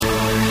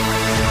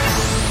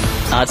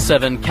At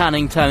 7,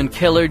 Canning Town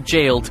killer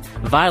jailed.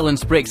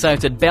 Violence breaks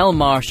out at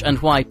Belmarsh and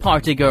why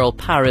party girl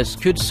Paris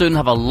could soon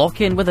have a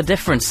lock-in with a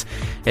difference.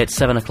 It's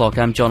 7 o'clock,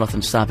 I'm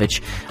Jonathan Savage.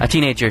 A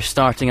teenager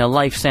starting a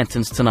life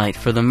sentence tonight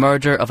for the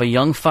murder of a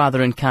young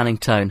father in Canning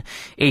Town.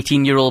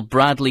 18-year-old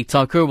Bradley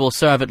Tucker will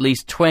serve at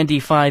least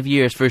 25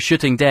 years for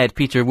shooting dead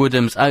Peter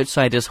Woodhams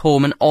outside his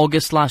home in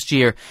August last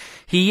year.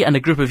 He and a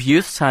group of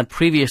youths had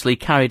previously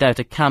carried out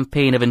a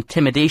campaign of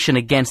intimidation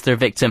against their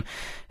victim.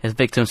 His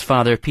victim's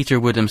father, Peter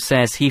Woodhams,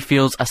 says he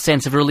feels a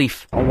sense of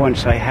relief. I won't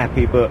say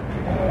happy, but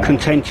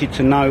contented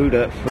to know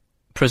that...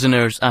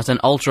 Prisoners at an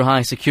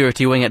ultra-high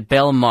security wing at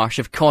Belmarsh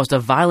have caused a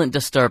violent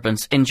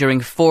disturbance, injuring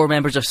 4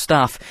 members of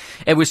staff.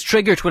 It was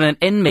triggered when an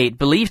inmate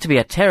believed to be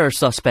a terror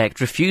suspect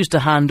refused to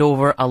hand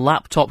over a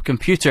laptop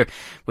computer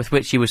with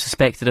which he was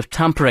suspected of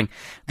tampering.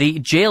 The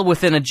jail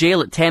within a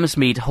jail at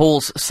Thamesmead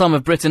holds some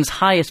of Britain's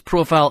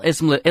highest-profile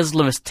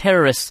Islamist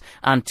terrorists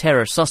and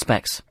terror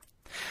suspects.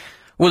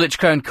 Woolwich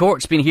Crown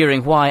Court's been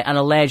hearing why an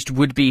alleged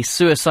would-be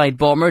suicide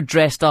bomber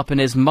dressed up in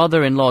his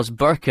mother-in-law's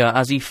burqa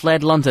as he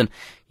fled London.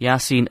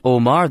 Yasin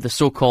Omar, the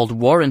so-called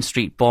Warren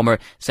Street bomber,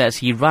 says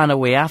he ran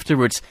away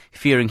afterwards,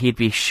 fearing he'd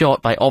be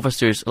shot by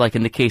officers like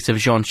in the case of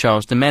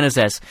Jean-Charles de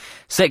Menezes.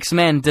 6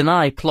 men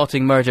deny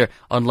plotting murder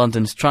on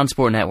London's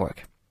transport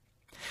network.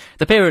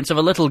 The parents of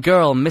a little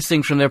girl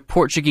missing from their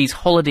Portuguese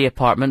holiday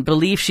apartment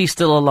believe she's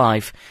still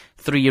alive.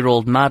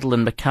 3-year-old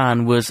Madeleine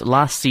McCann was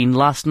last seen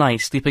last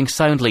night sleeping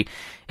soundly.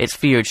 It's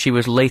feared she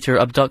was later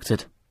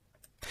abducted.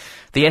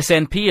 The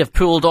SNP have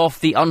pulled off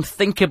the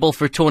unthinkable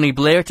for Tony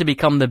Blair to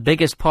become the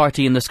biggest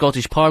party in the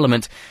Scottish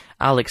Parliament.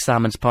 Alex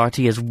Salmond's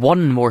party has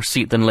 1 more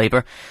seat than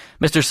Labour.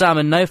 Mr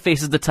Salmond now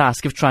faces the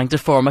task of trying to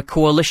form a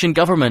coalition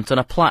government on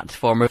a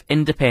platform of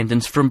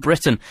independence from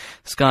Britain.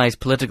 Sky's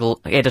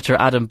political editor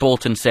Adam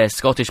Bolton says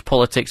Scottish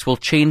politics will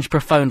change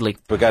profoundly.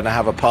 We're going to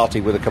have a party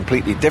with a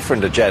completely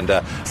different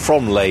agenda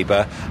from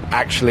Labour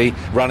actually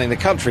running the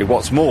country.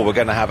 What's more, we're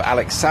going to have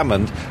Alex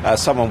Salmond,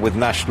 someone with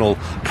national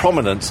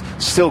prominence,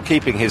 still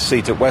keeping his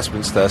seat at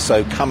Westminster,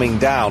 so coming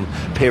down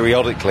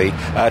periodically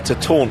to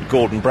taunt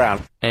Gordon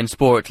Brown. In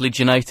sport, Leeds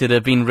United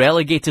have been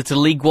relegated to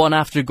League One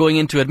after going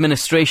into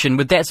administration.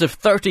 With debts of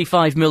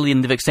 $35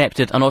 million, they've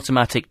accepted an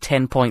automatic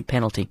 10-point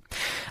penalty.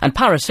 And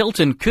Paris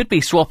Hilton could be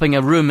swapping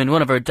a room in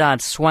one of her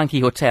dad's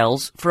swanky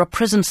hotels for a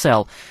prison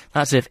cell.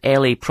 That's if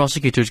LA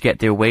prosecutors get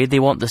their way. They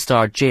want the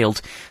star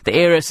jailed. The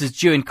heiress is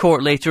due in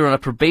court later on a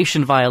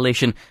probation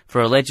violation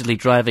for allegedly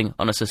driving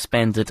on a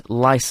suspended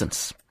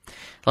licence.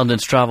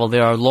 London's travel,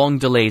 there are long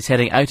delays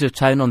heading out of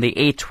town on the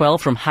A12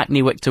 from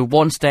Hackney Wick to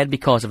Wanstead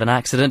because of an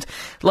accident.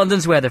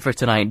 London's weather for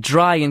tonight,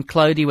 dry and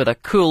cloudy with a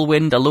cool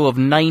wind, a low of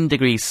 9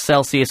 degrees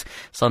Celsius.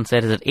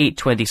 Sunset is at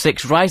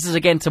 8:26, rises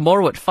again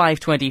tomorrow at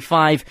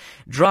 5:25.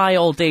 Dry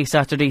all day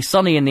Saturday,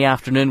 sunny in the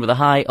afternoon with a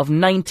high of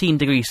 19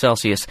 degrees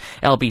Celsius.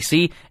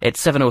 LBC,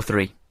 it's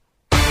 7:03.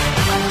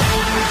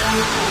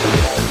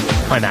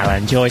 I'm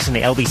Alan Joyce in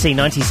the LBC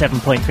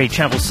 97.3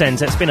 Travel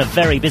Centre. It's been a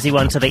very busy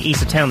one to the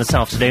east of town this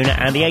afternoon,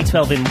 and the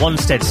A12 in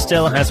Wanstead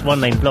still has 1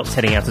 lane blocked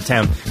heading out of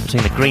town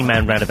between the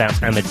Greenman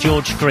roundabout and the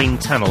George Green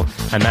Tunnel,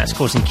 and that's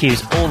causing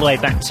queues all the way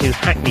back to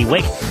Hackney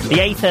Wick. The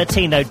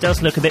A13, though,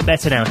 does look a bit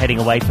better now heading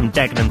away from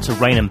Dagenham to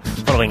Rainham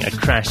following a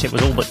crash. It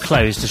was all but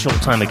closed a short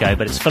time ago,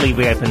 but it's fully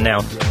reopened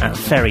now at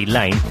Ferry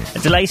Lane. A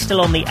delay still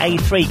on the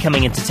A3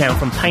 coming into town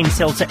from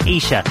Painshill to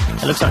Esher.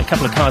 It looks like a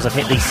couple of cars have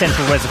hit the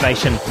central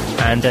reservation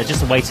and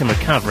just awaiting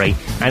recovery,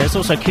 and it's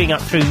also queuing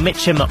up through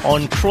Mitcham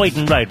on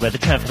Croydon Road where the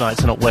traffic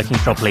lights are not working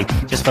properly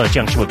just by the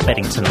junction with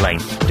Beddington Lane.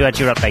 Do add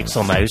your updates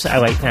on those.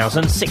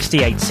 08000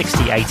 68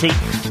 60 80.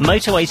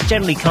 Motorways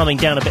generally calming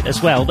down a bit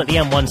as well, but the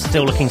M1's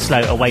still looking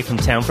slow away from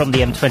town from the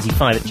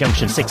M25 at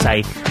junction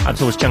 6A up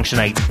towards junction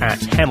 8 at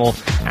Hemel,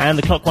 and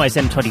the clockwise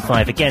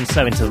M25 again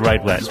slow into the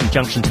roadworks from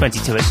junction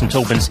 22 at St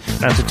Albans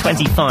down to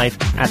 25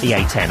 at the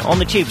A10. On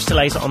the tubes,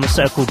 delays on the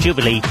Circle,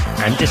 Jubilee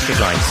and District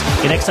lines.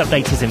 Your next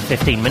update is in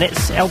 15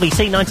 minutes.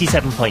 LBC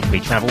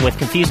 97.3 Travel with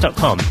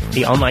Confused.com,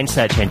 the online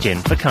search engine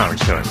for car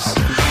insurance.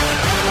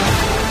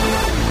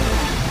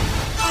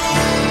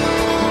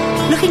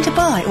 Looking to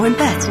buy or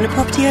invest in a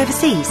property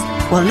overseas?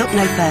 Well, look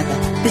no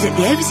further. Visit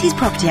the overseas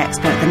property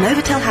expert, the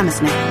Novotel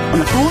Hammersmith, on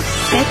the 4th,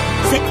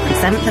 5th, 6th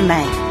and 7th of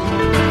May.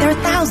 There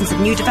are thousands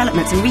of new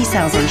developments and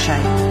resales on show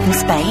from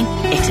Spain,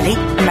 Italy,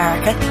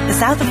 America, the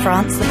south of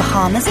France, the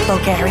Bahamas,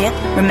 Bulgaria,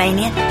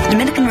 Romania, the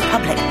Dominican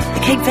Republic,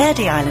 the Cape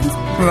Verde Islands,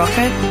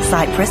 Morocco,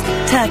 Cyprus,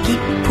 Turkey,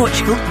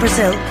 Portugal,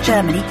 Brazil,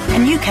 Germany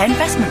and UK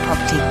investment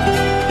property.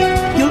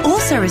 You'll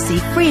also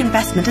receive free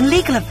investment and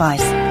legal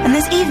advice, and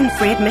there's even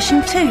free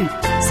admission too.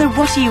 So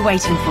what are you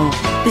waiting for?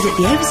 Visit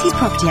the overseas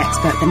property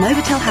expert, the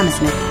Novotel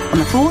Hammersmith, on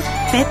the 4th,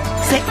 5th,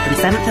 6th and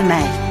 7th of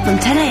May from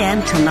 10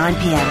 a.m. till 9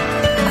 p.m.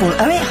 Call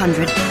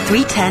 0800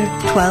 310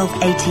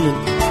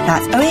 1218.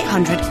 That's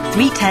 0800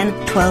 310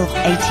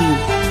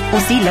 1218. Or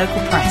see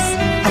local press.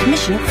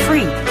 Admission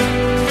free.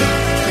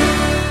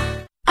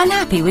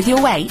 Unhappy with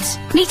your weight?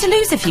 Need to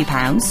lose a few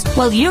pounds?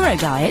 Well,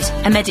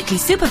 Eurodiet, a medically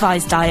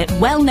supervised diet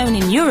well known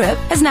in Europe,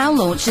 has now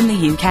launched in the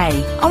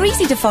UK. Our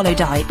easy-to-follow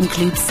diet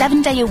includes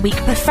 7-day-a-week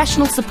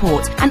professional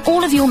support and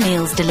all of your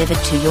meals delivered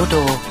to your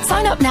door.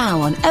 Sign up now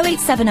on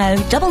 0870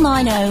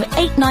 990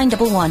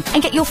 8911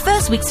 and get your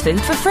first week's food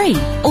for free.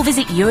 Or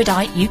visit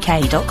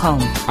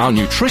eurodietuk.com. Our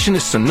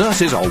nutritionists and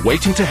nurses are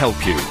waiting to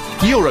help you.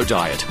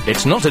 Eurodiet.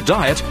 It's not a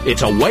diet,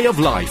 it's a way of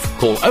life.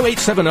 Call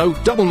 0870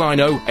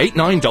 990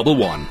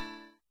 8911.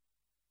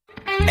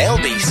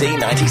 LBC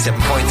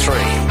 97.3.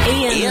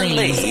 Ian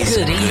Lee's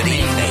Good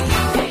Evening.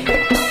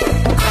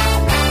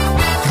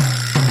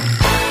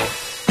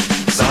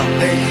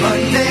 Sunday,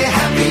 Monday,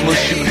 happy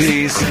mushy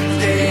peas.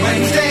 Tuesday,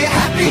 Wednesday,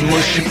 happy the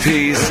mushy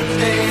peas.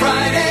 Thursday,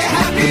 Friday,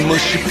 happy the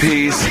mushy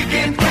peas.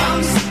 Weekend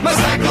comes, my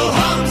cycle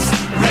hums,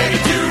 ready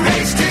to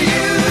race to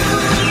you.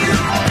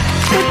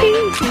 Good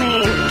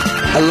evening.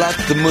 I like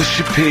the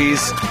mushy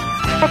peas.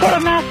 I've got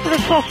a mouth for the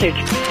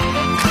sausage.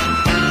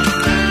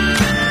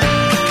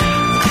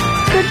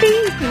 Good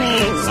evening.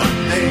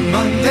 Sunday,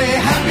 Monday,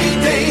 happy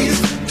days.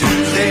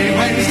 Tuesday,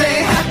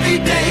 Wednesday, happy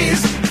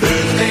days.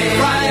 Thursday,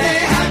 Friday,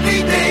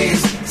 happy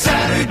days.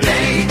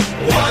 Saturday,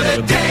 what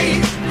a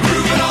day.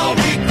 Grooving all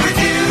week with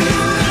you.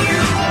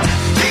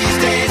 These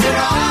days are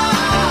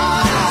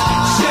all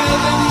 7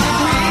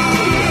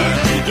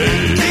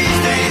 degrees. These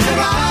days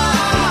are all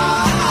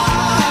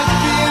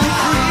happy and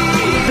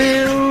free.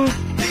 Bill.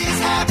 These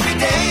happy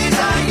days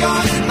are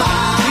yours and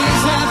mine.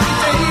 These happy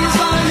days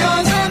are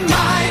yours and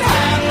mine.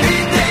 Happy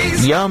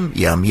days. Yum,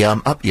 yum,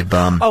 yum, up your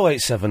bum.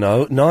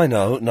 0870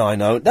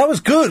 9090. That was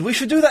good. We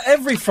should do that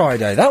every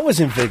Friday. That was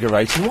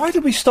invigorating. Why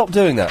did we stop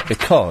doing that?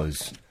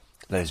 Because,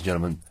 ladies and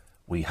gentlemen,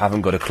 we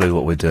haven't got a clue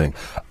what we're doing.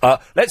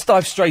 Let's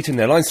dive straight in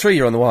there. Line 3,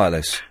 you're on the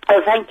wireless.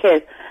 Oh, thank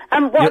you.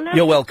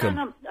 You're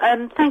welcome.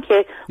 Thank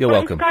you. You're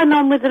welcome. What's going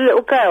on with the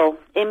little girl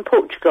in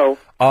Portugal?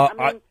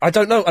 I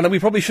don't know, and we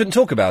probably shouldn't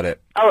talk about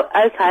it. Oh,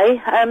 okay.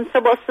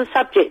 So what's the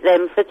subject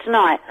then for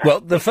tonight?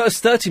 Well, the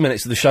first 30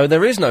 minutes of the show,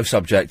 there is no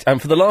subject,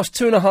 and for the last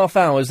 2.5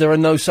 hours, there are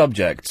no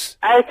subjects.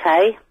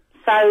 Okay.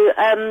 So,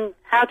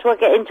 how do I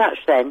get in touch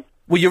then?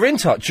 Well, you're in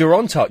touch, you're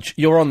on touch,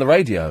 you're on the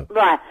radio.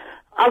 Right.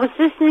 I was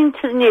listening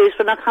to the news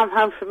when I come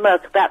home from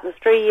work about the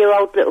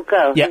 3-year-old little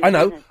girl. Yeah, I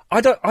know.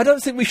 I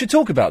don't think we should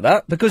talk about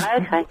that because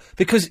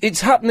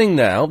it's happening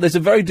now. There's a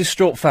very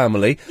distraught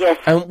family. Yes.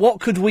 And what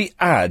could we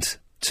add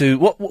to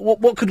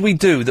what could we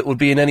do that would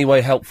be in any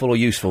way helpful or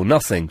useful?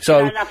 Nothing.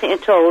 So no, nothing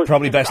at all.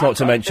 Probably best not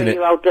to mention it.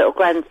 3-year-old little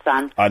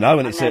grandson. I know,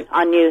 and it's it.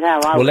 I knew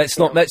how I. Well, let's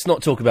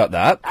not talk about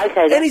that.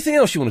 Okay. Then. Anything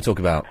else you want to talk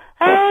about?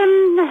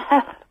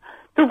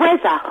 The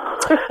weather.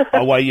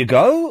 Away you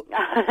go.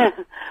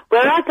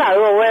 Where I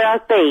go or where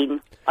I've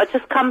been. I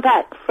just come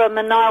back from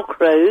a Nile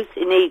cruise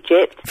in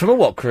Egypt. From a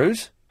what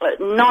cruise?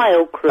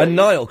 Nile cruise. A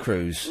Nile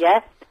cruise.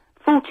 Yeah.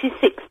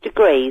 46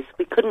 degrees.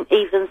 We couldn't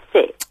even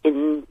sit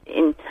in.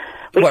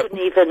 We couldn't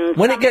even.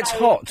 When it gets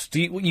hot,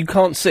 you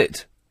can't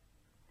sit?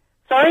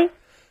 Sorry?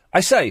 I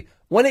say,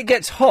 when it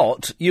gets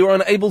hot, you are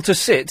unable to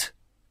sit.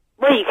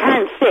 Well, you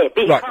can sit,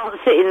 but you can't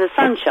sit in the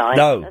sunshine.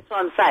 No. That's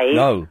what I'm saying.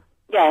 No.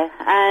 Yeah,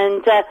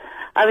 and,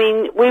 I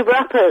mean, we were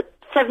up at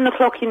 7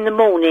 o'clock in the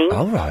morning.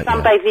 Oh, right,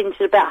 sunbathing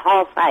till about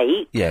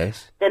 8:30.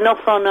 Yes. Then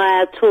off on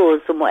our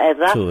tours and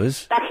whatever.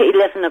 Tours. Back at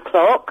 11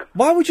 o'clock.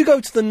 Why would you go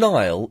to the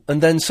Nile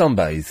and then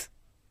sunbathe?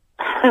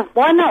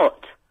 Why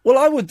not? Well,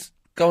 I would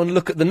go and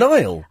look at the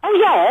Nile. Oh,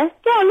 yeah.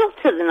 Yeah, I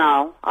looked at the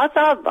Nile. I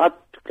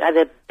had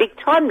a big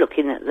time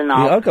looking at the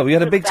Nile. Yeah, okay, we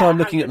had a big time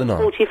looking at the Nile.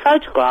 40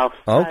 photographs.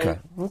 Okay.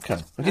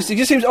 It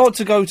just seems odd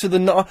to go to the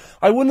Nile.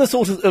 I wouldn't have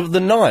thought of the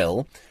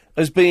Nile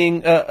as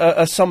being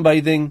a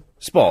sunbathing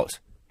spot.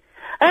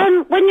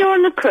 When you're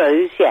on a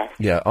cruise, yes.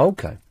 Yeah,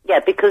 okay. Yeah,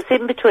 because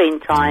in between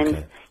times,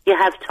 you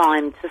have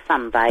time to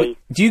sunbathe.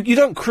 But you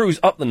don't cruise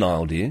up the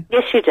Nile, do you?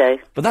 Yes, you do.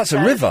 But that's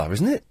a river,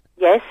 isn't it?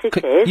 Yes,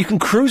 it is. You can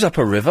cruise up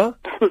a river?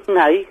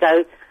 No, you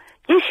go...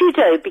 Yes, you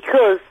do,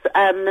 because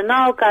the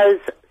Nile goes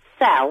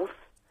south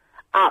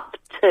up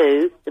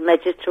to the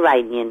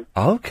Mediterranean.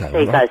 Okay. So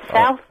you go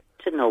south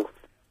to north.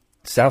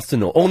 South to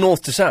north. Or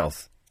north to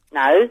south?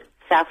 No,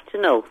 south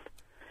to north.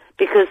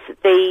 Because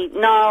the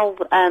Nile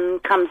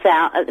comes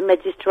out at the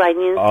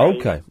Mediterranean Sea.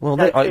 Okay. Well,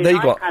 there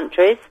you go.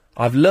 Countries.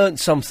 I've learnt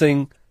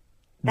something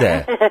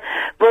there.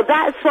 Well,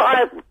 that's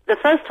what the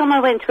first time I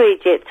went to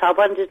Egypt, I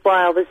wondered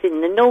why I was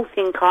in the north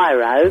in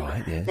Cairo,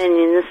 then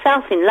in the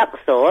south in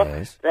Luxor.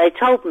 Yes. They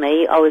told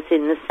me I was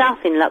in the south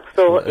in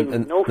Luxor, in the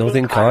north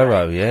in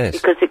Cairo. Yes.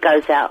 Because it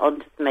goes out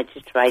onto the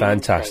Mediterranean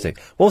Fantastic.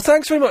 Sea. Well,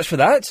 thanks very much for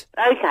that.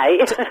 Okay,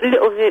 a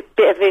little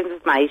bit of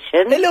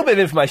information. A little bit of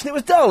information. It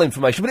was dull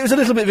information, but it was a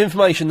little bit of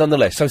information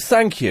nonetheless, so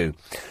thank you.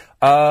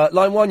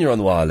 Line 1, you're on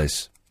the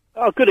wireless.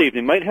 Oh, good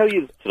evening, mate. How are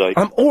you today?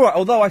 I'm all right,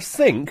 although I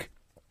think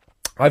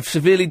I've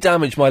severely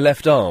damaged my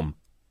left arm.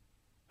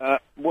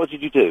 What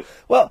did you do?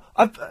 Well,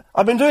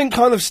 I've been doing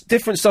kind of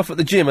different stuff at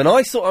the gym, and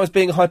I thought I was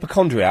being a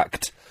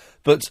hypochondriac,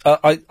 but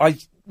I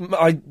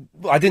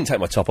didn't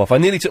take my top off. I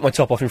nearly took my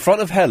top off in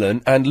front of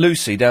Helen and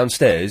Lucy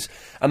downstairs,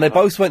 and they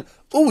both went,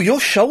 "Oh, your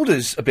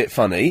shoulder's a bit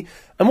funny."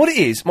 And what it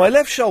is, my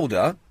left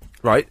shoulder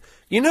right?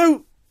 You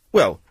know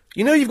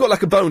you've got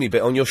like a bony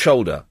bit on your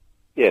shoulder.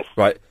 Yes.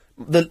 Right.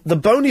 The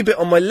bony bit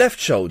on my left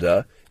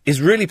shoulder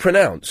is really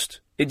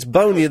pronounced. It's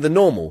bonier than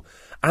normal.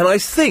 And I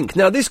think,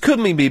 now this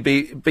could be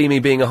me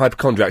being a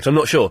hypochondriac, I'm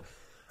not sure.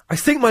 I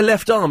think my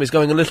left arm is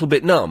going a little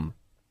bit numb.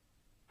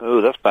 Oh,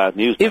 that's bad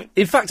news, mate.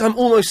 In fact, I'm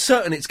almost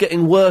certain it's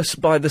getting worse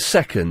by the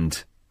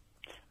second.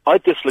 I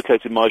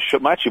dislocated my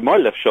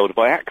left shoulder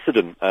by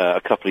accident a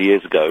couple of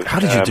years ago. How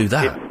did you do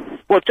that?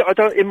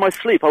 In my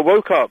sleep, I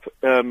woke up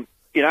in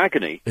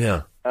agony.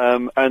 Yeah.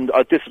 And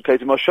I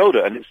dislocated my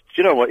shoulder, and do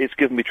you know what? It's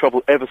given me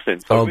trouble ever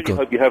since. I really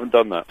hope you haven't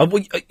done that. I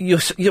was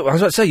about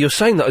to say, you're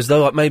saying that as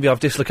though maybe I've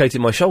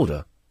dislocated my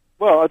shoulder.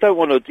 Well, I don't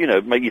want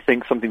to, make you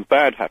think something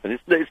bad happened.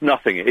 It's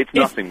nothing. It's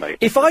nothing, mate.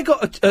 If I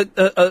got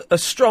a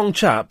strong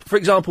chap, for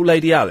example,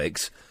 Lady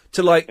Alex,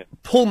 to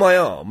pull my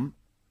arm,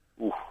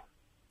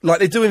 like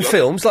they do in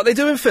films,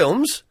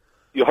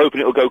 you're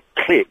hoping it'll go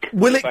click.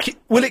 Will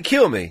it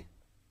cure me?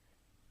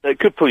 It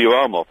could pull your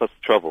arm off. That's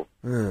the trouble.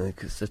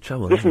 It's the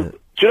trouble. Listen, isn't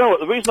it? do you know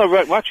what? The reason I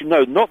rang... Well, actually,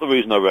 no, not the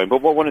reason I rang,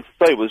 but what I wanted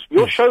to say was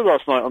your show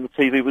last night on the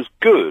TV was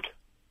good.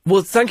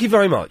 Well, thank you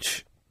very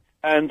much.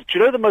 And do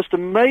you know the most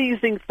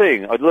amazing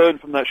thing I learned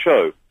from that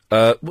show?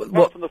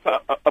 Apart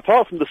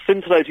from the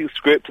scintillating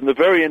script and the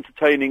very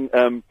entertaining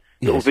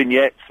little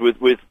vignettes with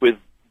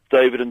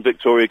David and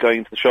Victoria going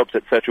into the shops,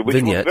 etc.,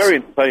 which was very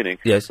entertaining.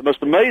 Yes. The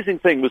most amazing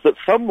thing was that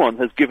someone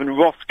has given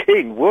Ross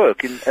King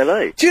work in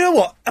LA. Do you know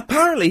what?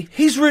 Apparently,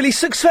 he's really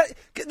successful.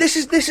 This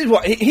is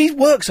what he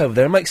works over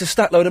there and makes a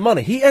stat load of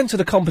money. He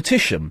entered a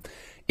competition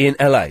in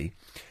LA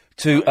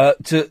to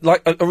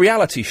like a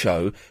reality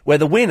show where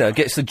the winner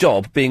gets the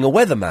job being a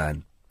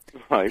weatherman.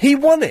 Right. He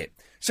won it,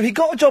 so he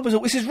got a job as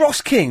this is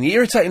Ross King, the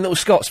irritating little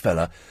Scots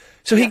fella.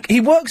 So he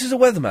works as a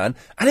weatherman,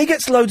 and he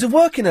gets loads of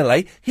work in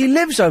LA. He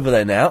lives over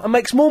there now and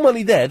makes more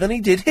money there than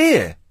he did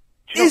here.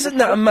 Isn't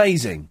that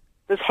amazing?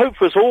 There's hope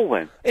for us all,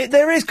 then.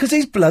 There is, because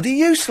he's bloody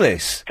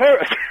useless.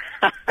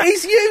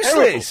 He's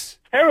useless.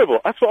 Terrible.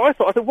 That's what I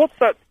thought. I thought, what's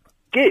that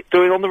git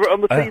doing on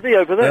the TV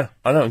over there? Yeah,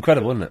 I know,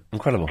 incredible, isn't it?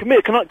 Incredible. Come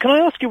here, can I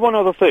ask you one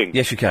other thing?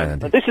 Yes, you can,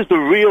 Andy. This is the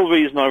real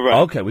reason I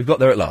rang. Okay, we've got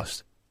there at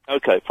last.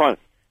 Okay, fine.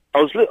 I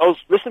was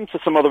listening to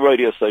some other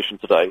radio station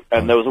today,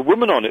 and there was a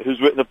woman on it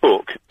who's written a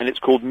book, and it's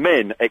called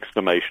Men! !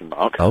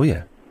 Oh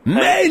yeah,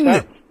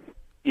 Men!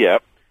 Yeah,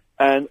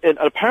 and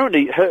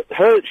apparently her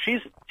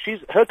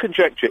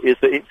conjecture is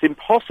that it's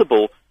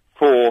impossible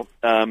for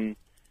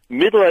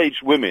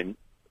middle-aged women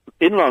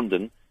in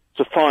London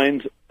to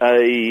find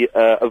a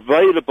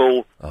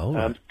available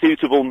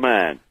suitable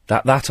man.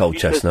 That old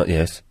chestnut,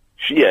 yes.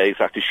 Yeah,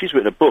 exactly. She's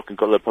written a book and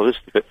got a lot of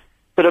publicity.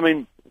 But I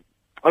mean,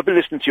 I've been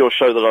listening to your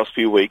show the last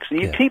few weeks, and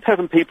you keep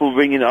having people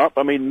ringing up.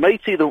 I mean,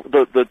 Matey,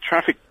 the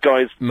traffic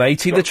guy's...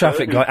 Matey, the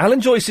traffic guy.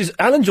 Alan Joyce is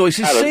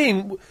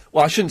seeing...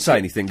 Well, I shouldn't say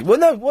anything. Well,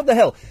 no, what the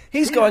hell?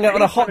 He's going out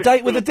on a hot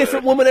date with a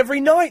different woman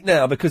every night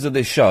now because of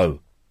this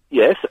show.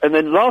 Yes, and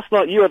then last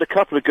night you had a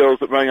couple of girls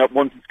that rang up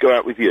wanting to go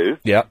out with you.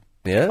 Yeah.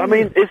 Yeah. I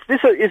mean, is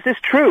this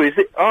true?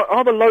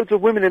 Are there loads of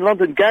women in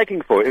London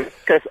gagging for it?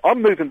 Because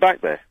I'm moving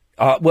back there.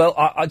 Well,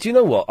 do you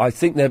know what? I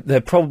think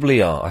there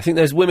probably are. I think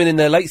there's women in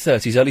their late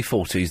 30s, early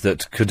 40s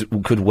that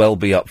could well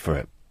be up for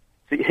it.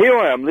 See, here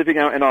I am living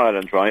out in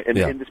Ireland, right,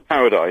 in this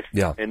paradise,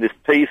 in this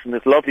peace and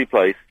this lovely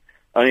place,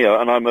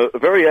 and I'm a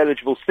very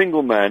eligible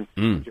single man.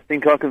 Do you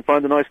think I can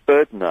find a nice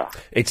bird? No.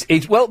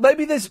 Well,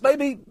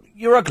 maybe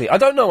you're ugly. I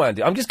don't know,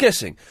 Andy. I'm just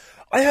guessing.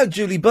 I heard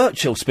Julie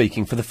Burchill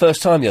speaking for the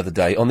first time the other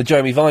day on the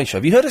Jeremy Vine show.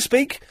 Have you heard her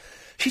speak?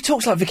 She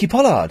talks like Vicky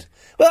Pollard.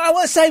 Well, I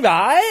want to say,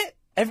 right...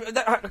 I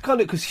can't do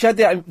it because she had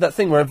that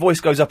thing where her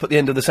voice goes up at the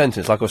end of the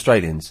sentence, like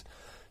Australians.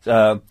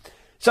 So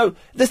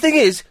the thing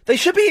is, they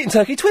should be eating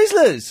turkey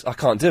Twizzlers. I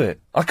can't do it.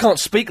 I can't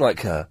speak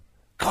like her.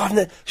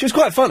 God, she was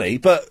quite funny,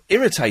 but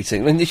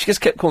irritating. I mean, she just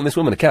kept calling this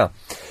woman a cow.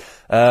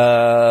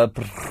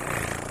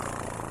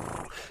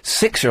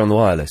 6, you're on the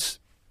wireless.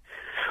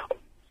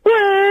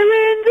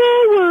 Where in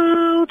the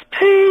world,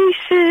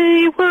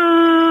 PC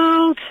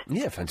world?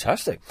 Yeah,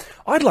 fantastic.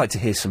 I'd like to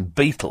hear some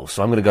Beatles,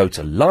 so I'm going to go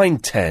to line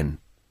 10.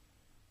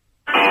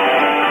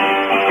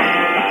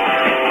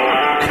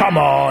 Come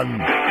on!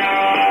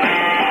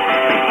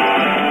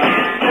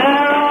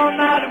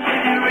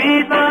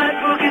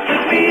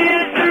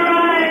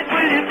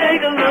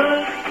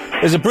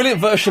 There's a brilliant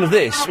version of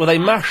this where they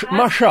mash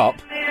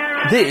up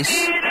this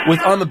with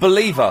I'm a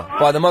Believer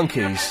by the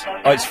Monkees.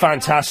 Oh, it's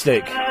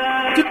fantastic.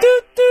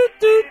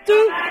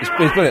 It's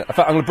brilliant. In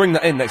fact, I'm going to bring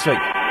that in next week.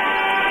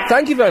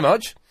 Thank you very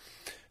much.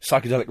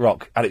 Psychedelic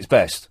rock at its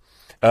best.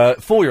 4,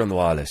 you're on the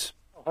wireless.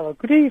 Hello,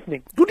 good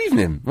evening. Good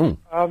evening.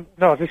 Oh.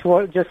 No, just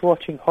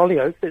watching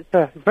Hollyoaks. It's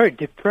very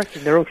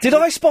depressing. Did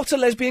I spot a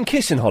lesbian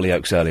kiss in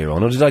Hollyoaks earlier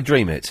on, or did I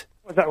dream it?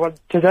 Was that one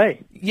today?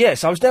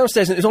 Yes, I was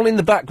downstairs and it was on in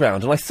the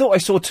background, and I thought I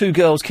saw 2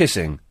 girls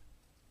kissing.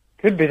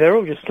 Could be. They're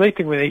all just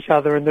sleeping with each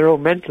other, and they're all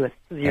mentalists.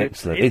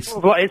 Excellent. It's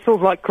sort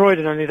of like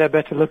Croydon, only they're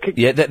better looking.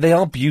 Yeah, they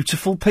are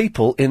beautiful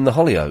people in the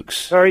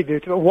Hollyoaks. Very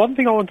beautiful. One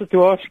thing I wanted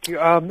to ask you,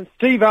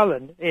 Steve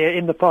Allen,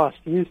 in the past,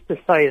 used to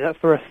say that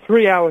for a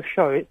 3-hour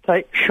show,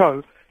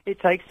 it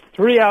takes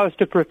 3 hours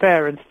to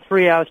prepare and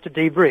 3 hours to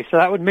debrief. So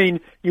that would mean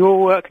you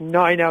all work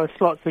 9-hour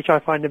slots, which I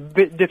find a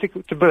bit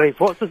difficult to believe.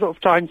 What's the sort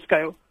of time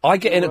scale? I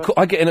get in at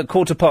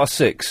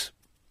 6:15.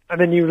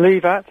 And then you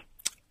leave at?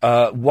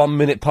 1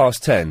 minute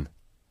past 10.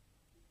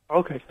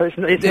 Okay, so it's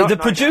The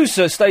not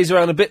producer stays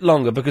around a bit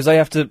longer because they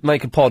have to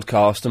make a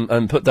podcast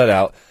and put that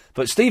out.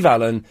 But Steve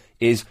Allen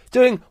is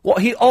doing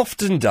what he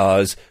often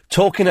does,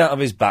 talking out of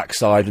his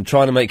backside and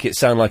trying to make it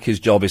sound like his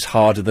job is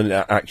harder than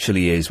it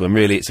actually is, when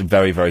really it's a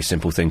very, very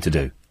simple thing to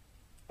do.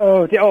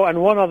 Oh,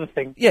 and one other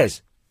thing.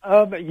 Yes.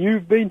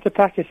 You've been to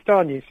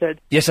Pakistan, you said.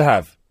 Yes, I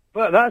have.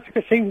 But that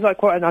seems like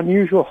quite an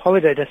unusual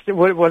holiday.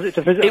 Was it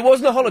to visit? It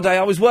wasn't a holiday.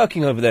 I was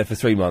working over there for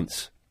 3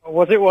 months.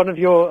 Was it one of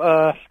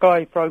your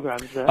Sky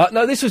programmes there?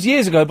 No, this was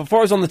years ago, before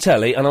I was on the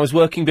telly, and I was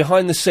working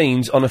behind the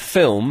scenes on a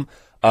film,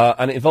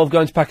 and it involved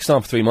going to Pakistan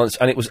for 3 months,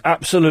 and it was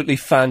absolutely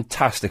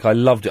fantastic. I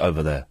loved it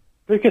over there.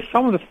 Because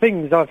some of the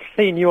things I've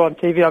seen you on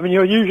TV, I mean,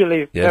 you're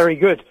usually very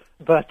good,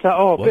 but,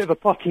 a bit of a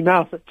potty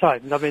mouth at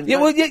times. I mean...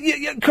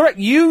 Yeah, correct.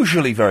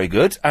 Usually very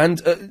good,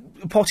 and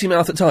potty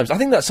mouth at times. I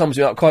think that sums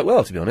me up quite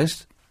well, to be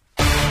honest.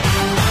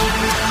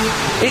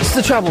 It's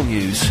the travel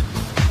news.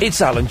 It's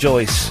Alan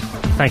Joyce.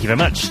 Thank you very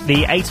much.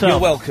 The A12... You're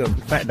welcome.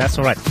 That's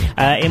all right.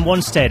 In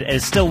Wanstead,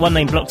 there's still one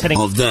lane blocked heading...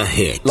 Of the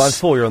hits. Line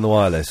 4, you're on the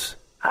wireless.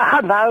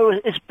 Hello,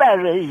 it's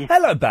Barry.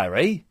 Hello,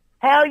 Barry.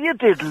 How you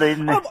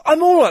diddling?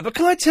 I'm all right, but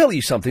can I tell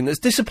you something that's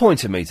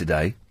disappointed me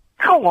today?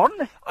 Go on.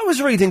 I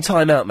was reading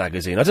Time Out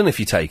magazine. I don't know if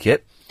you take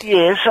it.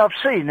 Yes, I've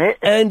seen it.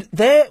 And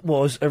there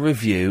was a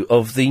review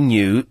of the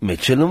new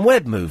Mitchell and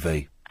Webb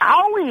movie.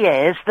 Oh,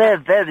 yes, they're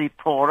very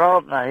poor,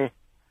 aren't they?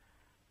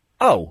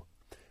 Oh.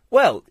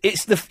 Well, it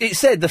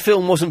said the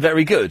film wasn't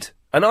very good,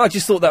 and I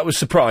just thought that was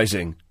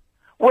surprising.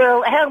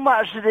 Well, how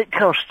much did it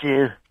cost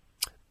you,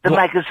 the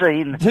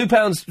magazine?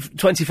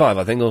 £2.25,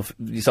 I think, or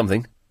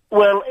something.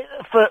 Well,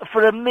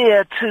 for a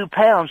mere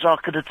 £2, I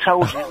could have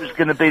told you it was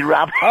going to be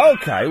rubbish.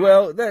 Okay,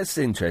 well, that's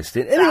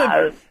interesting.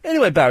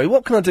 Anyway, Barry,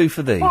 what can I do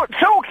for thee? Well,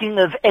 talking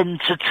of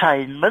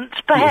entertainment,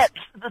 perhaps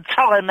the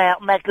Time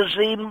Out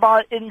magazine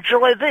might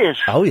enjoy this.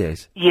 Oh,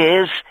 yes.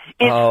 Yes.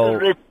 No,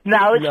 it's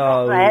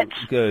not that.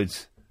 Good.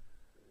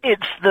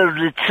 It's the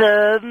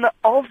return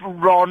of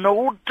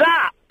Ronald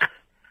Duck.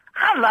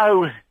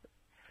 Hello,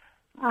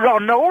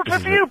 Ronald.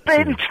 Have you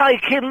been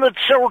taking the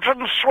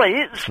children's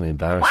sweets? It's really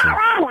embarrassing.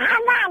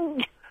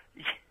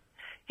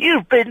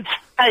 You've been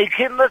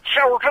taking the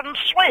children's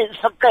sweets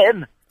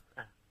again.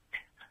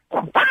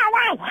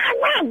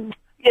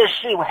 Yes,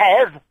 you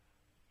have.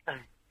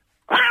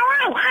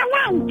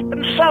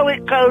 And so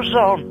it goes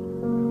on.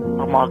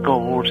 Oh, my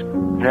God.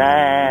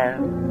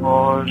 That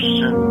was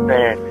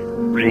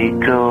very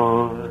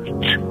good.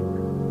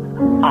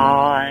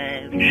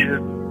 I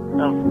shouldn't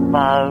have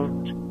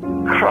moaned.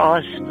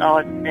 Christ,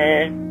 I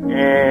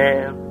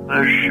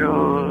never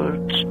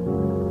should.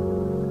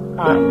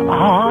 I'm a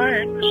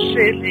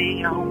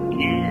silly old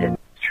kid.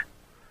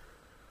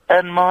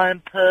 And my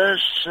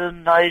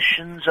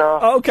impersonations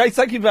are... Okay,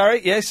 thank you,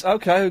 Barry. Yes,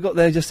 okay, we got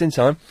there just in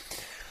time.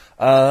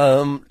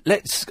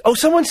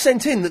 Someone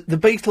sent in the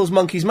Beatles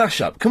Monkeys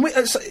mashup. Can we?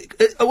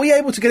 Are we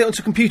able to get it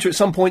onto a computer at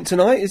some point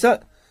tonight? Is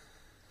that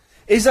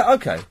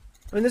okay?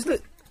 I mean,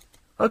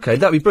 okay,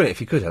 that'd be brilliant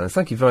if you could, Helen.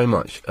 Thank you very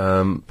much.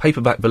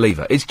 Paperback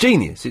Believer. It's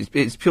genius.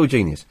 It's pure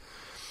genius.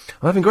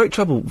 I'm having great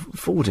trouble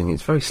forwarding.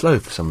 It's very slow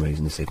for some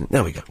reason this evening.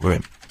 There we go. We're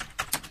in.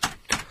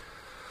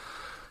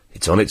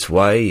 It's on its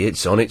way.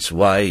 It's on its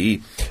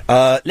way.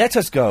 Let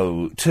us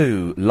go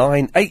to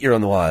line 8. You're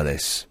on the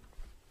wireless.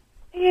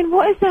 Ian,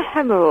 what is a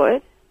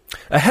hemorrhoid?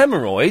 A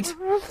hemorrhoid?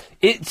 Mm-hmm.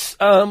 It's,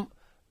 well,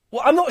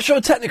 I'm not sure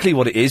technically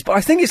what it is, but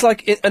I think it's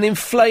like an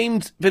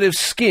inflamed bit of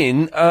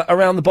skin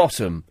around the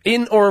bottom.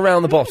 In or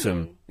around the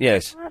bottom.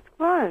 Yes. That's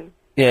gross.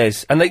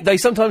 Yes, and they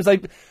sometimes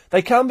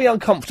they can be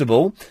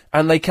uncomfortable,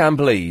 and they can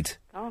bleed.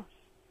 Gosh.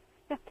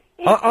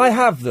 I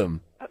have them.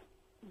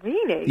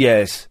 Really?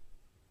 Yes.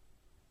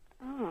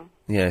 Oh.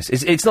 Yes,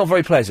 it's not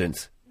very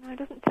pleasant. No, it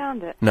doesn't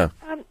sound it. No.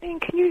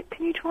 Ian, can you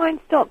try and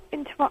stop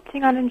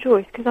interrupting Alan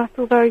Joyce, because I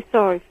feel very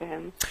sorry for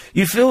him.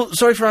 You feel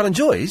sorry for Alan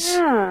Joyce?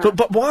 Yeah.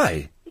 But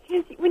why?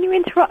 Because when you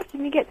interrupt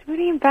him, he gets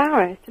really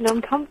embarrassed and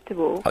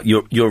uncomfortable.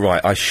 You're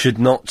right. I should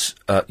not.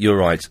 You're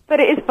right. But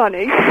it is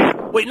funny.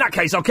 Well, in that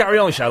case, I'll carry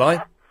on, shall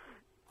I?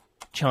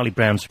 Charlie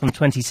Brown's from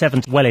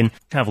 27th Welwyn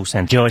Travel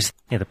Centre. Joyce,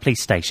 near the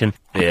police station.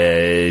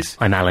 Yes.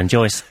 I'm Alan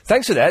Joyce.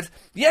 Thanks for that.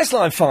 Yes,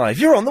 line 5.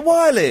 You're on the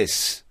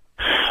wireless.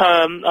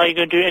 Are you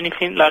going to do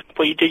anything like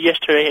what you did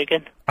yesterday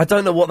again? I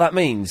don't know what that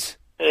means.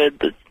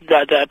 The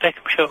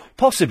Beckham show?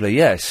 Possibly,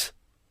 yes.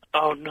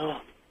 Oh, no.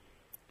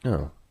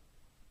 Oh.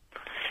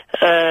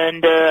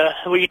 And,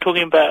 what are you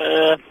talking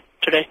about,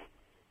 today?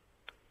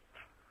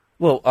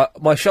 Well,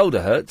 my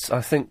shoulder hurts.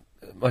 I think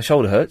my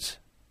shoulder hurts.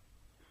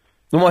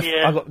 Well,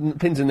 I've got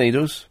pins and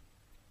needles.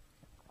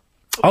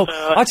 Oh,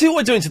 I'll tell you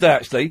what we're doing today,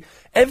 actually.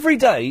 Every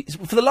day,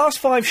 for the last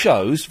 5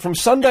 shows, from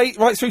Sunday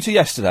right through to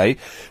yesterday,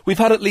 we've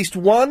had at least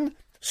one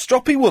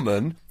stroppy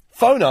woman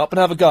phone up and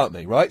have a go at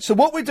me, right? So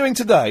what we're doing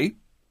today,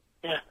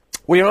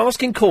 we are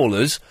asking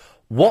callers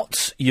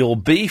What's your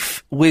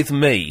beef with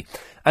me?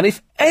 And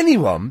if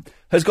anyone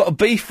has got a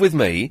beef with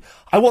me,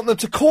 I want them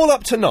to call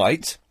up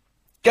tonight,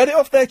 get it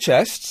off their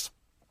chests,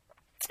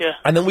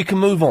 and then we can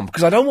move on,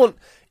 because I don't want...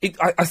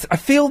 I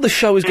feel the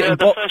show is getting...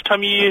 the first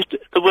time you used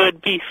the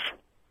word beef.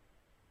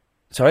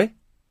 Sorry?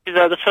 Is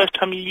that the first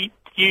time you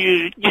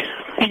used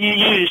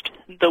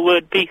the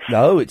word beef?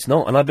 No, it's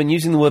not, and I've been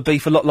using the word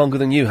beef a lot longer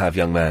than you have,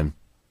 young man.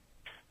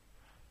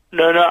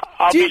 No,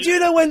 Do you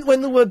know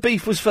when the word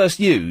beef was first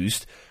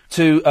used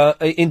to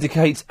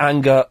indicate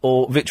anger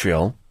or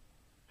vitriol?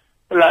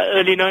 Like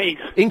early 90s.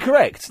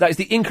 Incorrect. That is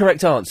the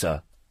incorrect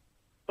answer.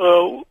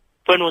 When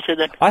was it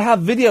then? I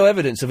have video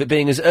evidence of it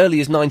being as early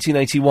as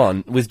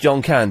 1981 with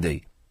John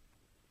Candy.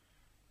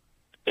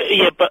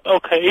 Yeah, but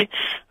okay.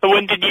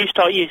 When did you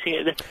start using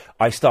it then?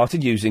 I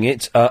started using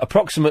it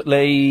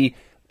approximately...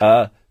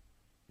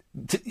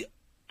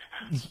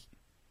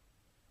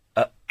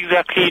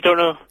 Exactly, you don't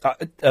know.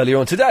 Earlier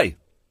on today.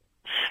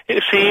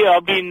 See,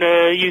 I've been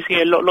using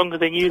it a lot longer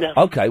than you then.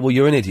 Okay, well,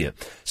 you're an idiot.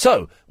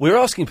 So, we're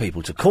asking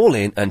people to call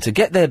in and to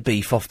get their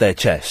beef off their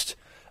chest.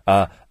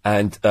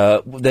 And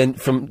then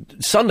from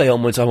Sunday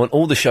onwards, I want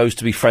all the shows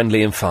to be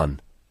friendly and fun.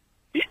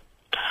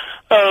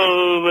 So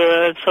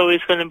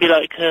it's going to be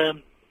like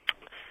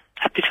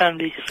Happy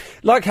Families.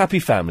 Like Happy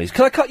Families.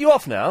 Can I cut you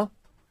off now?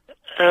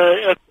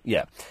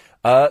 Yeah.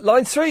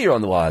 Line 3, you're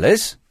on the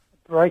wireless.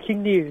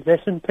 Breaking news,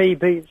 SNP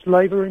beats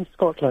Labour in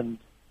Scotland.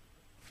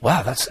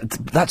 Wow,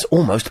 that's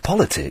almost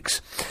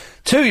politics.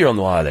 2, you're on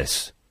the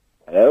wireless.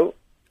 Hello?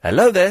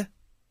 Hello there.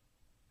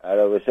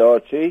 Hello, it's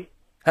Archie.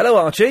 Hello,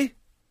 Archie.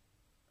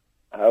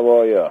 How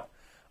are you?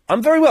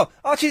 I'm very well.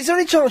 Archie, is there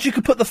any chance you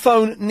could put the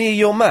phone near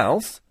your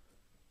mouth?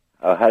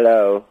 Oh,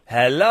 hello.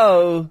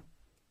 Hello.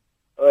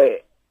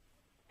 Wait,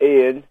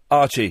 Ian.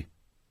 Archie.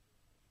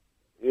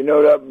 You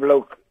know that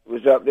bloke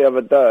was up the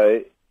other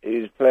day?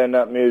 He was playing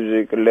that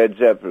music, Led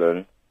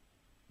Zeppelin.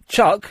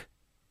 Chuck?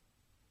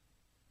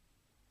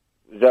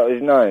 Is that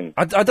his name?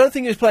 I don't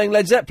think he was playing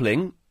Led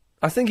Zeppelin.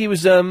 I think he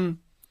was, doing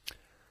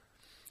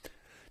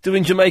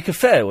Jamaica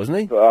Fair, wasn't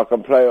he? But I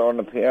can play it on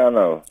the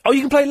piano. Oh,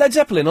 you can play Led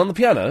Zeppelin on the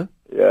piano?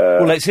 Yeah.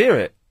 Well, let's hear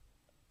it.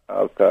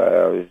 Okay,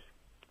 I was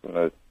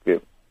gonna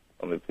get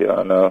on the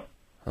piano.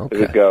 Okay.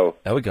 Here we go.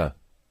 There we go.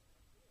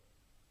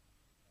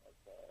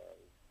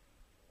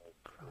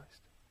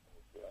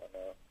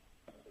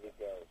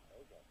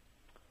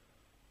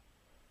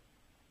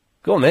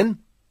 Go on, then.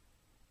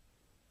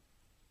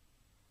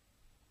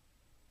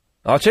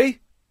 Archie?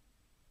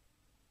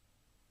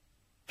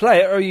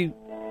 Play it, or are you...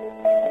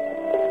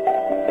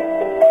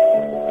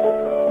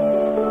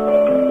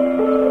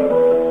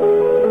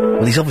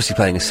 Well, he's obviously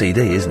playing a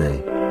CD, isn't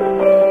he?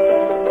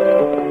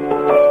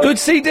 Good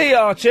CD,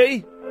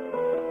 Archie!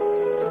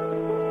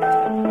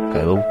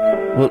 Okay,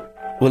 well,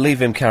 we'll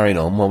leave him carrying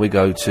on while we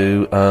go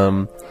to,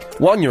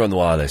 1, you're on the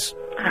wireless.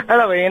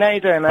 Hello, Ian. How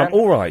you doing, man? I'm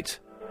all right.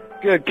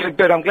 Good.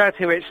 I'm glad to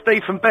hear it.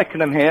 Steve from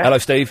Beckenham here. Hello,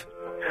 Steve.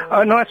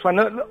 Oh, nice one.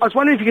 I was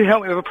wondering if you could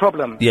help me with a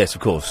problem. Yes,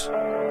 of course.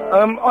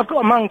 I've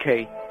got a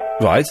monkey.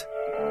 Right.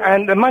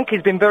 And the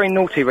monkey's been very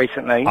naughty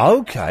recently.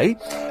 Okay.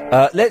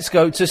 Let's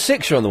go to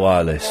 6, you're on the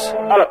wireless.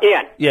 Hello,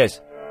 Ian.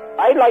 Yes.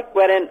 I like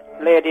wearing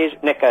ladies'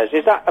 knickers.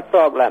 Is that a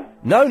problem?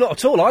 No, not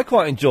at all. I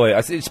quite enjoy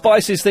it. It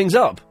spices things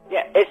up.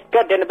 Yeah, it's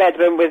good in the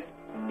bedroom with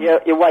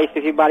your wife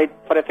if you're married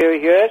for a few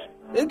years.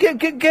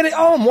 Get it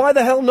on. Why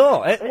the hell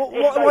not?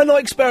 Why not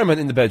experiment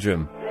in the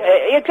bedroom?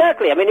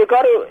 Exactly. I mean, you've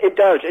got to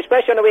indulge,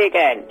 especially on the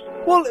weekends.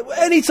 Well,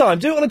 any time.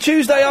 Do it on a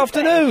Tuesday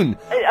afternoon.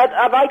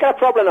 Have I got a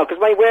problem, though? Because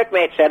my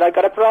workmate said I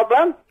got a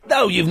problem.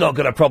 No, you've not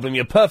got a problem.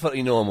 You're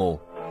perfectly normal.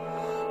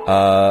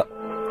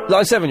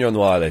 Line 7, you're on the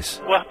wireless.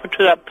 What happened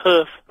to that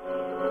perf?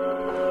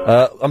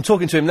 I'm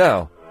talking to him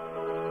now.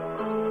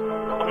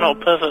 I'm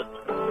not perfect.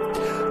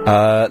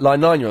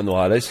 Line 9, you're on the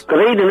wireless.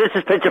 Good evening, this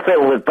is Pitcher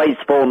Fiddle with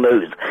Baseball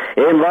News.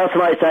 In last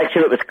night's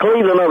action, it was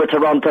Cleveland over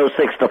Toronto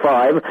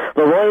 6-5,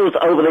 the Royals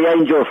over the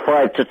Angels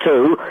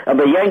 5-2, and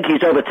the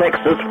Yankees over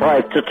Texas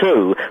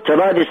 5-2.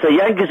 Tonight it's the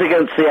Yankees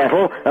against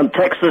Seattle and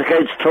Texas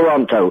against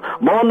Toronto.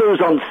 More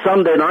news on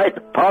Sunday night.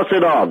 Pass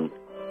it on.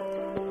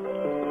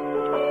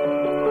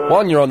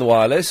 1, you're on the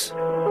wireless.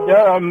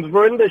 Yeah,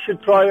 Verinda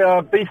should try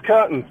beef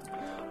curtain.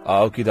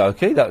 Okie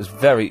dokie, that was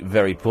very,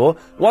 very poor.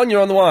 1,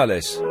 you're on the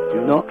wireless.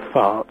 Do not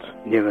fart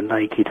near a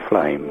naked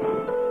flame.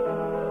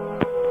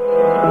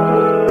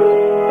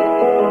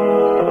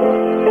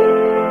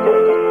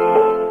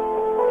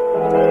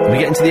 Are we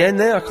getting to the end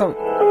there? I can't...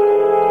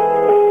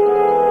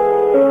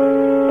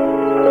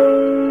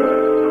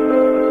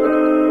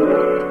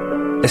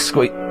 Let's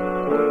squeak.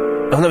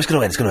 Oh no, it's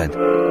going to end,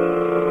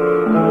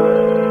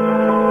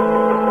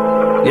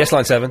 Yes,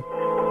 line 7.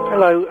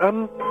 Hello,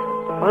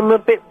 I'm a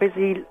bit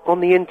busy on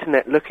the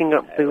internet looking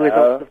up the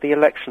results of the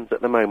elections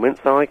at the moment,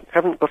 so I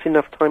haven't got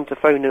enough time to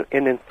phone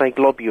in and say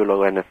globule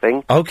or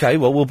anything. Okay,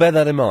 well, we'll bear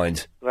that in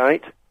mind.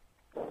 Right.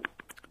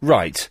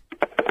 Right.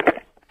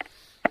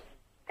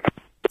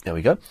 There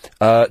we go.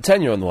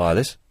 10, you're on the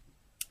wireless.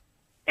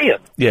 Ian,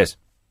 Yes.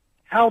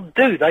 how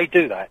do they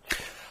do that?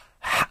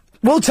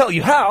 We'll tell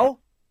you how.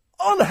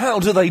 On how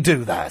do they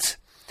do that?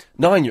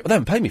 9, they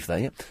haven't paid me for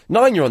that yet.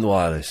 9, you're on the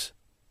wireless.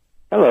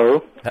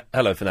 Hello.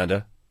 Hello,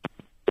 Fernando.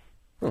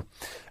 Oh.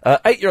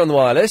 8, you're on the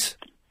wireless.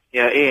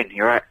 Yeah, Ian,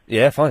 you're right.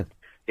 Yeah, fine.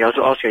 Yeah, I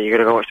was asking, you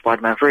gonna go watch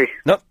Spider-Man 3?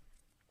 Nope.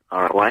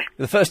 Alright, why?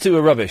 The first 2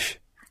 were rubbish.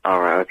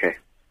 Alright, okay.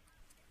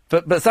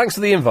 But thanks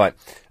for the invite.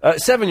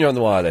 7, you're on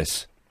the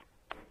wireless.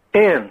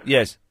 Ian.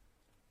 Yes.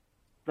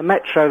 The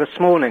Metro this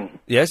morning.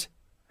 Yes?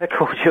 They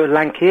called you a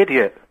lanky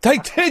idiot. They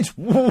did?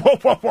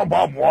 What?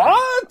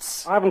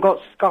 I haven't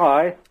got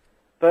Sky,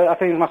 but I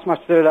think it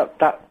must do that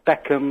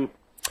Beckham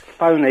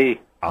phony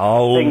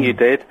thing you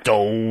did.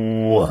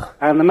 Oh.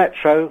 And the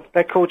Metro,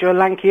 they called you a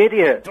lanky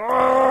idiot.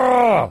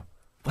 Oh.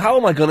 How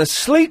am I going to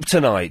sleep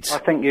tonight? I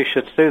think you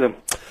should sue them.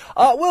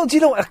 Well, do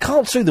you know what? I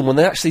can't sue them when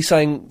they're actually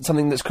saying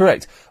something that's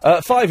correct.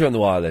 5, you're on the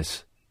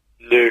wireless.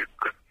 Look,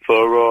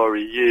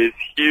 Ferrari is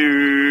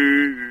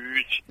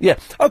huge. Yeah,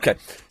 okay.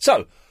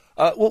 So,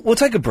 we'll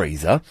take a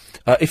breather.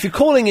 If you're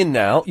calling in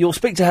now, you'll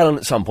speak to Helen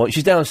at some point.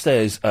 She's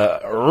downstairs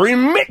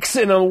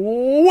remixing a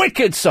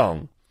wicked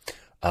song.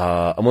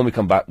 And when we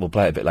come back, we'll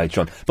play it a bit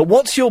later on. But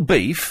what's your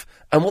beef,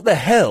 and what the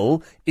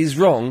hell is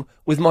wrong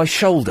with my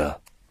shoulder?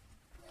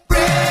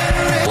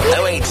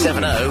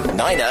 0870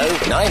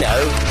 90 90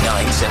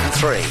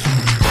 973.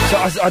 So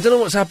I don't know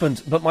what's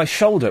happened, but my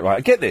shoulder,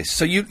 right, get this.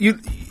 So you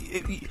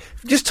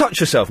just touch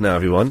yourself now,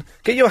 everyone.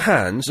 Get your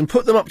hands and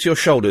put them up to your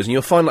shoulders, and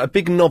you'll find like a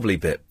big knobbly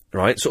bit,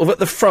 right? Sort of at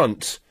the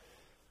front.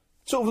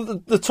 Sort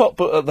of the top,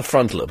 but at the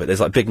front a little bit. There's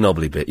like a big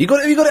knobbly bit.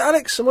 Have you got it,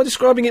 Alex? Am I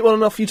describing it well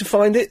enough for you to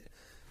find it?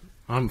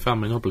 I haven't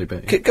found my knobbly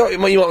bit. You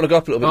might want to go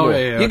up a little bit more.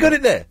 Yeah, You got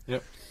it there?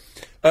 Yep.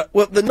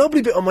 Well, the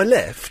knobbly bit on my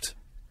left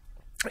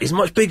is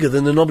much bigger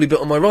than the knobbly bit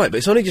on my right, but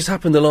it's only just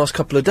happened the last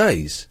couple of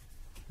days.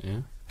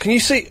 Yeah. Can you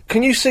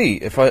see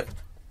if I...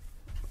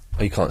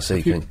 Oh, you can't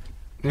see, can you?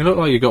 You look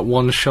like you got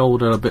one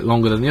shoulder a bit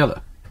longer than the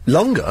other.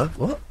 Longer?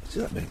 What does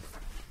that mean?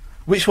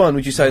 Which one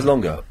would you say is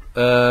longer?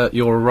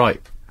 You're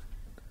right.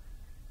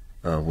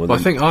 Oh, well, I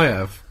think I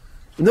have.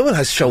 No one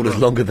has shoulders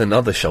longer than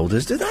other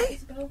shoulders, do they?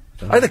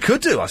 They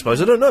could do, I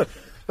suppose. I don't know.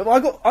 But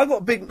I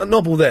got a big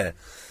knobble there.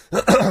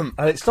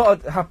 And it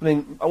started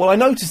happening... Well, I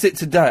noticed it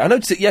today. I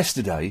noticed it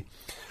yesterday.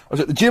 I was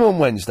at the gym on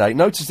Wednesday,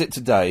 noticed it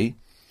today,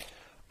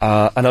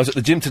 and I was at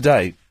the gym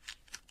today.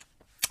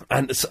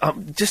 And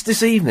just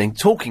this evening,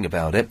 talking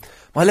about it,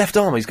 my left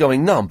arm is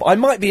going numb. But I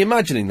might be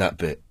imagining that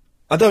bit.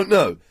 I don't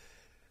know.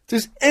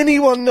 Does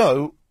anyone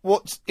know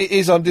what it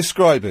is I'm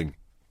describing?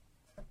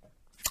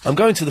 I'm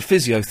going to the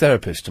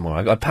physiotherapist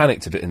tomorrow. I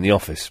panicked a bit in the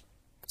office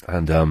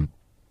and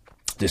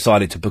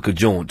decided to book a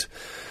jaunt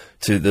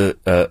to the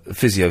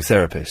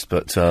physiotherapist.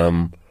 But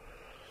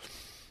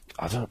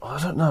I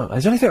don't know.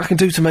 Is there anything I can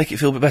do to make it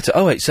feel a bit better?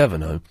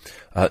 0870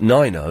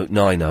 90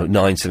 90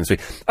 973.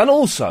 And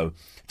also,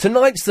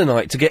 tonight's the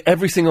night to get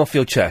everything off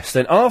your chest.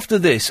 Then after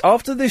this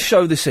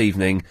show this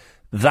evening,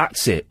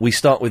 that's it. We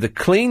start with a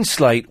clean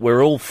slate.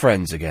 We're all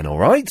friends again, all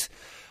right?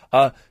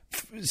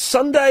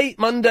 Sunday,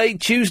 Monday,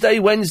 Tuesday,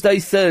 Wednesday,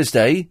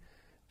 Thursday,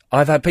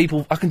 I've had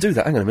people... I can do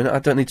that. Hang on a minute. I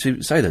don't need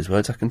to say those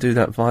words. I can do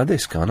that via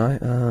this, can't I?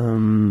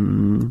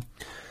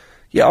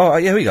 Yeah, all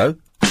right, here we go.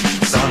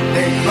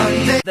 Sunday,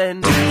 Monday,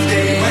 then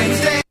Tuesday,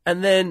 Wednesday,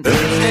 and then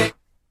Thursday.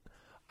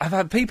 I've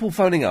had people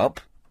phoning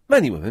up,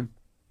 many women,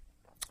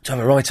 to have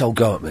a right old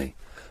go at me.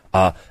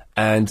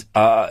 And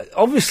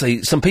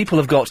obviously some people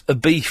have got a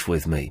beef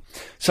with me.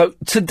 So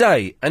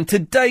today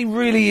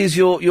really is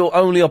your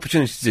only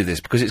opportunity to do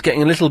this, because it's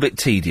getting a little bit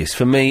tedious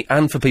for me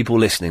and for people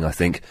listening, I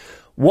think.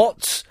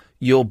 What's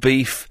your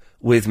beef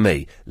with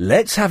me?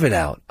 Let's have it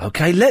out,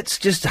 okay? Let's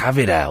just have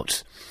it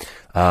out.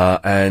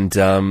 And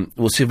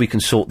we'll see if we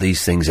can sort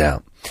these things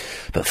out.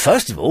 But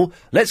first of all,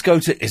 let's go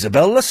to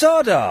Isabel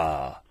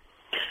Lasada.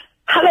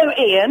 Hello,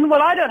 Ian.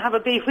 Well, I don't have a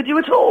beef with you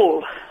at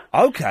all.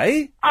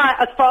 Okay.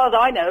 As far as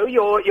I know,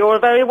 you're a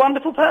very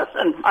wonderful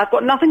person. I've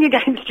got nothing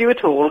against you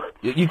at all.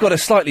 You've got a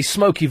slightly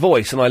smoky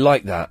voice, and I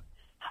like that.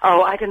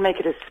 Oh, I can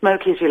make it as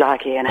smoky as you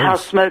like, Ian. How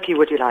smoky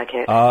would you like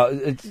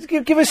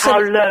it? Give us...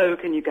 How low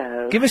can you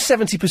go? Give us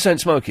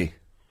 70% smoky.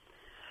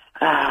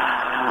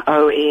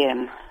 Oh,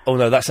 Ian. Oh,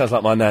 no, that sounds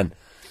like my nan.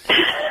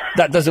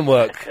 That doesn't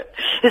work.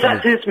 Is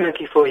that too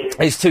smoky for you?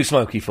 It's too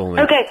smoky for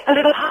me. Okay, a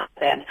little higher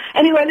then.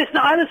 Anyway, listen,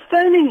 I was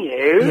phoning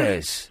you...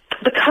 Yes.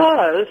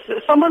 Because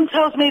someone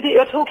tells me that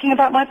you're talking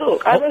about my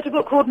book. I wrote a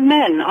book called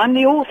Men. I'm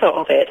the author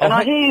of it. And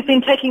I hear you've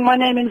been taking my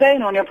name in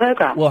vain on your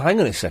programme. Well, hang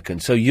on a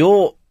second. So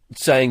you're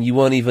saying you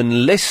weren't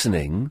even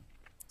listening?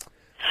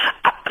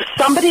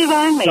 Somebody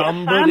rang me.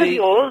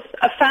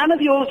 A fan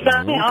of yours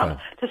rang me up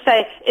to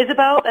say,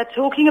 Isabel, they're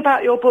talking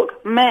about your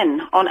book,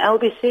 Men, on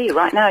LBC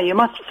right now. You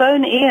must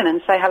phone Ian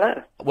and say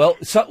hello. Well,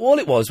 all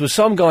it was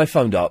some guy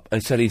phoned up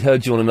and said he'd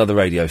heard you on another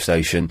radio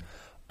station...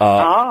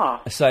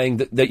 saying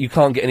that you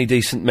can't get any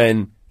decent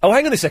men. Oh,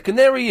 hang on a second,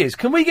 there he is.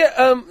 Can we get,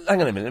 hang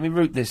on a minute, let me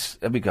route this.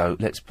 There we go,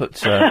 let's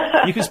put,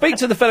 you can speak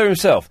to the fella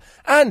himself.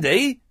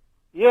 Andy?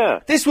 Yeah?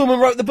 This woman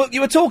wrote the book you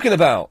were talking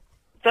about.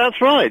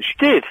 That's right, she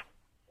did.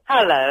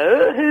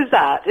 Hello, who's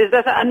that? Is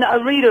that a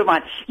reader of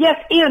mine? Yes,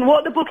 Ian,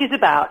 what the book is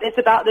about, it's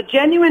about the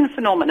genuine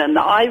phenomenon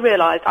that I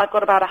realised I've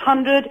got about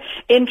 100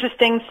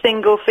 interesting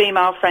single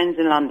female friends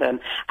in London,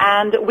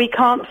 and we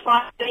can't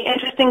find any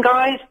interesting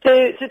guys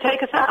to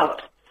take us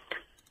out.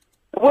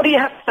 What do you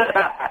have to say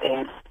about that,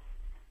 Ian?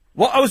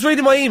 What? I was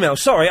reading my email.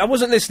 Sorry, I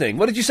wasn't listening.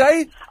 What did you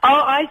say? Oh,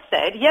 I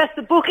said, yes,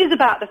 the book is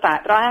about the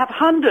fact that I have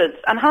hundreds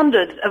and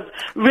hundreds of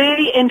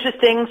really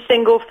interesting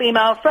single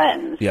female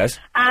friends. Yes.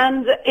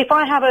 And if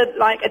I have a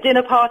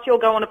dinner party or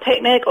go on a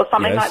picnic or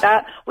something Yes. like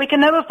that, we can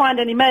never find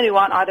any men who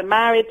aren't either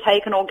married,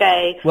 taken or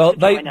gay. Well, to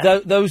join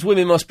us. those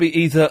women must be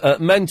either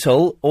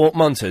mental or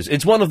munters.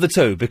 It's one of the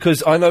two,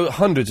 because I know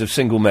hundreds of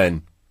single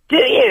men. Do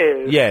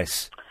you?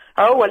 Yes.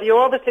 Oh, well, you're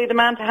obviously the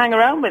man to hang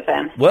around with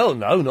then. Well,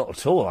 no, not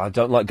at all. I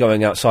don't like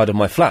going outside of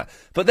my flat.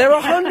 But there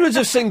are hundreds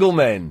of single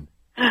men.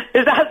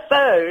 Is that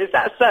so? Is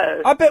that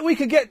so? I bet we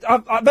could get.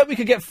 I bet we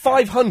could get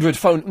 500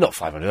 phone. Not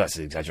 500. That's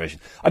an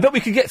exaggeration. I bet we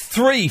could get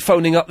 3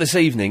 phoning up this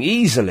evening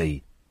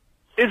easily.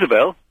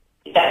 Isabel?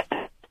 Yeah.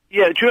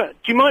 Yeah,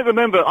 you might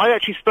remember, I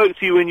actually spoke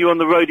to you when you were on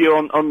the radio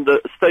on the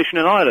station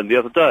in Ireland the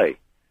other day.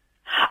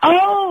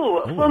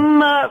 Oh,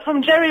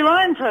 from Jerry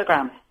Ryan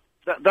programme.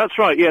 That's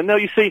right, yeah. No,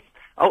 you see,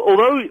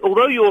 although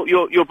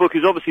your book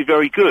is obviously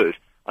very good,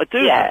 I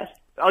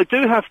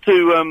do have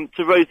to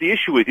raise the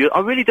issue with you.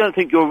 I really don't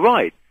think you're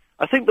right.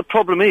 I think the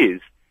problem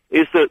is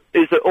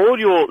that all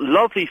your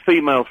lovely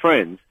female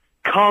friends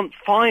can't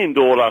find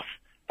all us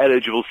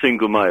eligible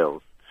single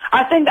males.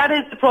 I think that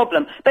is the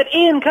problem. But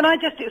Ian, can I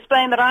just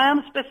explain that I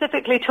am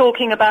specifically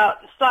talking about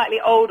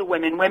slightly older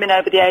women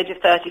over the age of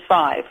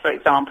 35, for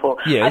example.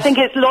 Yes. I think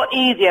it's a lot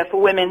easier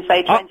for women,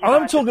 say, 25.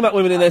 I'm talking about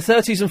women in their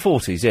 30s and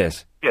 40s.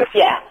 Yes. Yes.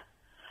 Yeah.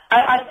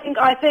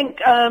 I think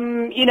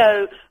you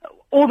know,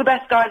 all the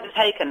best guys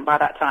are taken by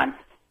that time.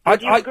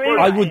 Would you agree with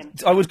that, Ian?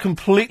 I would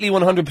completely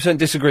 100%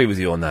 disagree with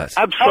you on that.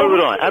 Absolutely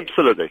right,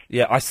 absolutely.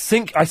 Yeah, I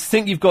think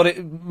you've got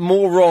it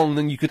more wrong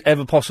than you could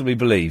ever possibly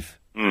believe.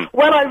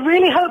 Well, I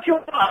really hope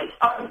you're right.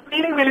 I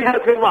really, really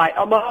hope you're right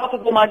on behalf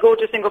of all my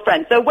gorgeous single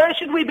friends. So where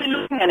should we be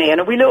looking, Ian?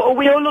 Are we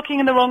all looking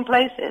in the wrong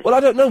places? Well, I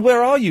don't know.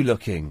 Where are you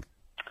looking?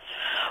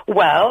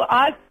 Well,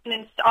 I've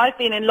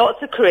been in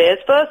lots of careers.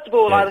 First of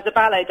all, I was a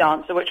ballet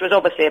dancer, which was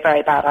obviously a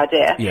very bad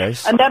idea.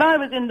 Yes. And then I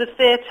was in the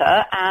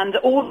theatre, and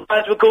all the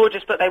guys were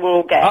gorgeous, but they were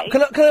all gay.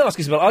 Can I ask,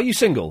 Isabel, are you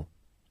single?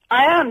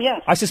 I am,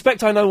 yes. I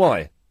suspect I know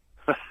why.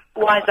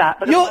 Why is that?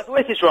 Because my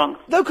voice is wrong.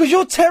 No, because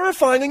you're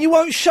terrifying and you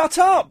won't shut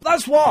up.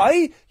 That's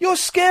why. You're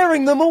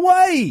scaring them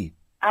away.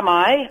 Am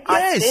I?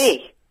 Yes.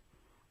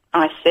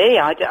 I see.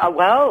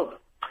 Well,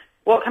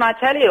 what can I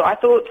tell you? I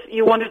thought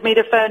you wanted me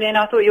to phone in.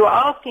 I thought you were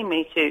asking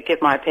me to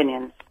give my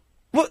opinions.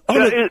 What?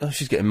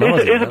 She's getting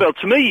mad. Isabel,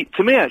 to me,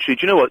 actually,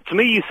 do you know what? To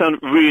me, you sound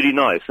really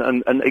nice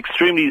and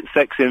extremely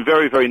sexy and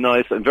very, very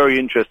nice and very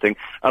interesting.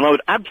 And I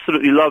would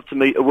absolutely love to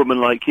meet a woman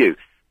like you.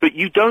 But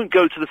you don't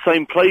go to the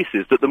same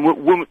places that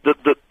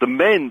the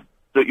men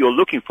that you're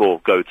looking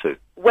for go to.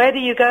 Where do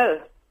you go?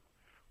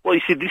 Well,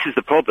 you see, this is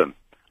the problem.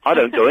 I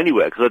don't go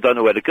anywhere because I don't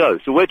know where to go.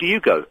 So where do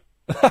you go?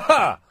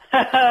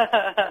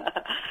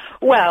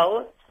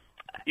 Well,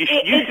 you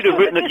should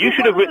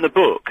have written a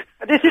book.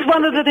 This is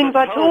one of the things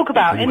I talk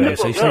about in the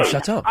book. So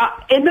shut up.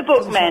 In the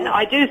book, Men,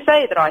 I do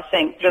say that I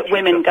think that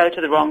women go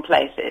to the wrong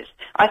places.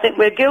 I think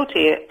we're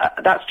guilty.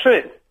 That's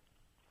true.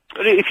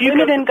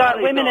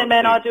 Women and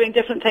men are doing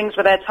different things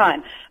with their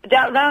time.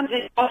 Around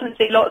here, you often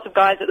see lots of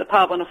guys at the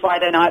pub on a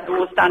Friday night, they're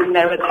all standing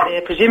there with their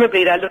ear.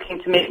 Presumably they're looking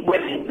to meet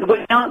women. The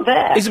women aren't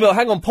there. Isabel,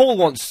 hang on. Paul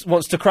wants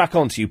to crack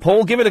on to you.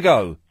 Paul, give it a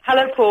go.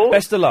 Hello, Paul.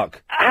 Best of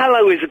luck.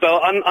 Hello,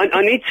 Isabel.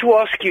 I need to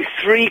ask you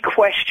 3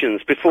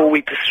 questions before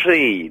we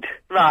proceed.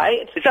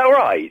 Right. Is that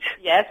right?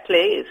 Yes,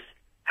 please.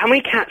 How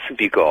many cats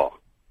have you got?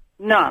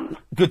 None.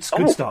 Good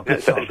start.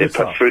 Good start.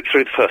 Through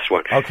the first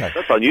one. Okay.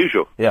 That's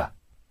unusual. Yeah.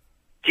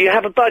 Do you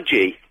have a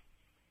budgie?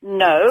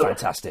 No.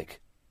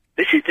 Fantastic.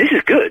 This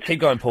is good.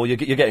 Keep going, Paul. You're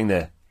getting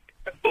there.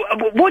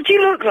 What do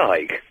you look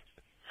like?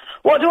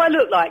 What do I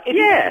look like? If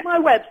you go to my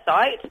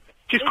website...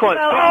 Just quite...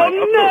 Oh,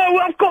 no,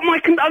 I've got my...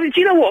 do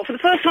you know what? For the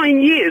first time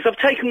in years, I've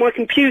taken my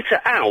computer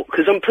out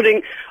because I'm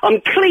cleaning.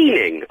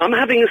 I'm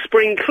having a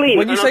spring clean.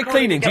 When you say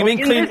cleaning, do you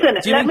mean clean... Listen,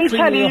 let me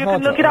tell you, you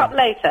can look it up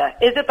later.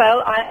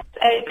 Isabel,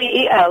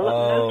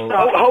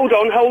 Isabel.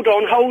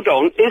 Hold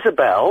on.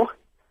 Isabel.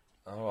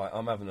 All right,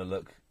 I'm having a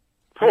look.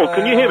 Paul,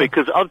 can you hear me?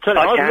 Because I've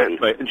looked,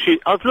 mate, and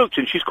I've looked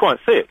and she's quite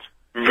fit.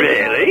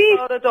 Really?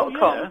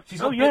 .com. She's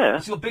got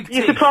She's got big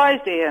You teeth.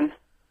 surprised, Ian?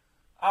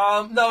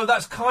 No,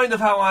 that's kind of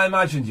how I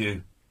imagined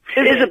you.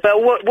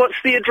 Isabel, what's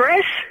the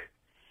address?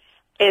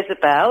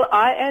 Isabel,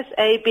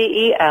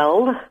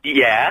 Isabel.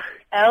 Yeah.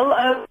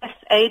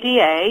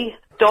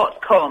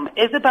 LOSADA.com.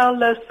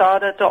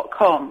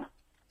 IsabelLosada.com.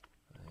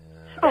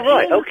 Oh,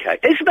 right, okay.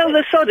 Isabel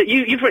Losada,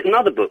 you've written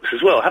other books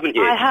as well, haven't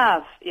you? I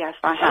have, yes,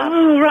 I have.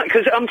 Oh, right,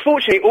 because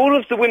unfortunately all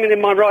of the women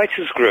in my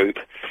writers group,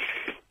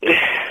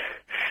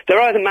 they're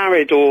either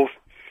married or...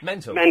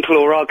 Mental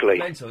or ugly.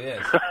 Mental,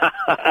 yes.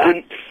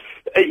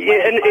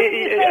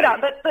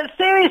 But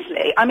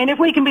seriously, I mean, if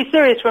we can be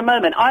serious for a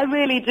moment, I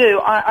really do.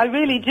 I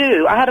really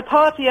do. I had a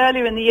party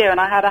earlier in the year, and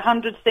I had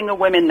 100 single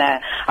women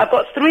there. I've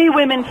got 3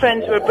 women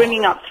friends who are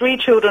bringing up 3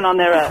 children on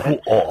their own.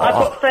 I've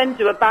got friends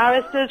who are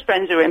barristers,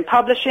 friends who are in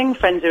publishing,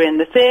 friends who are in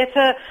the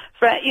theatre,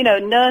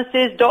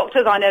 nurses,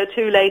 doctors. I know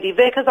 2 lady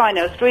vicars. I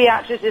know 3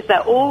 actresses.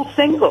 They're all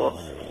single.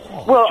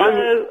 Well,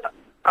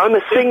 I'm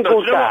a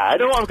single dad.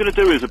 You know what I'm going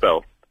to do,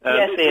 Isabel?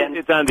 Yes, Ian.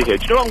 It's Andy here.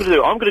 Do you know what I'm going to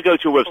do? I'm going to go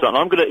to your website and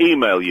I'm going to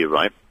email you,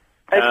 right?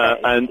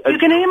 Okay. And you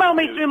can email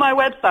me through my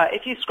website.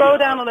 If you scroll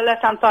down on the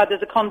left-hand side,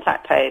 there's a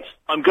contact page.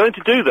 I'm going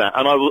to do that,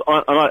 and I will.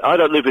 I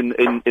don't live in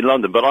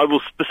London, but I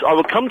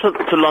will come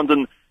to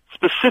London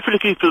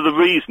specifically for the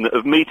reason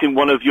of meeting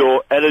one of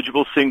your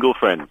eligible single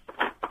friends.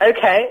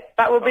 Okay,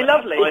 that would be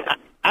lovely.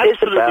 I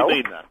absolutely Isabel,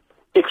 mean that.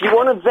 If you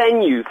want a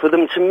venue for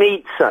them to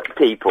meet such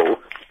people...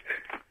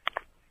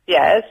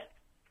 Yes?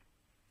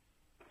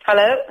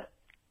 Hello?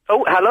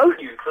 Oh, hello?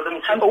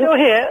 I'm still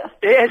here.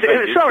 Yes,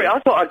 sorry, I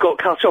thought I got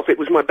cut off. It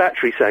was my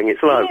battery saying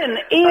it's low.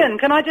 Ian,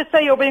 can I just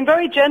say you're being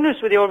very generous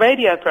with your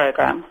radio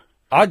programme?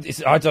 I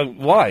don't...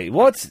 Why?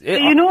 What? Do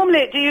you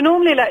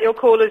normally let your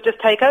callers just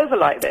take over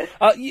like this?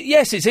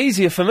 Yes, it's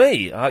easier for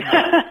me.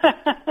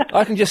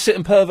 I can just sit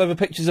and perv over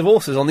pictures of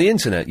horses on the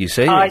internet, you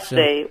see. I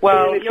see.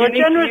 Well, if you're a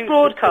generous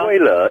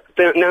broadcaster.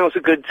 Toilet, now's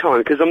a good time,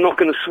 because I'm not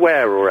going to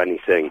swear or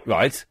anything.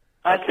 Right.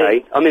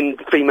 Okay, I'm in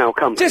female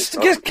company.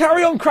 Just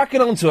carry on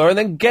cracking on to her and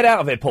then get out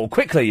of it, Paul.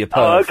 Quickly, you perv.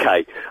 Oh,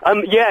 okay.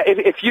 Yeah,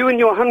 if you and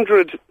your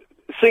 100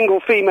 single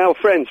female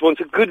friends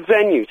want a good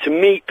venue to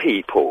meet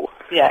people,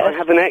 I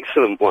have an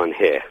excellent one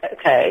here.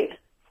 Okay.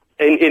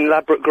 In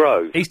Ladbroke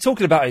Grove. He's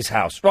talking about his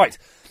house. Right.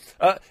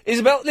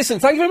 Isabel, listen,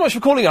 thank you very much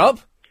for calling up.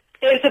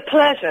 It's a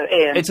pleasure,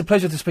 Ian. It's a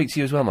pleasure to speak to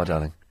you as well, my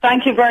darling.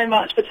 Thank you very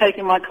much for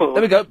taking my call.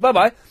 There we go.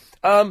 Bye-bye.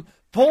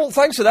 Paul,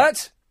 thanks for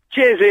that.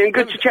 Cheers, Ian.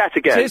 Good to chat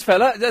again. Cheers,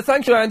 fella.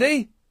 Thank you,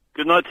 Andy.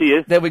 Good night to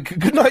you. There we go.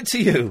 Good night to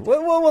you.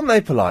 Well, weren't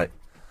they polite?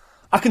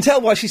 I can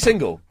tell why she's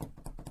single.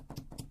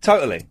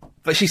 Totally.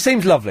 But she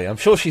seems lovely. I'm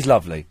sure she's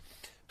lovely.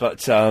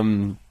 But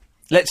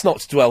let's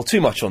not dwell too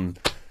much on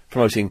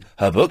promoting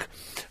her book,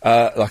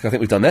 like I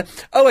think we've done there.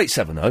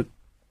 0870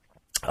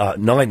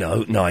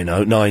 90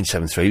 90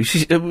 973.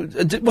 She's,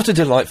 what a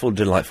delightful,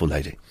 delightful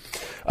lady.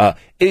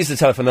 Is the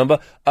telephone number.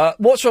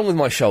 What's wrong with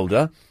my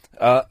shoulder?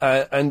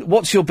 And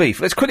what's your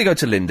beef? Let's quickly go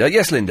to Linda.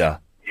 Yes, Linda.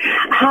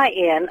 Hi,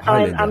 Ian.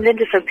 I'm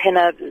Linda from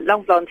Pinner,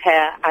 long blonde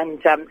hair, and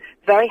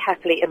very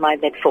happily in my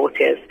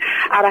mid-40s.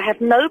 And I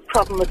have no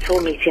problem at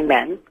all meeting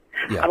men.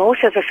 Yeah. I'm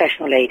also a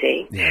professional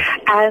lady. Yeah.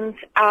 And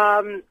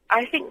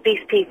I think these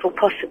people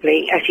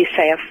possibly, as you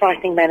say, are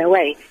frightening men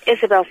away.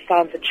 Isabel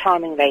sounds a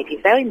charming lady,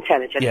 very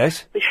intelligent.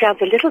 Yes. Which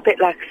sounds a little bit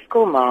like a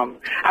schoolmarm.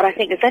 And I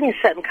think there's only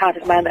a certain kind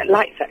of man that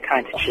likes that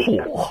kind of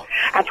treatment.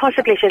 And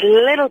possibly she's a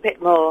little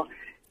bit more...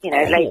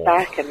 laid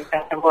back and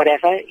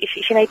whatever.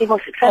 She may be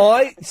more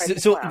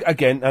successful.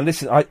 Again, and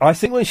listen, I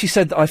think when she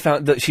said that I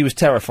found that she was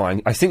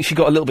terrifying, I think she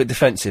got a little bit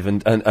defensive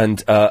and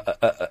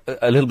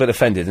a little bit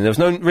offended, and there was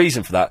no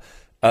reason for that,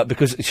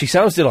 because she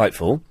sounds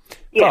delightful,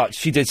 but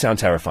she did sound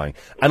terrifying.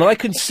 And I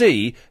could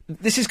see,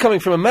 this is coming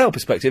from a male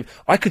perspective,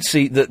 I could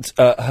see that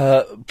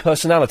her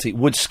personality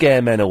would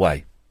scare men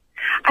away.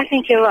 I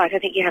think you're right. I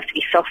think you have to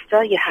be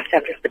softer, you have to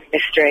have a little bit of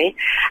mystery,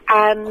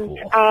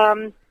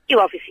 and... you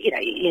obviously,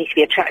 you need to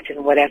be attractive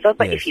and whatever,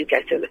 but if you go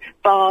to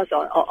bars,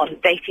 on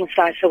dating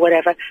sites or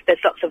whatever, there's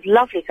lots of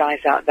lovely guys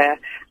out there,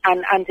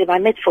 and in my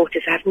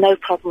mid-40s, I have no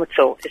problem at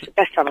all. It's the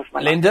best time of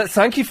my life. Linda,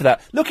 thank you for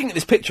that. Looking at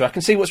this picture, I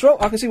can see what's wrong.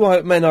 I can see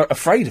why men are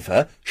afraid of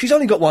her. She's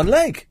only got one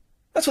leg.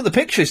 That's what the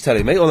picture is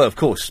telling me, although, of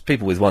course,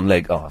 people with one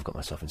leg... Oh, I've got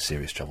myself in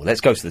serious trouble. Let's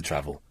go to the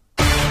travel.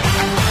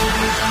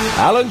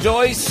 Alan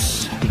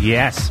Joyce.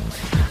 Yes.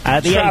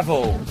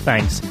 Travel.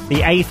 Thanks.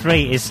 The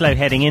A3 is slow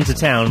heading into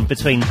town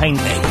between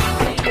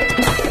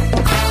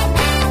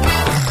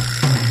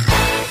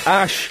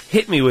Ash,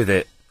 hit me with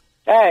it.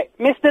 Hey,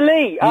 Mr.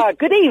 Lee,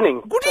 good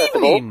evening. Good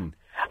evening.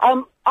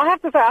 I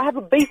have to say, I have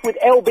a beef with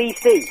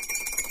LBC.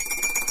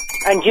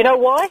 And do you know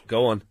why?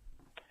 Go on.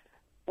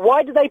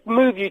 Why did they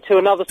move you to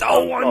another time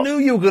Oh, I knew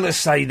you were going to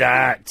say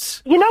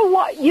that. You know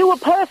what? You were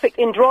perfect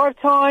in drive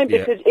time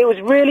because it was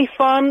really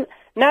fun.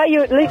 Now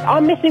you're at least...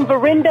 I'm missing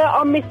Verinda.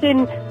 I'm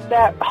missing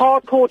that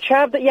hardcore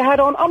chav that you had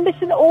on. I'm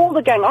missing all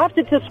the gang. I have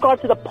to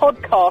subscribe to the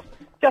podcast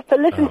just to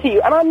listen to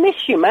you, and I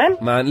miss you, man.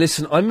 Man,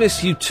 listen, I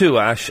miss you too,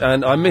 Ash,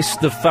 and I miss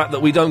the fact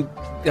that we don't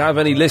have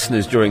any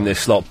listeners during this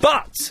slot,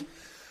 but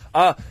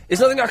there's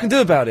nothing I can do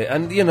about it,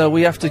 and,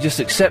 we have to just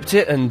accept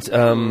it and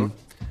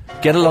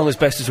get along as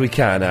best as we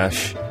can,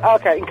 Ash.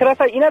 Okay, and can I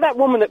say, that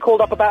woman that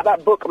called up about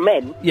that book,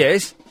 Men?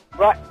 Yes.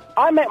 Right,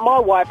 I met my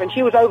wife, and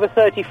she was over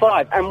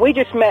 35, and we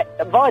just met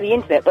via the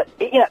internet, but,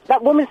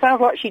 that woman sounds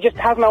like she just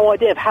has no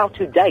idea of how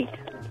to date.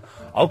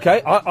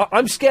 Okay,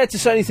 I'm scared to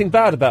say anything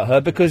bad about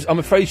her because I'm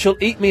afraid she'll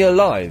eat me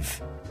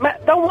alive.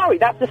 Matt, don't worry,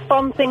 that's a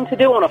fun thing to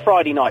do on a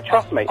Friday night,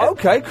 trust me.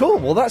 Okay, cool,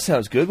 well that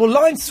sounds good. Well,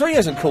 line 3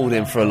 hasn't called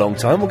in for a long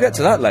time, we'll get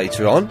to that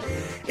later on.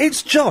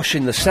 It's Josh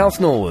in the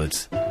South Norwood.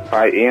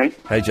 Hi, Ian.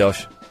 Hey,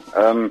 Josh.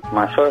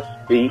 My first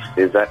beef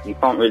is that you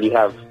can't really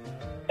have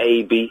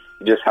a beef.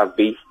 You just have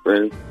beef,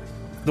 really.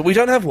 That we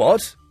don't have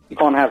what? You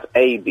can't have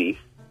a beef.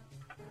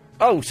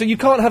 Oh, so you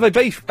can't have a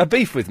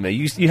beef with me?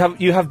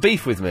 You have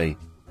beef with me?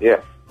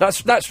 Yes.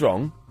 That's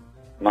wrong.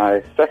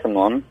 My second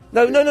one.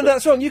 No,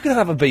 that's wrong. You can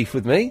have a beef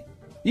with me.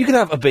 You can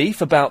have a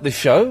beef about this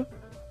show.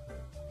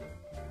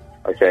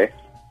 Okay.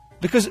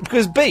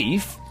 Because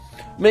beef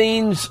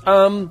means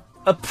a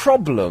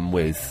problem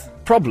with.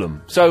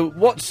 So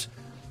what's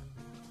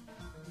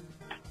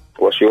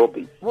your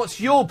beef? What's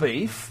your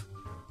beef?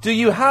 Do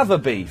you have a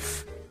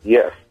beef?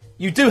 Yes.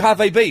 You do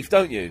have a beef,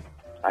 don't you?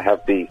 I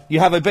have beef. You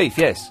have a beef,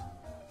 yes.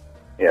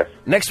 Yes.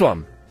 Next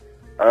one.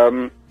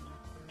 2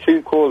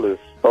 callers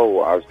stole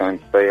what I was going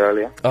to say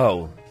earlier. Oh.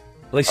 Well,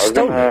 they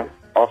stole it? I was going to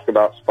ask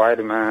about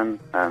Spider-Man,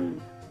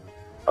 and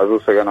I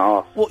was also going to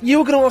ask... Well, you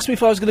were going to ask me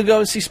if I was going to go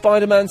and see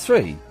Spider-Man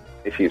 3?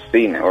 If you've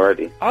seen it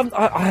already.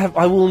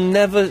 I will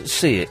never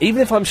see it.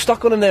 Even if I'm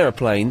stuck on an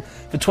aeroplane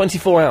for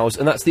 24 hours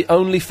and that's the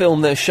only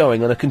film they're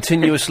showing on a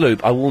continuous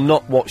loop, I will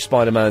not watch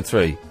Spider-Man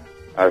 3.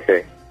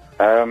 Okay.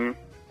 And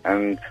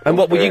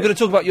what, were you going to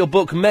talk about your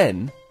book,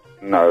 Men?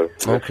 No.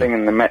 The thing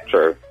in the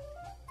Metro.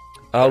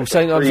 Oh,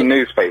 saying I was... Free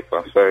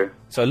newspaper,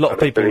 So a lot of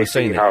people have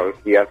seen it. How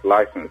he has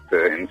license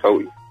to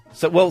insult you.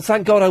 So, well,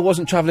 thank God I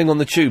wasn't travelling on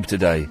the tube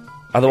today.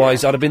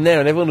 Otherwise, I'd have been there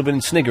and everyone would have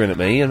been sniggering at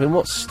me. I mean,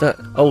 what's that?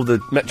 Oh, the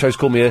Metro's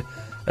called me a...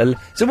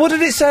 So what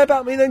did it say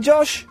about me then,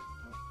 Josh?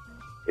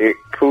 It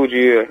called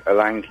you a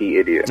lanky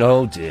idiot.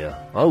 Oh, dear.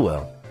 Oh,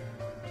 well.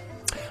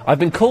 I've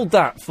been called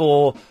that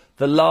for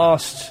the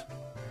last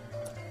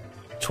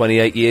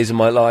 28 years of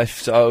my life,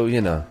 so,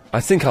 you know,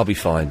 I think I'll be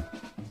fine.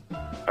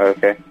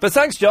 Okay. But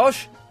thanks,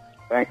 Josh.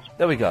 Thanks.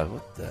 There we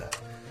go.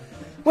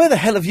 Where the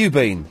hell have you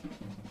been?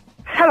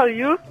 Hello,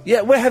 you. Yeah,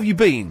 where have you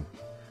been?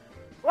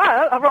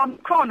 Well, around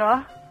the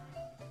corner.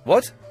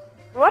 What?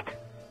 What?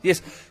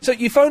 Yes. So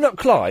you phoned up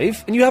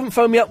Clive, and you haven't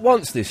phoned me up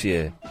once this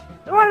year.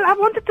 Well, I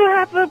wanted to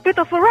have a bit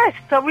of a rest,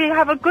 so we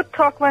have a good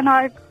talk when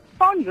I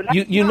phone you.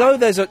 You know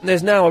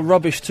there's now a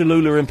rubbish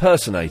Tallulah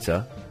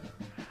impersonator.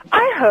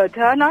 I heard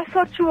her, and I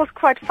thought she was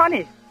quite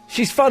funny.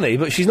 She's funny,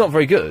 but she's not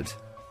very good.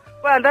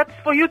 Well, that's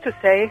for you to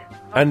say.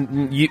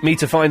 And me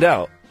to find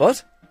out.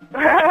 What?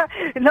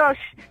 No,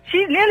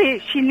 she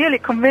nearly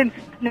convinced...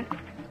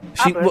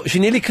 She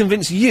nearly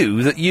convinced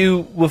you that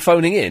you were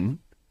phoning in?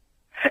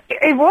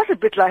 It was a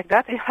bit like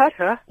that. It hurt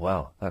her.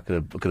 Wow, that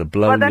could have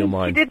blown your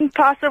mind. She didn't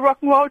pass the rock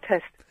and roll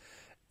test.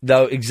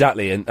 No,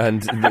 exactly, and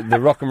the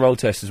rock and roll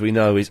test, as we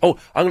know, is... Oh,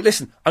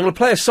 listen, I'm going to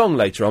play a song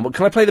later on, but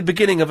can I play the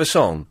beginning of a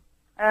song?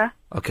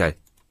 Okay,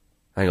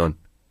 hang on.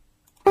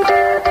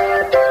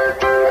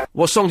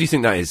 What song do you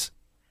think that is?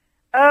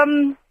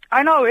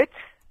 I know it.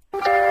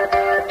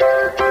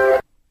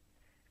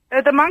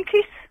 The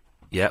Monkees.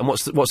 Yeah, and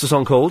what's the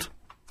song called?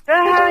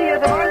 Yeah,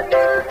 the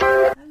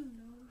Monkees.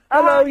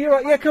 Hello, you're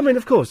right. Yeah, come in,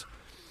 of course.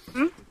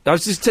 I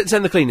was just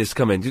telling the cleaners to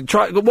come in.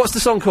 What's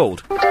the song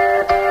called?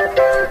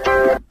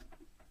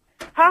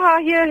 Ha,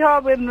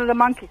 here with the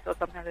Monkees or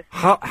something like this.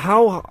 How,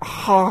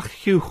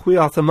 we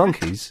are the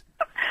Monkees?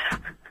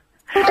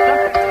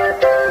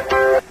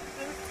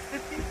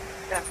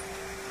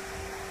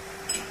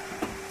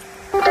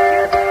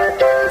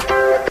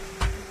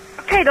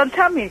 Okay, don't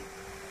tell me.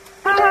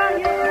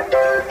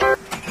 I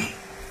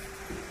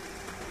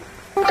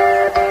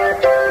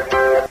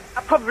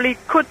probably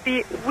could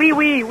be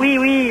we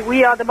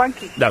are the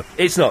Monkees. No,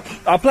 it's not.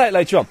 I'll play it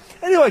later on.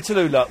 Anyway,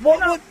 Tallulah,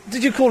 what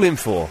did you call in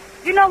for?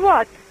 You know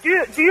what?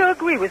 Do you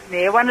agree with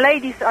me when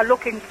ladies are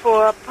looking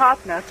for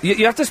partners?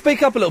 You have to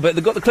speak up a little bit.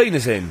 They've got the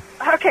cleaners in.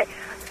 Okay.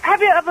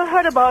 Have you ever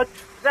heard about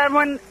that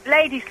when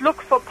ladies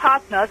look for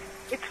partners,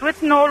 it's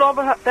written all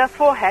over their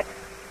forehead?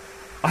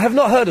 I have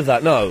not heard of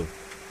that, no.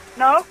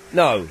 No?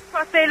 No.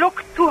 Because they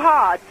look too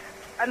hard,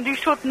 and you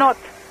should not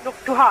look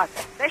too hard.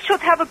 They should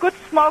have a good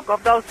smoke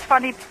of those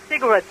funny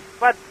cigarettes,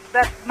 but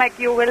that make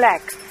you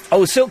relax.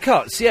 Oh, silk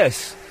cuts,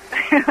 yes.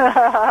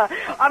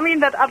 I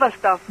mean that other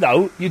stuff.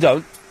 No, you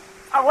don't.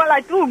 Well,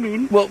 I do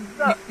mean. Well,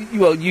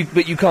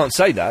 but you can't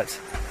say that.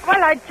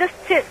 Well, I just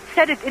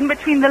said it in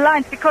between the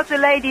lines because the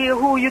lady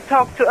who you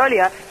talked to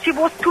earlier, she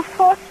was too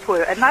forceful,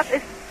 and that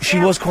is... She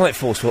was quite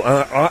forceful.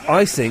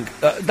 I think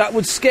that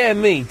would scare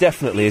me,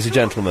 definitely, as a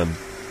gentleman.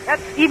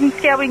 That's even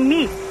scaring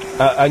me.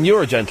 And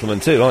you're a gentleman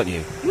too, aren't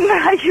you? You...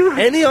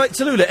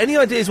 Tallulah, any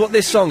ideas what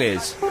this song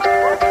is?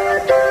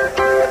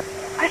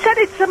 I said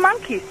it's the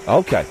Monkees.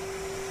 Okay.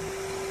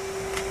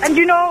 And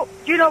you know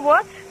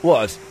what?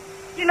 What?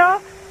 You know,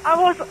 I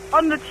was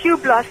on the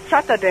tube last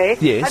Saturday.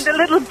 Yes. And a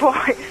little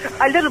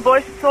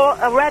boy saw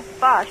a red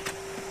bus.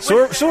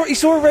 He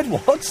saw a red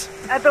what?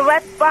 The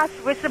red bus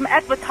with some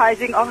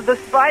advertising of the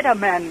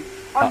Spider-Man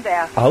on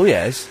there. Oh,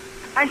 yes.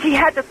 And he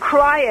had a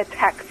cry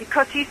attack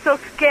because he's so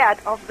scared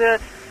of the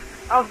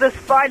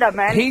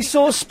Spider-Man. He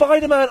saw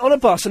Spider-Man on a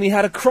bus and he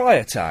had a cry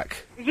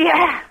attack.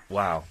 Yeah.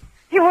 Wow.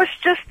 He was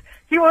just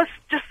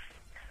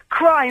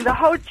crying the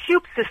whole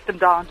tube system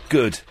down.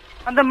 Good.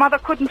 And the mother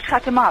couldn't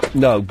shut him up.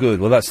 No, good.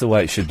 Well, that's the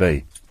way it should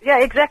be. Yeah,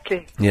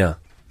 exactly. Yeah.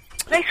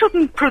 They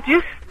shouldn't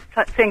produce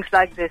things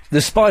like this.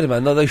 The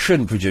Spider-Man, no, they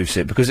shouldn't produce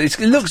it because it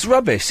looks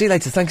rubbish. See you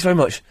later. Thanks very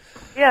much.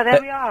 Yeah,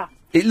 there we are.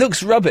 It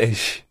looks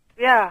rubbish.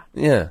 Yeah.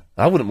 Yeah,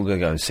 I wouldn't want to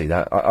go and see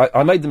that.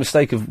 I made the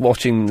mistake of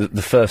watching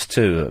the first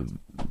two.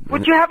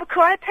 Would you have a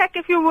cry attack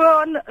if you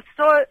were in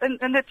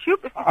the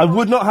tube? I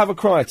would not have a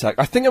cry attack.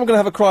 I think I'm going to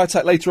have a cry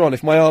attack later on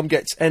if my arm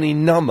gets any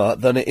number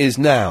than it is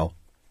now.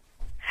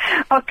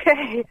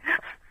 Okay.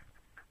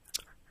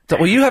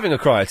 Were you having a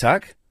cry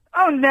attack?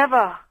 Oh,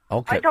 never.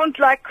 Okay. I don't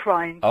like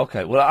crying.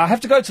 Okay, well, I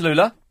have to go to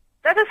Lula.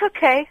 That is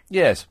okay.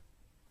 Yes.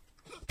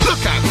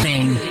 Look at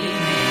me.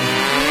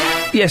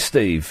 Yes,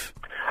 Steve.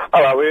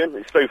 Hello, Ian.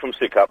 It's Steve from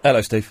Stick Up.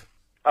 Hello, Steve.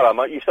 Hello,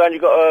 mate. You saying you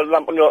got a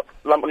lump on your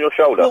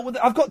shoulder? Well,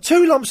 I've got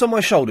two lumps on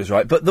my shoulders,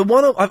 right? But the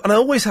one, and I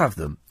always have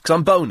them because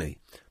I'm bony.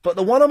 But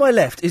the one on my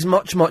left is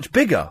much, much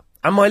bigger,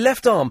 and my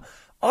left arm,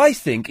 I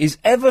think, is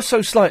ever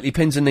so slightly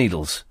pins and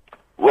needles.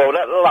 Well,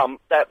 that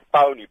lump, that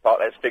bony part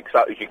that sticks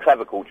up is your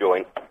clavicle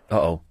joint.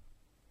 Uh-oh.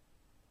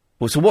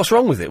 Well, so what's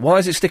wrong with it? Why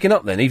is it sticking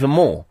up then, even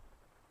more?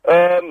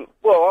 Well,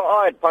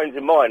 I had pains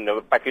in mine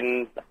back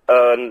in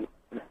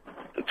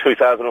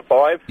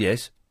 2005.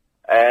 Yes.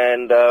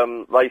 And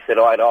they said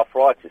I had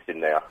arthritis in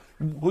there.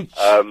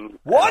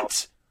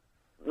 What?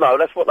 No,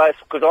 that's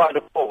because I had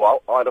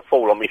a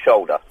fall on my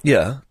shoulder.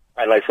 Yeah.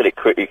 And they said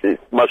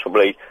it's most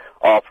probably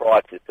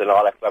arthritis, and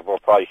I'll have to have an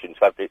operation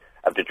to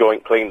have the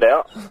joint cleaned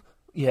out.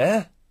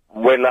 Yeah.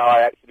 When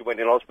I actually went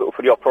in hospital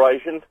for the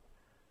operation,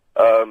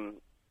 I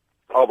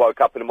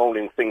woke up in the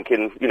morning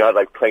thinking,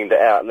 they've cleaned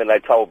it out, and then they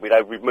told me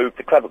they've removed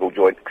the clavicle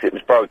joint because it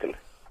was broken.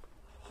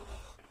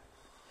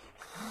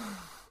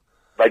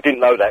 They didn't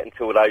know that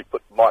until they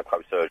put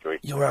microsurgery.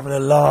 You're having a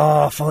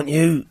laugh, aren't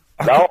you?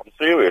 No, I'm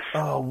serious.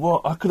 Oh,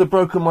 what? I could have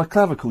broken my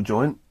clavicle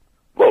joint.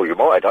 Well, you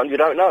might have done. You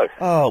don't know.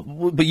 Oh,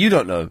 but you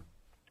don't know.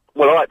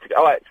 Well, I had to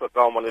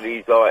go on one of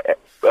these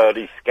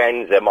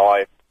scans,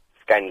 MI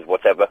scans,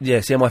 whatever.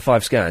 Yes, the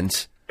MI5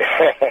 scans.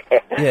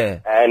 Yeah.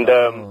 And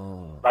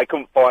they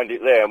couldn't find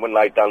it there. And when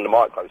they'd done the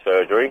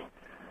microsurgery,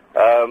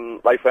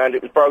 they found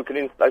it was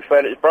broken. They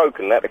found it was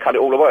broken. They had to cut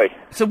it all away.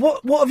 So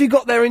what have you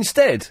got there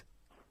instead?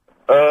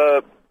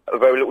 A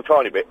very little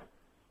tiny bit.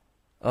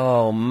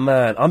 Oh,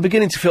 man. I'm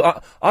beginning to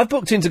feel... I've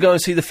booked in to go and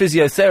see the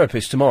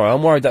physiotherapist tomorrow.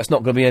 I'm worried that's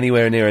not going to be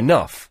anywhere near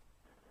enough.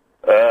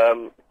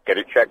 Get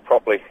it checked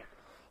properly.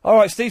 All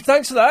right, Steve,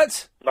 thanks for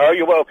that. No,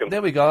 you're welcome.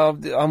 There we go.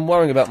 I'm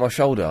worrying about my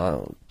shoulder.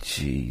 Oh,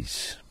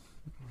 jeez.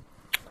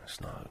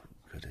 That's not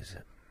good, is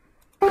it?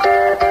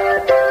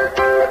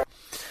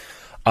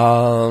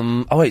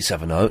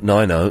 0870 90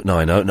 90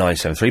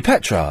 973.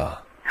 Petra.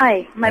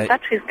 Hi, my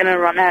battery's going to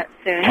run out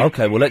soon.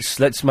 Okay, well let's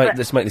make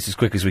this as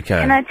quick as we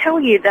can. Can I tell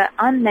you that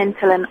I'm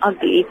mental and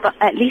ugly, but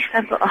at least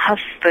I've got a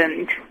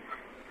husband.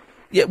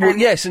 Yeah, well,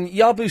 yes, and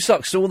Yabu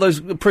sucks to all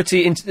those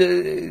pretty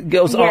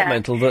girls that aren't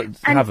mental that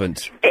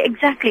haven't.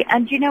 Exactly,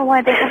 and do you know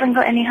why they haven't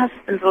got any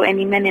husbands or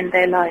any men in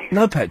their life?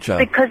 No, Petra.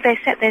 Because they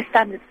set their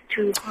standards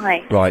too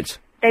high. Right.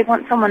 They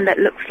want someone that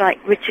looks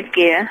like Richard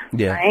Gere,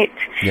 right?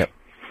 Yep.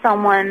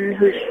 Someone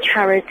who's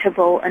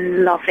charitable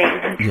and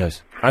loving.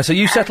 Yes. And so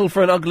you settled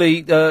for an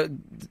ugly,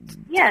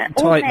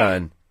 tight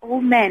man.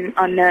 All men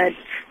are nerds.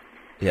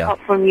 Yeah. Apart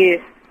from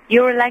you.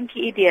 You're a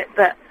lanky idiot,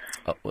 but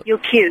you're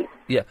cute.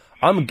 Yeah.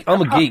 I'm a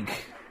geek.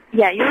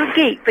 Yeah, you're a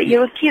geek, but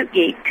you're a cute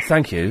geek.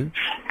 Thank you.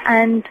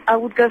 And I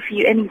would go for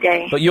you any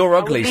day. But you're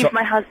ugly. I would leave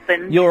my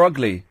husband. You're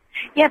ugly.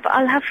 Yeah, but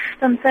I'll have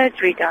some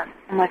surgery done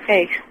on my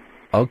face.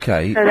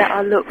 Okay. So that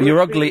I'll look You're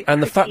really ugly,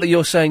 and the fact that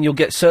you're saying you'll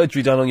get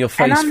surgery done on your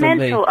face and I'm from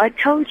mental. me... I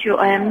told you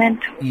I am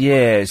mental.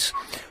 Yes.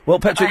 Well,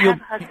 Petra, I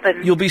have a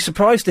husband. you'll be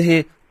surprised to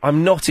hear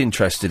I'm not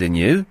interested in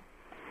you.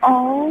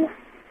 Oh,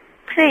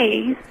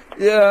 please.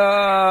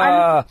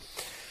 Yeah.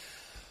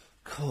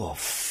 Cool,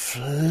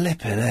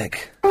 flippin'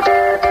 heck.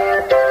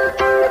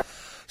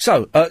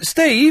 So,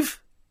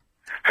 Steve?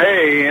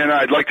 Hey, and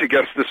I'd like to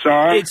guess the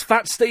song. It's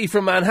Fat Steve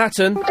from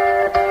Manhattan.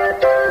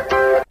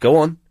 Go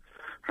on.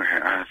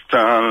 I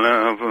thought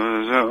love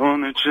was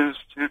only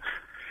just...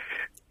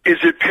 Is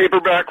it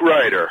Paperback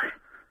Writer?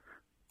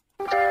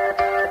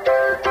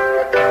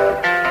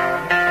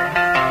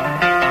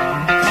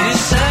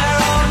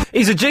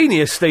 He's a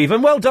genius,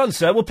 Stephen. Well done,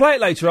 sir. We'll play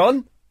it later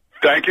on.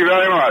 Thank you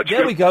very much.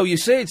 There we go. You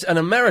see, it's an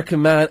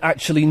American man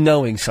actually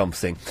knowing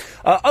something.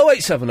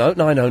 0870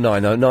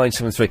 9090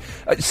 973.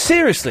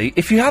 Seriously,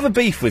 if you have a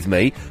beef with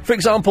me, for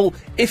example,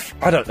 if,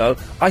 I don't know,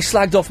 I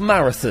slagged off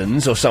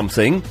marathons or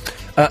something,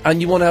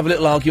 and you want to have a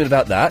little argument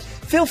about that,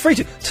 feel free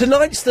to.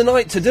 Tonight's the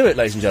night to do it,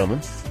 ladies and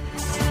gentlemen.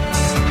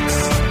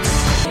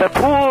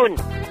 Baboon!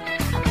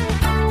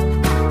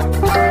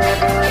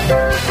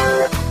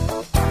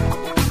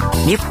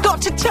 You've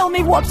got to tell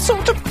me what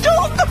sort of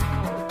dog...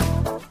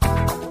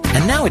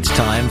 And now it's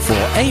time for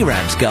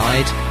Arab's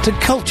Guide to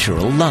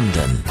Cultural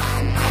London.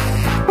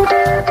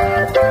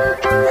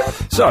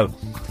 So,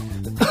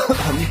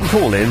 you can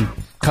call in,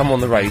 come on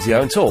the radio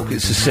and talk.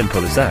 It's as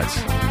simple as that.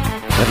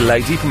 We had a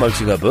lady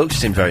promoting her book. She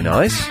seemed very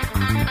nice.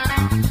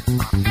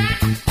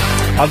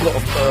 I've got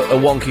a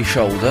wonky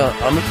shoulder.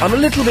 I'm a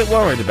little bit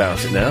worried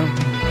about it now.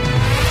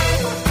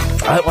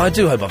 I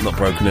do hope I've not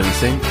broken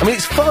anything. I mean,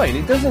 it's fine.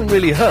 It doesn't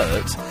really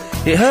hurt.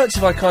 It hurts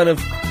if I kind of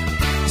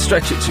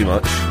stretch it too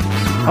much.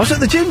 I was at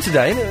the gym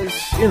today, and it was,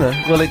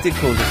 well, it did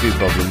cause a few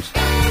problems.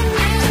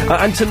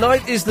 And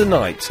tonight is the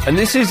night, and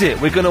this is it.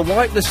 We're going to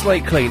wipe the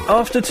slate clean.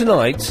 After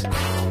tonight,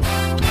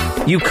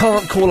 you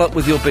can't call up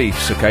with your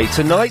beefs, okay?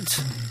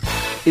 Tonight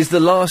is the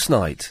last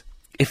night.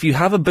 If you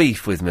have a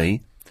beef with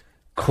me,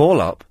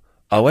 call up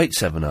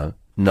 0870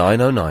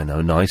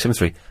 9090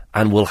 973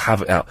 and we'll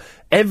have it out.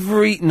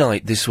 Every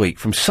night this week,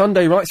 from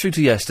Sunday right through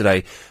to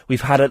yesterday,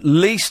 we've had at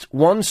least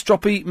one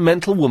stroppy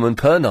mental woman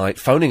per night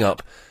phoning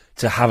up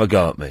to have a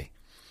go at me.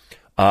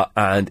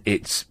 And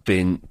it's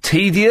been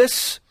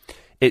tedious,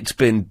 it's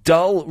been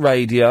dull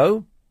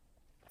radio,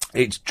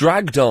 it's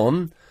dragged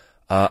on,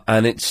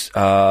 and it's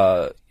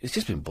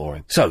just been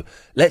boring. So,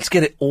 let's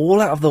get it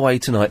all out of the way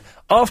tonight.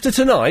 After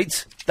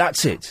tonight,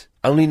 that's it.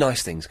 Only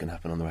nice things can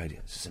happen on the radio.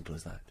 It's as simple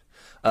as that.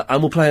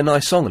 And we'll play a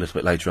nice song a little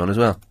bit later on as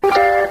well.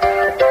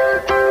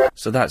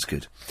 So that's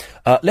good.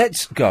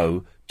 Let's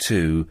go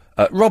to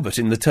Robert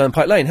in the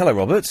Turnpike Lane. Hello,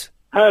 Robert.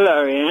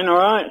 Hello, Ian. All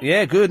right.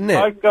 Yeah, good, isn't it?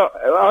 I've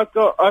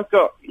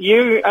got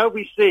you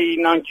LBC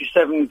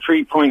 97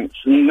 3 points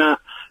and that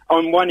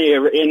on one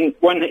ear in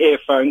one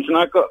earphones, and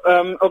I've got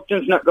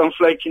Ogden's Nut Gone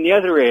Flake in the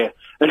other ear,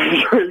 and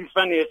it's really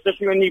funny,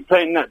 especially when you're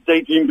playing that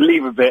Daydream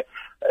Believer bit.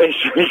 It's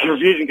really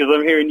confusing because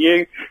I'm hearing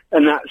you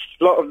and that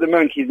Slot of the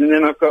Monkeys, and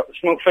then I've got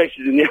Small Faces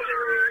in the other.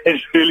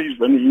 It's really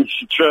funny. You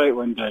should try it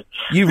one day.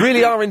 You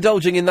really are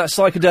indulging in that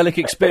psychedelic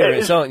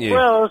experience, aren't you?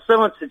 Well,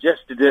 someone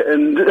suggested it,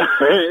 and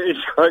it's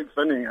quite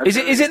funny.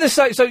 Is it the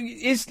same? So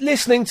is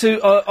listening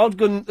to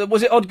Ogden?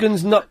 Was it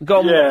Ogden's Nut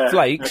Gone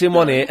Flakes in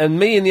one ear and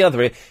me in the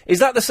other ear? Is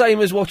that the same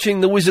as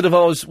watching The Wizard of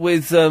Oz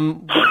with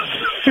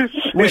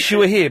Wish You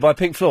Were Here by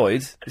Pink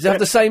Floyd? Does it have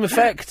the same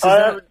effect? I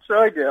haven't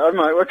tried it. I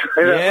might well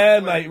try that. Yeah,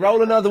 mate.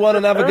 Roll another one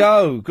and have a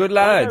go. Good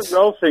lads. I don't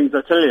roll things,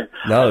 I tell you.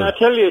 No. And I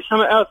tell you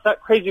something else.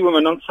 That crazy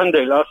woman on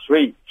Sunday last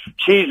week,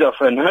 she's off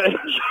her nut.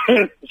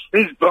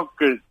 She's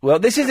bonkers. Well,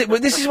 this is it. Well,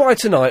 this is why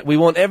tonight we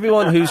want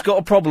everyone who's got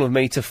a problem with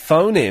me to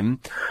phone in,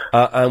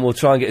 and we'll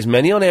try and get as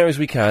many on air as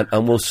we can,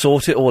 and we'll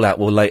sort it all out.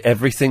 We'll lay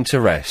everything to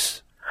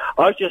rest.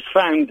 I've just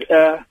found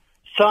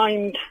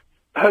signed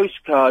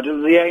postcard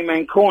of the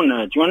Amen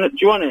Corner. Do you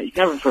want it? You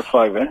can have it for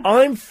 £5.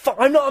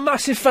 I'm not a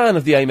massive fan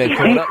of the Amen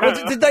Corner.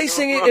 Did they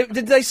sing it?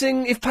 Did they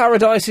sing If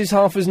Paradise Is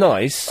Half as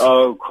Nice?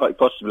 Oh, quite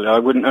possibly. I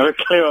wouldn't have a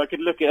clue. I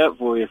could look it up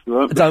for you if you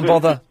want. Don't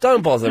bother,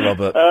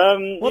 Robert.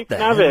 You can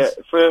have it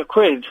for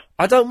 £1.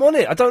 I don't want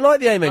it. I don't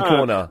like the Amen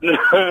Corner.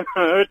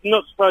 I'm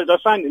not surprised. I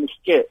found it in a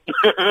skit.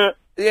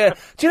 Yeah.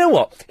 Do you know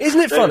what? Isn't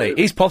it funny?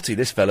 He's potty,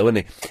 this fellow, isn't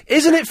he?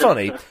 Isn't it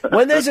funny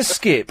when there's a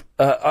skip?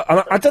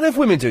 I don't know if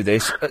women do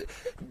this.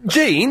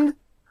 Jean.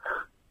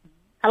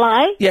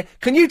 Hello. Yeah.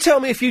 Can you tell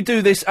me if you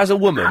do this as a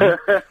woman?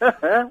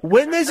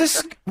 When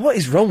there's what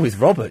is wrong with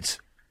Robert?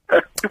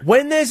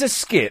 When there's a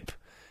skip,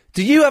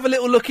 do you have a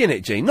little look in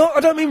it, Jean? No, I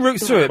don't mean root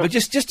through it, but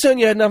just turn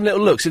your head and have a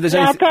little look. See if there's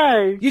anything.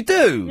 I do. You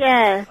do?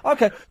 Yeah.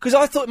 Okay, because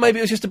I thought maybe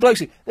it was just a bloke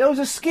skip. There was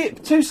a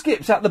skip, 2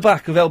 skips at the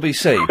back of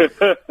LBC.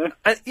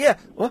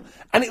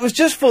 And it was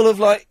just full of,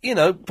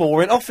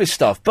 boring office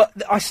stuff. But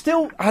I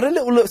still had a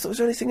little look. Thought, was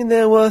there anything in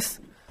there worth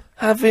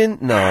having?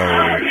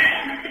 No.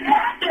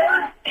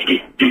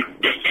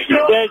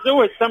 There's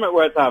always something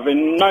worth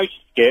having. Most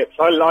skips.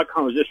 I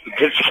can't resist a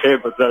good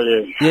skip, I tell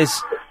you.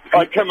 Yes.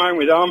 I come home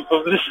with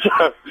armfuls of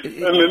stuff, and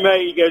my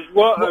mate goes,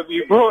 "What have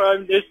you brought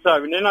home this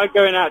time?" And then I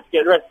go out to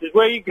get the rest. He says,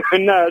 "Where are you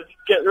going now to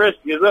get the rest?"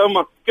 He goes, "Oh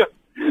my God,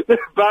 the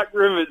back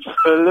room is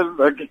full of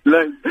fucking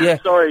loads." Yeah.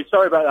 Sorry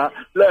about that.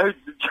 Loads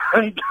of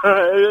junk.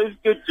 It's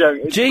good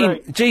junk.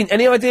 It's Jean,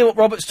 any idea what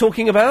Robert's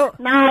talking about?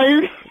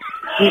 No.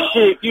 You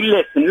see, if you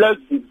listen, loads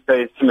of things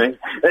say to me.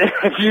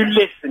 If you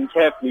listen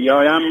carefully,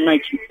 I am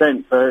making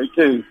sense for it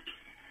too.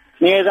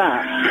 Can you hear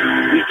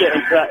that? You get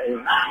into that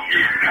here.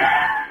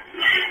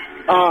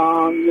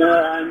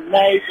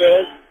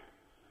 Neighbours.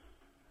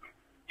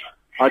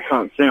 I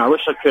can't sing. I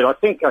wish I could. I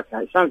think I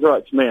can. It sounds all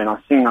right to me, and I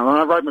sing. When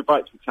I ride my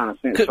bike to town, I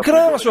sing. Can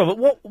I ask, Robert,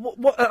 what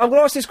I'm going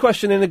to ask this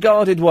question in a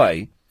guarded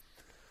way.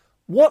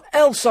 What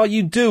else are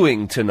you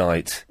doing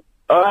tonight?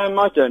 I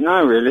don't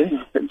know, really.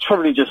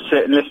 Probably just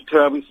sit and listen to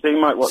LBC.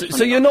 Might watch.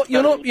 So you're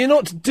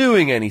not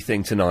doing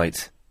anything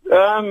tonight?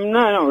 No,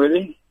 not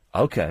really.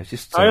 Okay,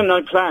 just. I have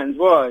no plans.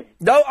 Why?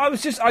 No, I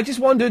just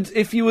wondered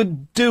if you were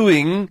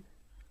doing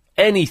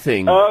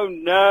anything. Oh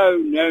no!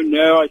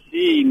 I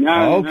see.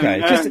 No. Okay,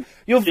 no.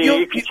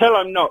 You can tell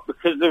I'm not,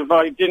 because if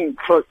I didn't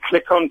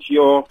click onto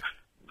your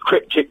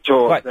cryptic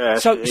talk right. there.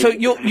 So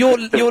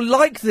you're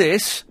like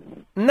this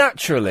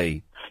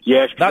naturally.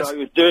 Yes, because I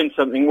was doing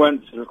something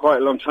once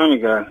quite a long time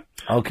ago.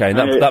 Okay,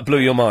 that blew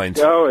your mind.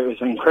 Oh, it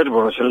was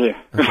incredible, I tell you.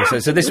 Okay,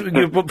 so this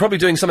you're probably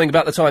doing something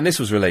about the time this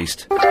was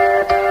released.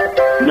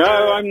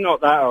 No, I'm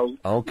not that old.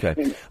 Okay.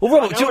 Well,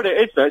 Robert, I know what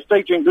it is, though. It's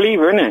Daydream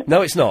Believer, isn't it?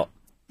 No, it's not.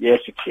 Yes,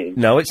 it is.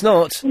 No, it's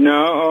not.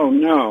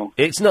 No.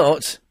 It's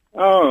not.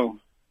 Oh.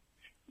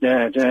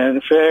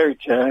 The fairy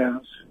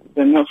tales.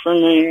 They're not for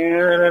me.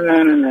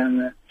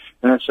 And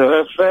I saw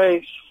her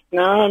face.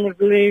 Now I'm a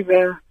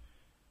believer.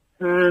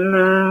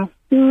 I'm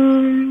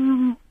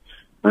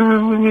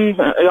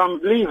a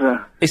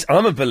believer. It's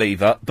I'm a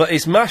Believer, but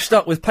it's mashed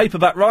up with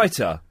Paperback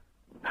Writer.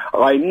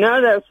 I know,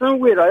 that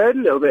sounds weird. I heard a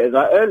little bit of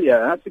that earlier.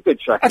 That's a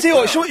good track. I tell you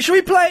what, shall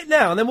we play it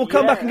now, and then we'll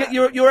come back and get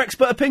your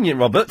expert opinion,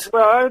 Robert?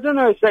 Well, I don't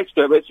know if it's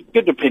expert, but it's a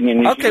good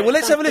opinion. Okay, well,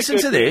 let's have a listen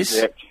to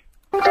this.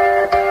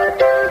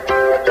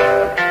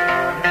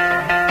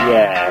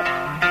 Yeah.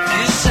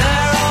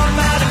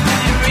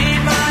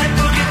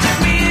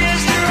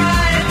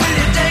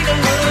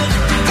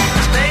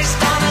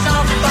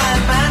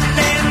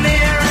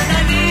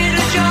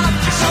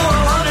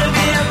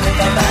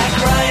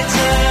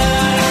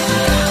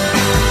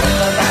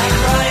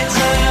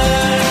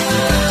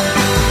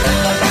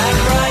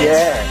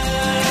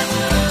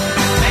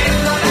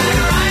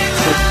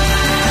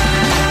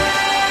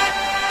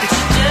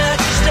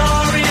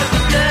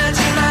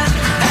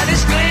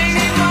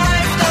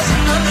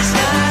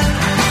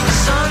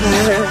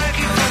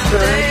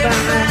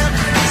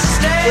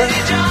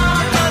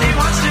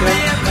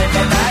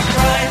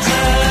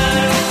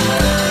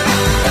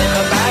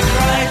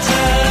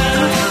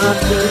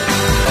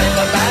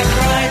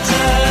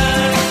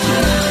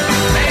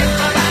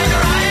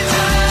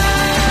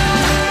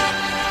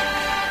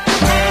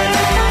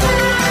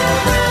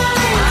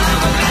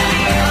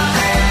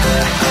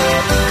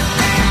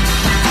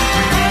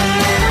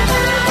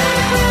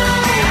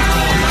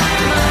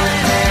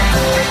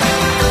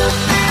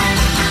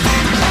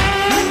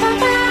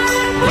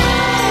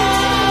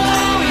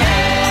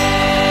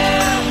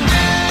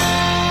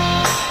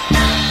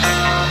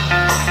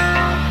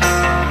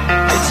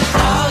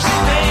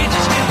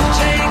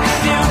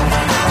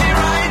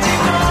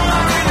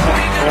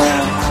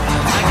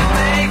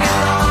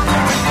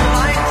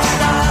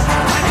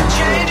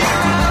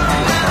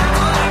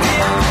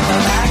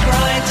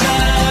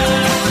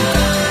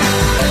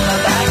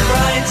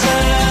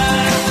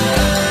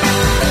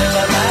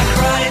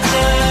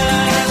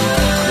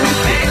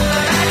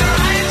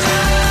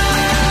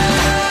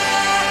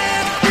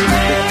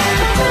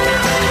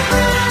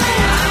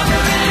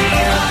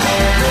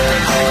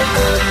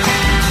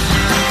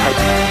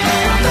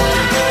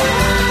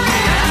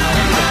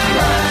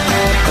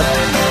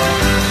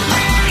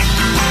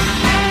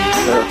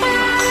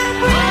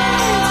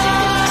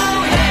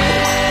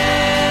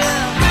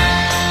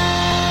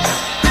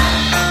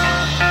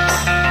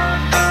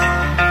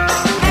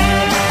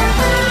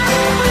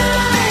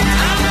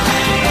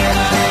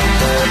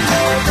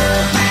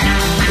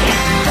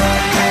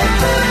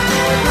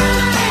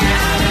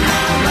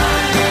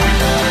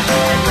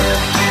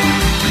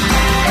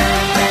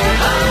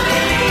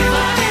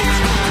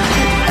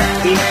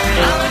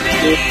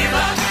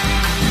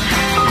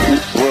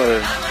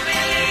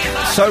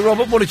 So,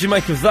 Robert, what did you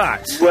make of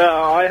that?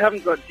 Well, I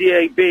haven't got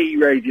DAB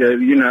radio,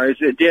 you know. Is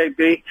it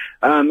DAB?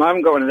 I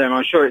haven't got one of them.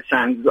 I'm sure it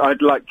sounds... I'm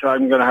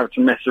going to have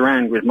to mess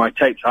around with my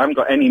tapes. I haven't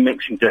got any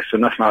mixing discs or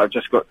nothing. I've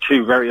just got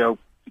two very old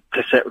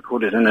cassette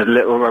recorders and a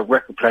little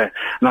record player,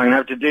 and I'm going to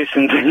have to do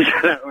some things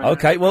to that one.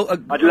 Okay, well...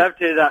 I'd love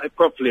to hear that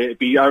properly.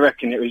 I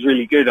reckon it was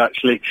really good,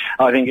 actually.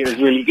 I think it was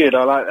really good.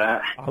 I like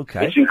that.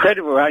 Okay. It's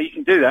incredible how you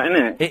can do that,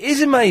 isn't it? It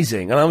is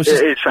amazing, and I was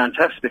just... It is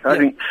fantastic. I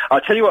think... I'll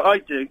tell you what I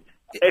do.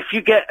 If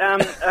you get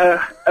a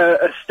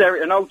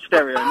stereo, an old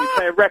stereo, and you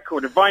play a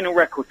record, a vinyl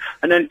record,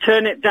 and then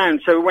turn it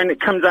down so when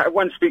it comes out of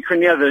one speaker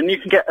and the other, and you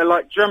can get a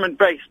drum and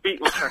bass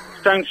Beatles track,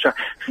 Stones track,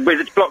 where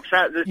it blocks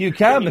out the... You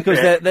can, because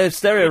their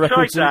stereo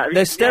records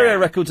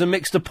records are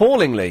mixed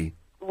appallingly.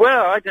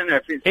 Well, I don't know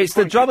if it's... It's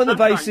the drum and the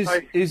bass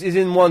is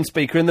in one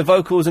speaker, and the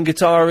vocals and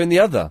guitar are in the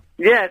other.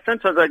 Yeah,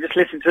 sometimes I just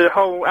listen to the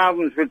whole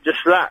albums with just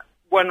that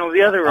one or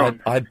the other on.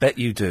 I bet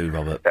you do,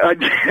 Robert. I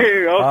do.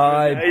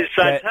 It's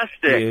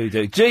fantastic. You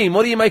do. Jean,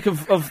 what do you make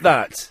of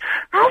that?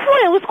 I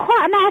thought it was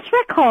quite a nice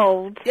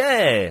record.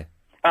 Yeah.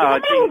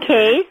 The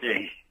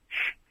Monkees.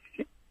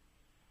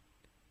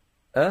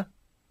 Huh?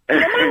 The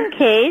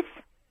Monkees.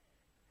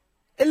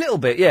 A little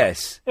bit,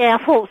 yes. Yeah,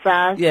 I thought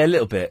so. Yeah, a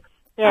little bit.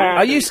 Yeah.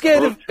 Are you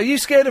scared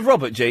of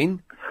Robert,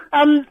 Jean?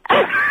 I'm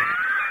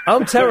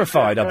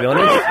terrified, I'll be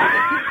honest.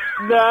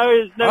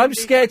 No, I'm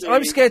scared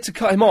to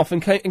cut him off in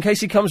case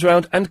he comes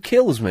round and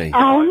kills me.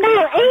 Oh, no,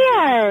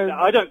 Ian!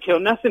 I don't kill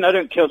nothing. I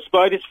don't kill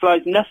spiders,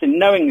 flies, nothing,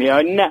 knowingly.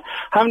 I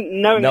haven't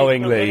knowingly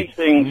killed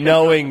anything.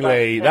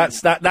 Knowingly.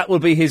 That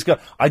would be his go.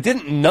 I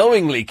didn't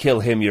knowingly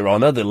kill him, Your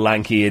Honour, the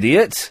lanky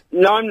idiot.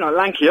 No, I'm not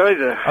lanky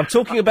either. I'm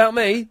talking about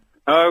me.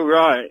 Oh,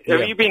 right. Yeah.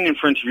 Have you been in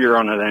front of Your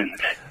Honour, then?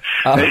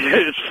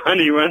 It's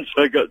funny, once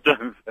I got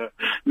done for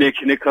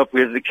making a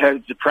copy of the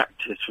codes of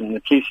practice from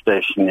the police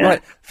station, yeah.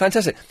 Right,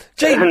 fantastic.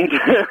 Jane,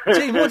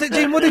 Jane, what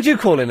did you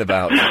call in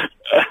about?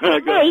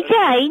 Hey,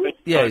 Jane?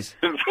 Yes.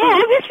 Yeah, I'm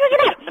just ringing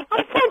up.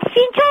 I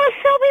fancy Joy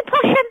saw me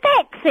Posh and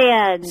Bex,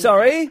 Ian.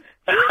 Sorry?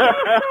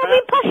 Saw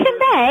me Posh and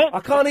Bex. I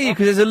can't hear you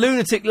because there's a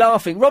lunatic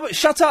laughing. Robert,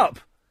 shut up!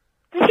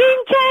 Did you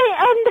enjoy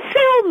the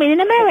filming in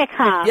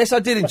America? Yes, I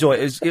did enjoy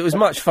it. It was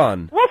much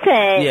fun. Was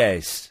it?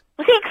 Yes.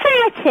 Was it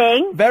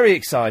exciting? Very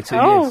exciting,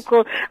 Oh, yes.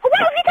 good. What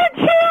have you done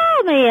to your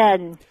arm,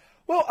 Ian?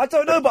 Well, I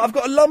don't know, but I've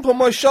got a lump on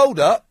my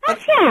shoulder.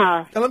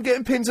 Yeah. And I'm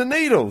getting pins and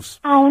needles.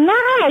 Oh, no.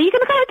 Are you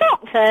going to go to the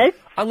doctor's?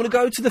 I'm going to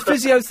go to the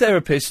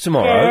physiotherapist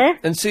tomorrow Yeah.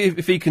 and see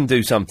if he can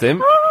do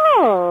something.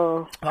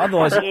 Oh.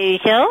 Otherwise...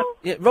 Unusual.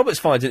 Yeah, Robert's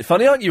finding it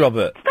funny, aren't you,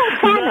 Robert?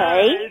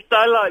 Funny.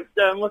 I like,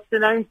 what's the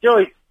name?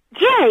 Joyce.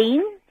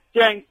 Jane?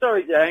 Jane,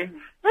 sorry,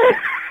 Jane.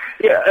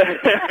 Yeah.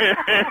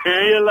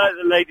 You're like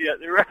the lady up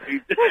the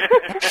road.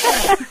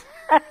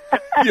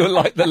 You're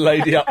like the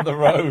lady up the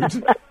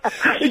road.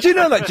 Did you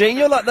know that, Jean?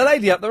 You're like the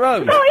lady up the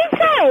road. What he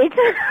said?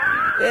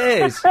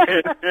 Yes.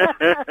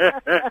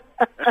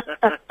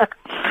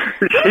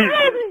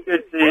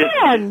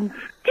 Ian,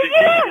 did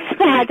you like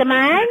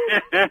Spider-Man?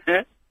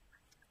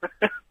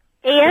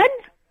 Ian?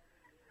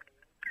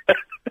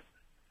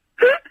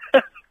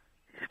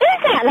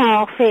 Who's that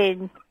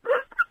laughing?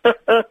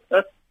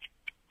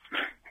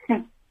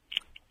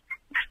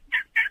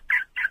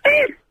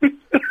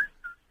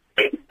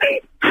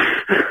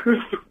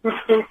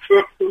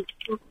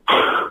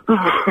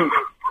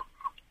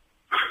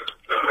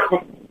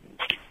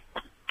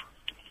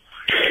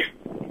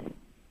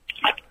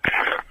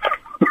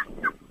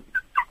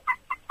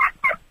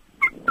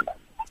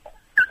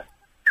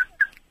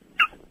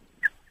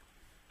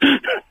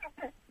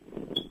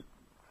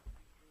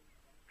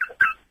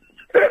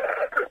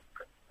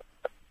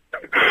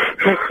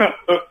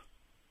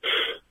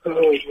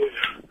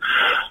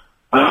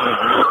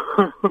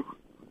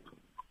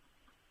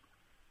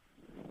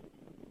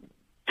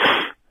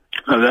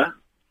 Hello?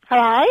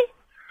 Hello?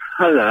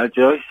 Hello,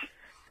 Joyce.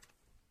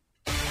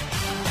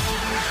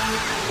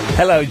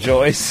 Hello,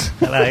 Joyce.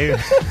 Hello.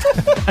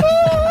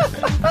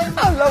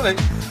 I love it.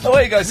 Oh,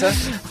 there you go, sir.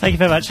 Thank you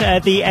very much.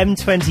 The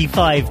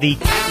M25, the...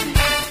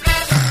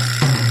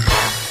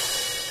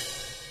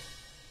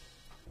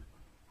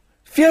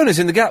 Fiona's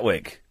in the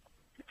Gatwick.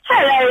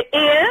 Hello,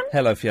 Ian.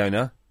 Hello,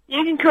 Fiona.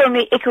 You can call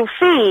me Ickle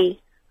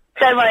Fee.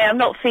 Don't worry, I'm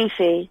not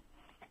Fifi.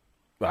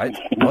 Right.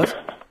 What?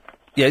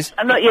 Yes.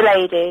 I'm not your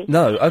lady.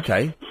 No,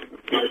 okay.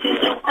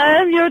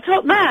 You're a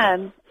top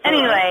man.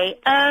 Anyway,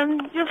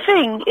 your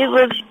thing, it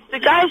was, the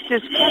guys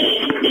just...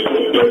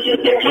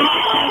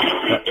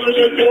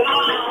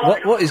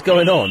 What is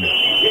going on?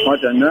 I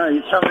don't know,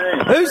 you tell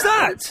me. Who's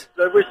that?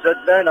 I wish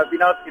I'd known. I've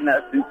been asking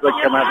that since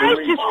I came out of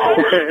the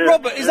ring.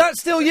 Robert, is that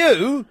still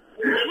you?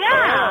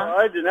 Yeah.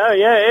 I don't know,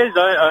 yeah, it is.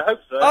 I hope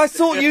so. I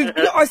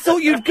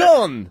thought you'd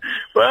gone.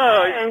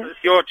 Well,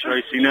 it's your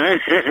choice, you know.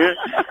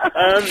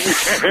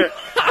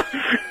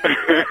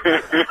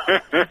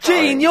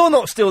 Jean, you're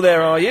not still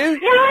there, are you? Yeah.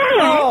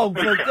 Oh,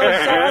 for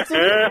God's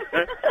sake!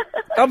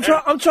 I'm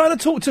trying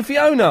to talk to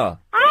Fiona.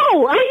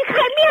 Oh, are you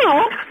cutting me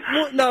off?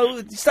 What?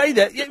 No, stay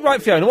there. Yeah,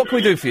 right, Fiona. What can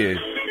we do for you?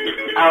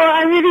 Oh,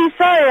 I'm really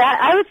sorry.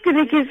 I was going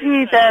to give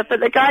you but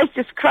the guys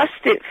just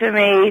crushed it for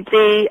me.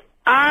 The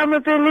I'm a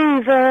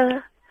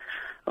believer.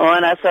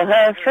 When I saw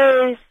her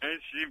face.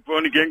 And she's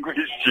born again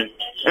Christian.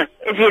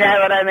 If you know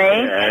what I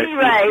mean. Yeah,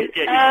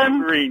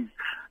 anyway,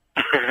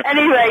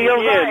 anyway,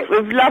 you're right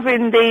with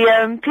loving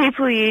the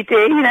people you do.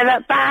 You know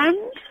that band?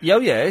 Yo,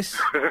 yes.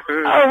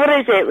 Oh, what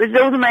is it? With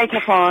all the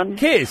makeup on?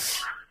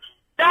 Kiss.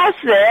 That's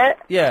it.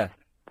 Yeah.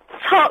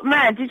 Top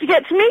man. Did you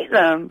get to meet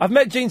them? I've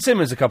met Gene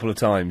Simmons a couple of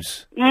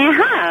times. You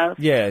have?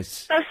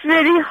 Yes. That's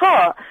really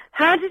hot.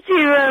 How did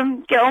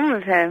you get on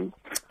with him?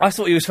 I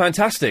thought he was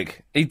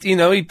fantastic. He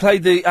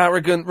played the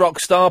arrogant rock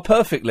star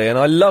perfectly, and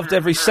I loved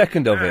every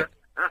second of it.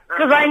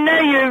 Because I know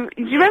you...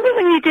 Do you remember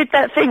when you did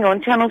that thing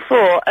on Channel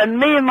 4? And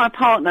me and my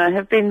partner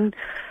have been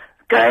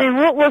going,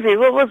 what was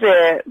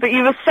it? But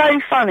you were so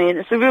funny, and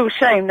it's a real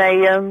shame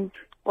they,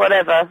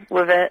 whatever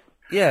with it.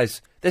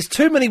 Yes. There's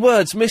too many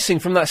words missing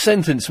from that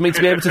sentence for me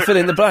to be able to fill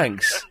in the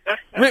blanks.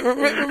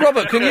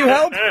 Robert, can you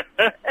help?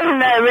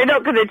 No, we're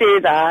not going to do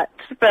that.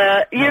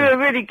 But you were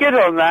really good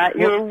on that.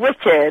 You were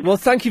wicked. Well,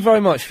 thank you very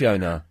much,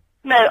 Fiona.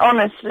 No,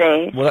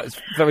 honestly. Well, that's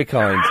very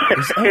kind.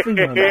 It's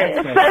everyone.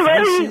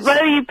 So where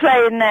are you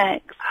playing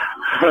next?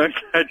 Oh,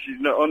 God, she's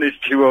not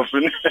honest too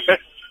often.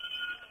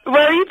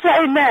 Where are you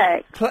playing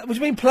next? What do you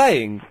mean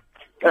playing?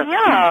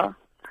 Yeah.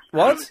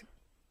 What?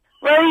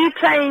 Where are you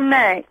playing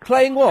next?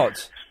 Playing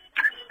what?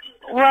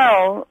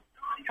 Well,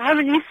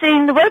 haven't you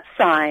seen the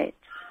website?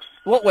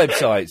 What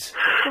website?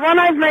 The one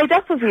I've made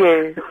up of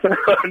you.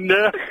 Oh,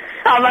 no.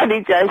 I'm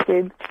only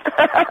joking.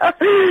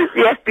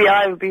 The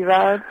FBI would be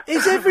round.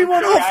 Is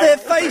everyone off their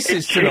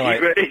faces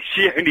tonight? Is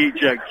she only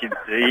joking,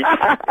 see?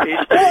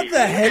 What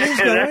the hell is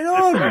going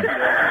on?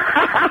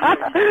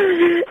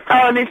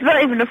 Oh, and it's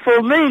not even a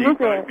full moon, is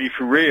it? Be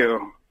for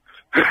real.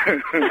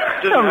 It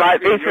might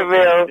be for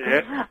real.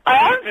 Yeah. I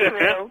am for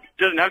real.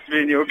 Doesn't have to be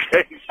in your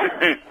case.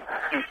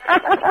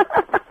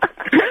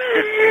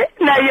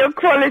 No, your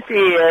quality,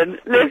 Ian.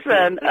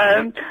 Listen,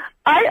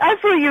 I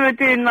thought you were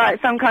doing like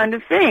some kind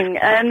of thing,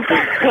 and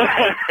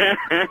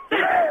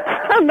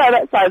no,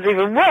 that sounds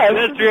even worse.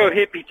 That's real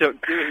hippie talk,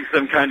 doing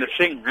some kind of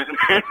thing.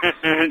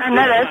 I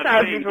know that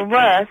sounds even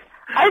worse.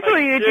 I thought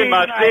you were doing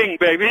my like... thing,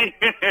 baby.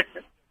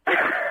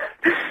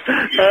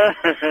 Oh,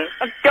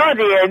 God,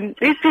 Ian,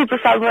 these people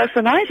sound worse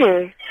than I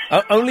do.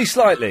 Only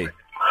slightly.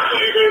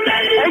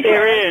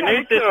 Here, Ian,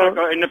 who's this I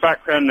got in the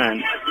background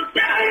then?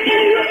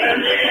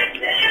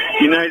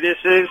 You know who this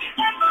is?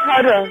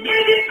 Hold on.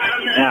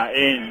 Yeah,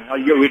 Ian. Oh,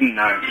 you wouldn't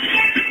know.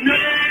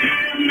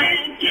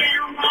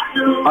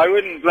 I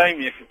wouldn't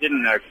blame you if you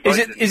didn't know.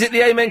 Is it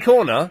the Amen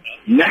Corner?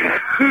 No.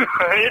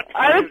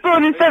 I was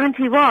born in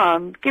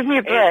 71. Give me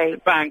a break.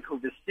 It's a band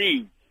called The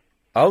Seeds.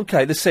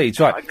 Okay, The Seeds,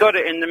 right. I got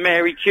it in the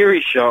Mary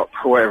Curie shop,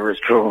 or whatever it's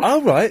called.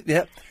 Oh, right,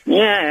 yeah.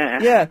 Yeah.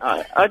 Yeah.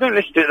 I don't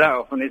listen to it that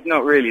often. It's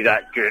not really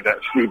that good,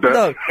 actually, but...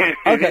 No.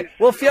 Okay.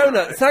 Well,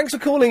 Fiona, thanks for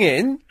calling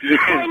in.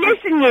 Hey,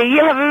 listen, you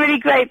have a really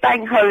great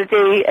bank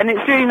holiday, and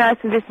it's really nice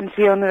to listen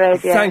to you on the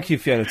radio. Thank you,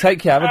 Fiona.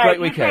 Take care. Have a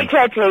great weekend. Take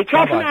care, too.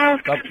 Ciao for now.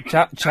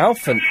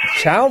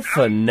 Ciao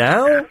for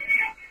now?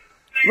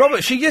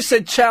 Robert, she just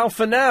said ciao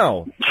for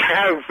now.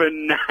 Ciao for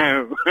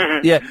now.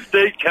 Yeah.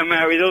 They come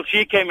out with...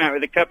 She came out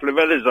with a couple of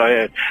others I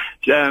heard.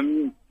 Hello,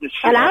 Ian.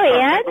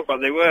 I can't remember what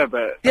they were,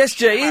 but... Yes,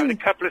 Jean? A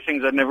couple of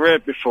things I'd never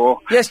heard before.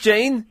 Yes,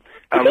 Jean? Is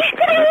he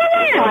still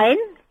on the line?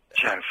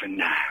 Ciao for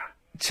now.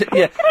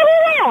 Yeah. Still on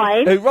the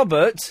line? Who,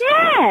 Robert?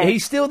 Yeah.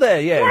 He's still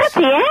there, yes.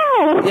 Bloody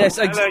hell. Yes,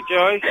 Hello,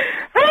 Joyce.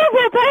 Hello,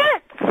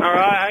 Robert. All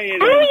right, how are you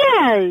How doing?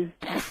 are you?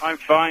 I'm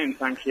fine,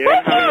 thank you.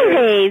 Where do How are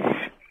you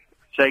live?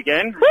 Say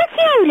again? Where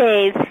do you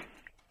live?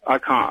 I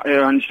can't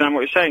understand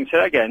what you're saying. Say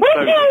that again.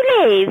 Where do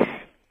you live?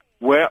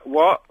 Where?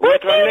 What? Where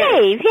do do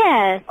you live?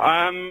 Yeah.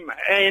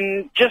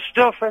 In just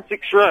off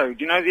Essex Road.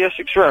 You know the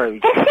Essex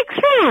Road? Essex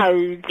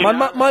Road?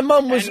 My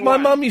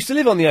mum used to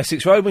live on the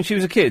Essex Road when she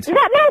was a kid. Is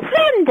that North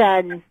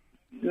London?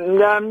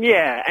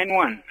 Yeah,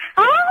 N1.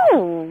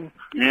 Oh.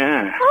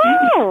 Yeah.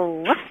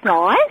 Oh, that's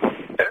nice.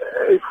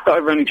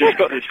 I've only just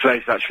got this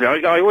place, actually.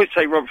 I always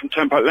say Robert from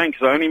Turnpike Lane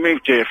because I only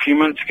moved here a few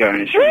months ago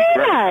and it's really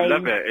great. I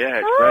love it, yeah,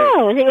 it's great.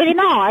 Oh, is it really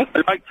nice?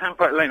 I like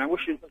Turnpike Lane. I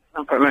wish it was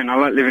Turnpike Lane. I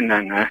like living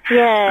down there.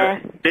 Yeah.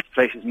 This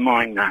place is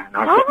mine now. And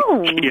I've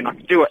got the key and I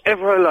can do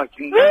whatever I like.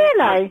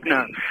 Really?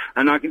 No.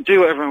 And I can do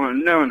whatever I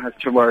want. No one has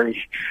to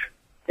worry.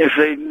 If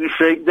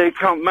they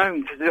can't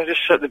moan, because they'll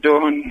just shut the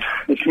door and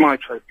it's my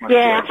place.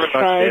 Yeah, that's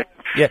true.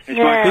 Yeah.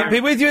 Yeah. Be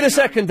with you in a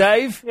second,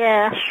 Dave.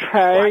 Yeah, that's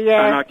true,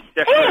 yeah.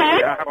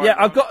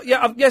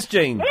 Ian? Yes,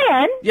 Jean.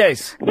 Ian?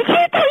 Yes. Did you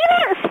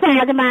like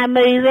Spider-Man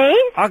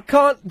movies? I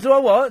can't... Do I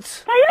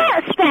what? Do you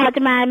like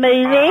Spider-Man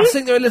movies? I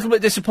think they're a little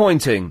bit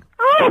disappointing.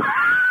 Oh.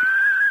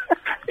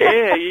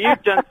 Yeah,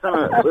 you've done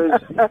something.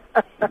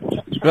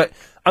 Right.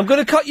 I'm going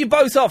to cut you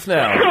both off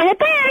now.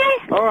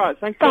 All right,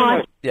 thank you.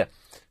 Bye. Yeah.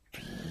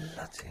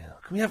 Bloody hell.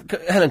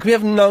 Helen, can we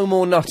have no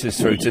more nutters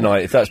through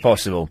tonight, if that's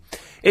possible?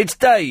 It's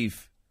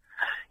Dave.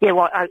 Yeah,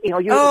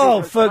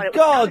 well, for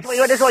God's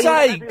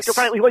sakes!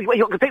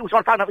 People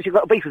trying to phone up and you've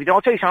got a beef with you.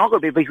 I'll tell you something, I've got a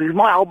bit of beef with you.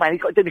 My old man,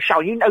 he's got to do the show.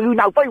 You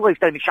know very well he's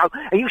doing the show.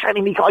 And you saying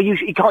to me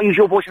he can't use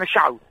your voice in the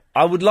show.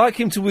 I would like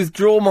him to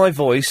withdraw my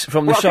voice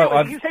from the show.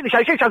 You've seen the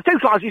show, two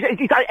times.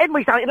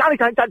 Edmund's done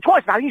it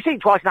twice now. You've seen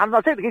it twice now. And I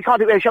think you can't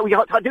do a show.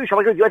 You can't do a show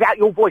without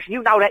your voice.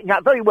 You know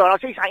that very well. I'll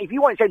tell you something. If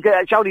you want to do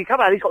a show, you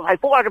come out. He's got to pay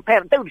 £400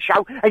 to do the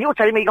show, and you're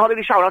telling me you can't do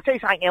the show. And I'll tell you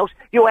something else.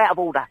 You're out of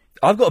order.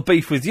 I've got a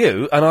beef with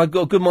you, and I've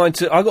got a good mind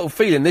to... I've got a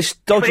feeling this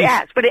dodgy...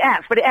 Spit it out.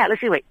 Let's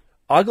hear it.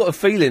 I've got a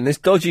feeling this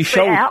dodgy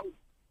shoulder...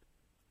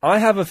 I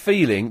have a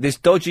feeling this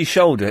dodgy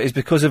shoulder is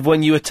because of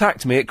when you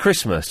attacked me at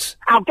Christmas.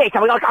 I'll get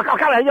something.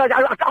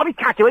 I'll be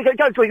catching you.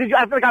 You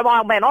have to go, my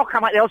old man. I'll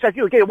come out there. I'll say,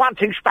 you get a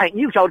 1-2 spank.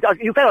 You fell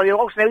on your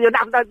horse. You're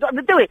nothing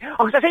to do it.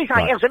 I'll say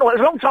something else. It was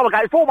a long time ago.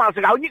 It's 4 months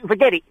ago. And you can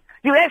forget it.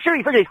 You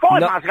actually forget it. 5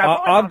 months ago.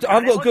 I've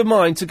got a good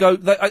mind to go...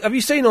 have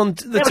you seen on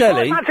the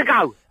telly... 5 months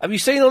ago. Have you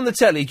seen on the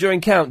telly during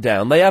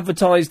Countdown, they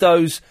advertise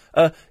those...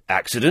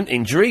 accident,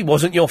 injury,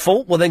 wasn't your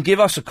fault? Well, then give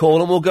us a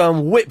call and we'll go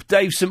and whip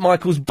Dave St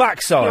Michael's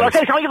backside. I'll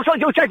tell you something,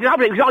 you're changing up.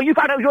 You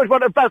found out you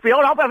want to both me.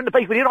 I'm having the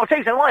beef with you, and I'll tell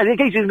you something. They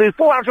give you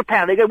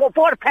 £400. They go, what,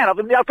 £400 of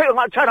them? People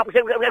might turn up and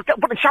say,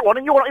 put the show on,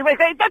 and you're not even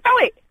going to do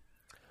it.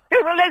 You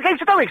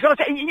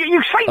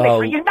say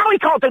this, you know he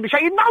can't do the show.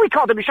 You know he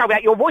can't do the show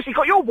without your voice. He's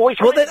got your voice.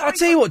 Well, then, I'll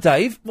tell you what,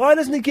 Dave. Why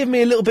doesn't he give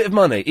me a little bit of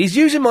money? He's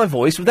using my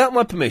voice without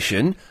my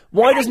permission.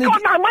 Why doesn't he... He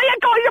ain't got no money. He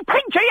ain't got your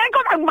pincher. He ain't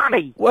got no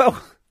money.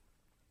 Well...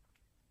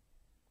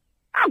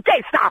 I'll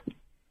get stuff.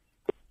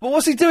 Well,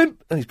 what's he doing?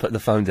 Oh, he's putting the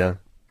phone down.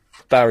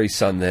 Barry's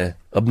son there.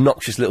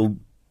 Obnoxious little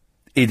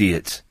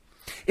idiot.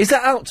 Is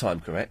that out time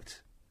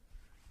correct?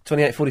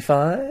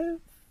 28:45?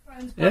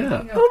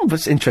 Yeah. Oh, but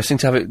it's interesting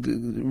to have it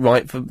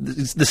right for...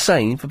 It's the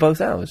same for both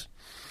hours.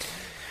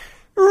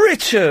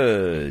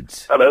 Richard!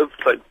 Hello,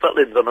 it's like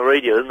Butlins on the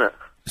radio, isn't it?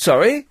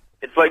 Sorry?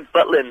 It's like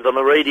Butlins on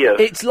the radio.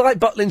 It's like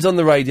Butlins on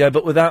the radio,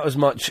 but without as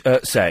much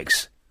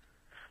sex.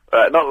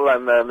 Not that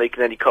I'm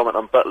making any comment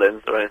on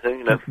Butlins or anything,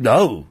 you know.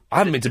 No, I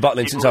haven't been to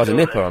Butlins since I was a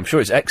nipper. I'm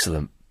sure it's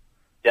excellent.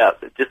 Yeah,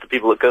 just the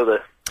people that go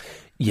there.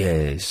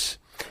 Yes.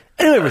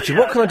 Anyway, Richard,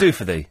 what can I do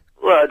for thee?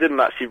 Well, I didn't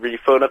actually really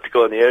phone up to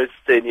go on the air. It's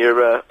saying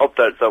your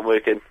opt-outs aren't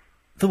working.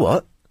 The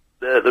what?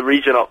 The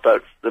region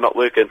opt-outs, they're not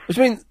working. What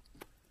do you mean?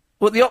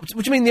 What do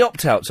you mean the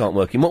opt-outs aren't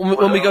working?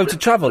 When we go to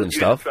travel and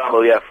stuff?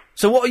 Travel, yeah.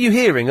 So what are you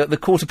hearing at the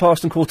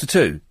 2:15 and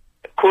 2:45?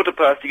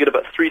 2:15, you get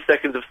about 3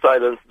 seconds of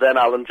silence, then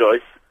Alan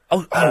Joyce.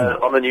 Oh.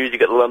 On the news, you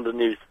get the London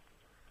news.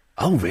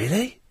 Oh,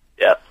 really?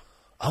 Yeah.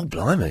 Oh,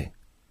 blimey.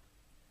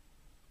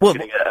 Well,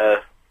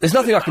 there's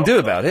nothing I can do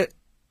about it.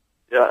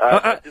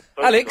 Yeah.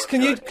 Alex,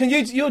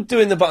 you're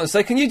doing the buttons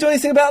today. Can you do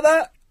anything about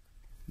that?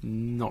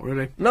 Not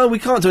really. No, we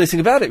can't do anything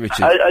about it,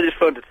 Richard. I just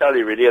phoned to tell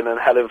you, really, and then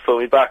had him phone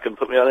me back and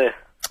put me on air.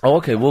 Oh,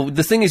 okay. Well,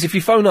 the thing is, if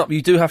you phone up,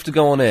 you do have to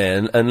go on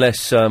air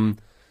unless Helen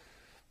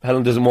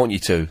doesn't want you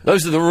to.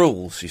 Those are the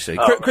rules, you see.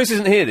 Chris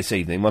isn't here this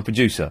evening, my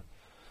producer.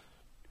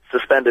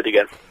 Suspended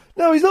again.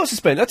 No, he's not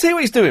suspended. I'll tell you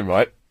what he's doing,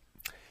 right?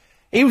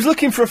 He was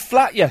looking for a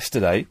flat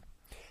yesterday.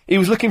 He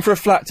was looking for a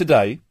flat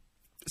today.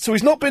 So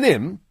he's not been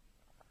in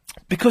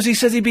because he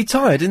says he'd be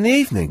tired in the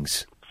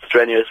evenings.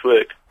 Strenuous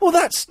work. Well,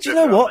 do you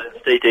know what?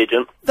 Estate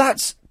agent.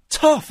 That's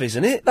tough,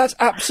 isn't it? That's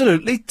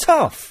absolutely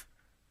tough.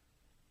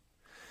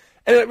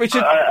 Anyway,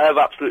 Richard... I have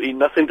absolutely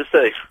nothing to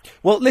say.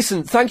 Well,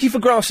 listen, thank you for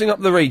grassing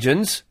up the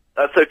regions.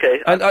 That's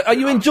okay. And are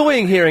you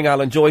enjoying hearing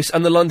Alan Joyce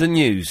and the London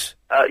News?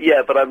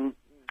 Yeah, but I'm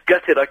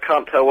gutted I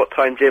can't tell what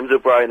time James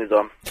O'Brien is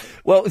on.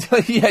 Well,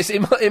 yes,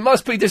 it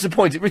must be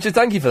disappointing. Richard,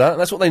 thank you for that.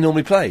 That's what they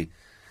normally play,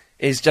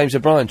 is James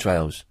O'Brien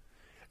trails.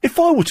 If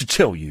I were to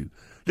tell you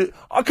that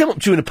I came up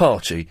to you in a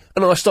party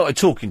and I started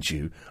talking to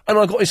you and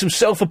I got in some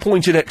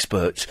self-appointed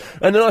experts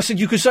and then I said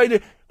you could say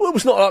that, well, it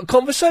was not like a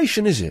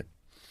conversation, is it?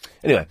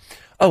 Anyway,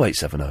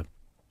 0870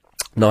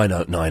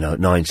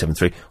 9090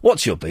 973.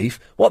 What's your beef?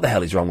 What the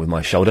hell is wrong with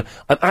my shoulder?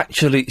 I'm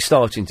actually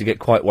starting to get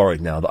quite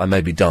worried now that I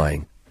may be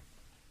dying.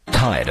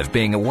 Tired of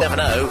being a...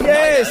 70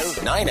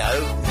 Yes! 90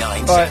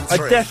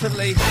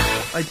 973.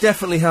 I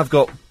definitely have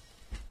got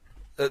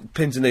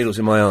pins and needles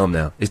in my arm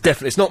now.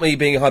 It's not me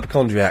being a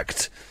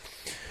hypochondriac.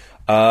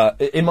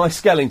 In my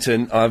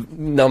skeleton, I've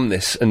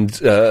numbness and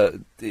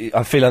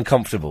I feel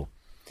uncomfortable.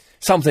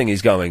 Something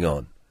is going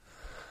on.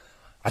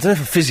 I don't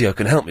know if a physio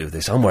can help me with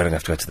this. I'm worried I'm going to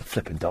have to go to the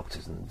flipping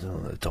doctors, and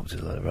the doctors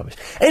are a load of rubbish.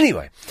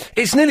 Anyway,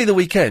 it's nearly the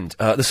weekend.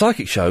 The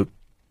Psychic Show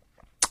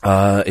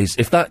is,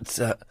 if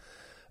that...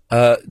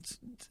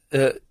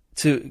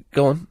 to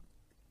go on.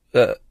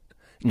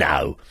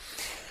 No.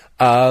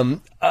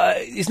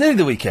 It's nearly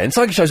the weekend.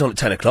 Psychic Show's on at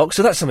 10 o'clock,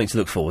 so that's something to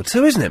look forward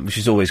to, isn't it? Which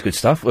is always good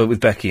stuff with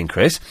Becky and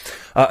Chris.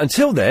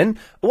 Until then,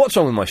 what's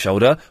wrong with my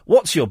shoulder?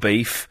 What's your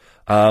beef?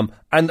 And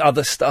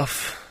other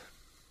stuff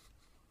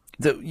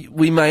that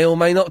we may or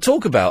may not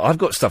talk about. I've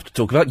got stuff to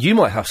talk about. You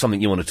might have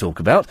something you want to talk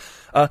about.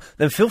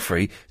 Then feel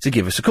free to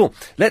give us a call.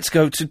 Let's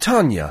go to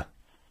Tanya.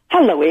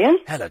 Hello, Ian.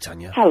 Hello,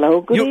 Tanya.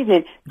 Hello, good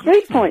evening.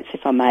 3 points,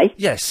 if I may.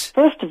 Yes.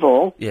 First of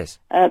all, yes.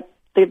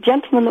 The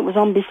gentleman that was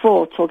on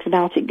before talking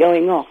about it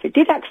going off, it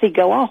did actually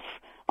go off.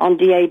 On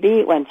DAB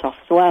it went off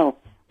as well.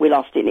 We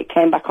lost it and it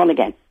came back on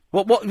again.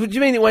 What do you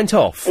mean it went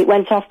off? It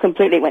went off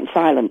completely, it went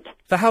silent.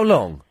 For how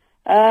long?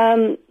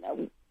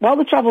 While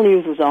the travel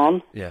news was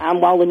on,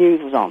 and while the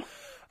news was on.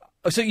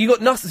 So you got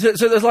nothing,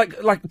 so there's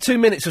like 2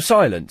 minutes of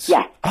silence?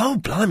 Yeah. Oh,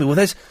 blimey, well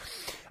there's...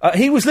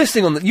 he was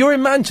listening on you're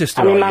in Manchester,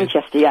 I'm in you?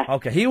 Manchester, yeah.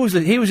 Okay, he was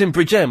in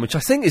Bridgend, which I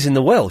think is in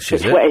the Welsh,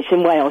 is it? It's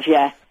in Wales,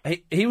 yeah.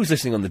 He was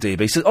listening on the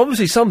DB, so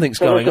obviously something's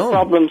going there's on. a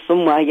problem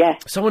somewhere, yeah.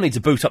 Someone needs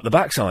to boot up the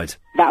backside.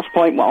 That's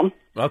point one.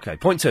 Okay,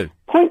 point two.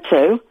 Point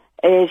two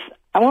is,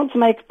 I want to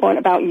make a point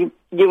about you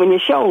and your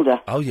shoulder.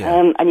 Oh,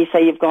 yeah. And you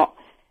say you've got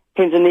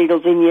pins and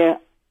needles in your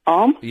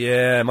arm?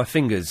 Yeah, my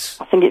fingers.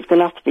 I think it's going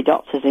to have to be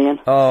doctors, Ian.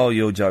 Oh,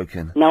 you're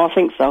joking. No, I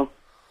think so.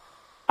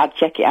 I'd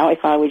check it out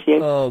if I was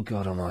you. Oh,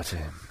 God almighty.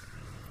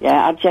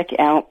 Yeah, I'd check it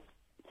out.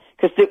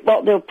 Because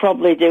what they'll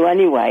probably do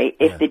anyway,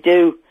 if you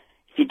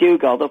do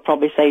go, they'll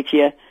probably say to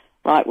you,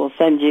 right, we'll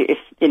send you,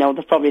 they'll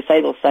probably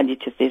say they'll send you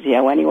to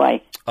physio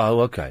anyway.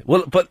 Oh, okay.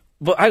 Well, but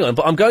hang on,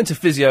 but I'm going to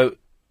physio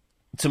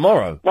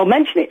tomorrow. Well,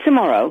 mention it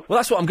tomorrow. Well,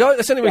 that's what I'm going,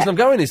 that's the only reason I'm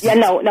going is... Yeah,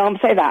 no, I'm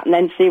saying that, and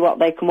then see what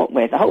they come up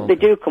with. I hope they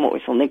do come up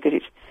with something,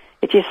 because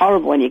it is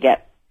horrible when you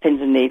get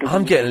pins and needles.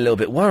 I'm getting a little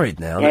bit worried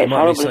now. Yeah, that it it's might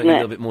horrible, be something isn't it? a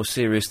little bit more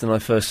serious than I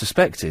first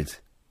suspected.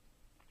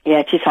 Yeah,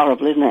 it is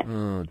horrible, isn't it?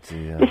 Oh,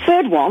 dear. The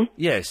third one...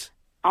 Yes.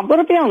 I'm going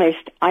to be honest,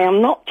 I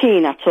am not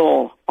keen at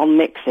all on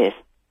mixes.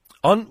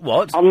 On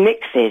what? On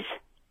mixes.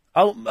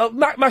 Oh,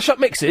 mash-up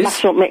mixes?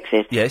 Mash-up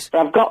mixes. Yes.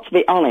 But I've got to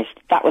be honest,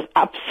 that was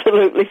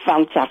absolutely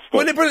fantastic.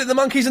 Wasn't it brilliant, the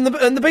Monkees and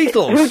the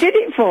Beatles? Who did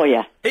it for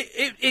you?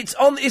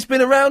 It's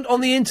been around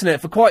on the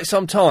internet for quite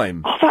some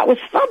time. Oh, that was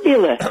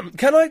fabulous.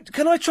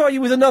 Can I try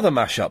you with another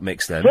mash-up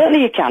mix then?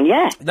 Certainly you can,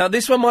 yeah. Now,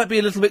 this one might be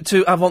a little bit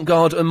too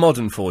avant-garde and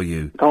modern for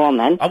you. Go on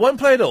then. I won't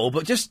play it all,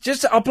 but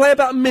just I'll play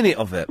about a minute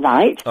of it.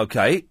 Right.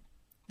 Okay.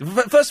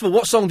 First of all,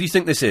 what song do you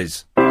think this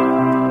is? I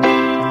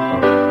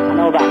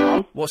know that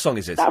one. What song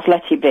is it? That's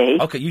Let It Be.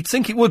 Okay, you'd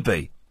think it would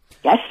be.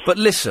 Yes. But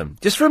listen,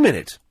 just for a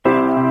minute.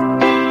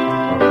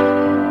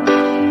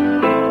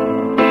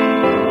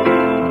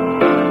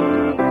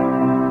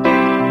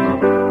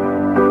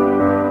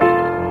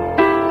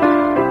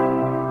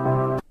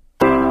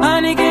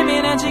 Honey came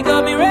in and she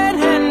got me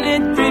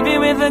red-handed, creepy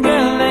with a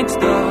girl next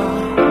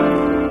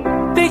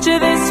door. Picture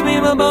this, we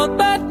were both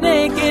butt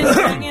naked,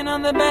 hanging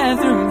on the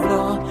bathroom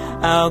floor.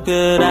 How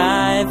could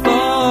I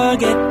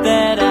forget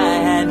that I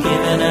had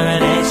given her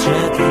an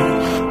extra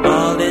key?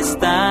 All this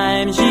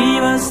time she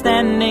was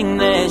standing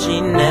there, she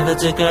never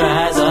took her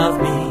eyes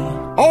off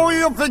me. Oh, you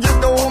you forget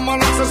the woman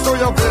access to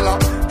your villa.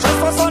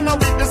 Trespass on a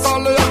weakness,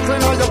 all of your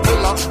clean on your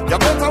pillar. You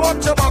better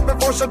watch your back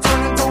before she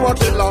turn into a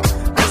killer.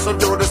 This will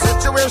do the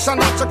situation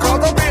that you call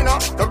the winner.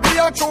 To be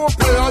a true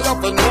player, you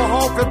have to know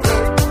how to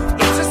play.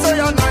 If she say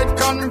a night,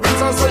 convince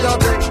her say a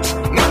day.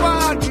 Never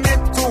admit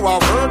to a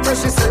word that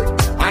she say.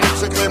 And if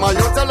she claim her,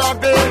 you tell her,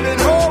 baby,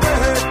 no way.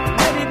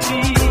 Let it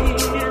be,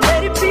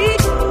 let it be,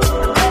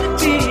 let it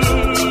be,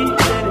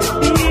 let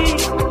it be.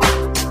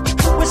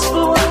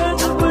 Whisper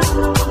words of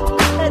wisdom,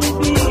 let it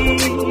be.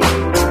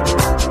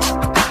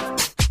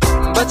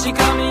 But she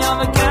caught me on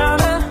the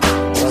counter,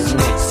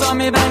 saw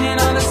me banging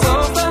on the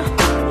sofa.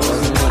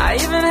 I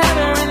even had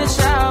her in the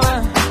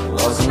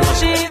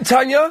shower.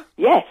 Tanya?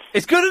 Yes.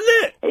 It's good,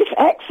 isn't it? It's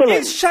excellent.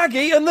 It's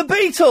Shaggy and the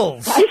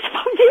Beatles.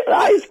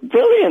 That is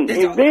brilliant.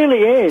 It really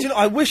is. Do you know,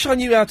 I wish I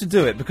knew how to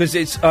do it because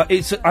it's. I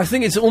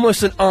think it's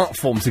almost an art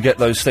form to get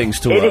those things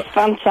to work. It is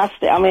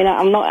fantastic. I mean,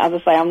 I'm not, as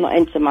I say, I'm not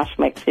into mash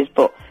mixes,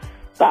 but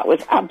that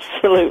was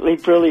absolutely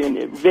brilliant.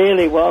 It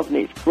really was, and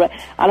it's great.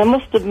 And I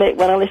must admit,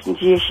 when I listened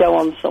to your show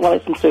on, well, I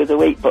listened through the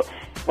week, but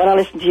when I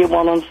listened to your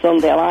one on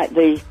Sunday, I like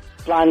the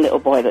blind little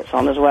boy that's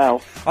on as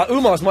well.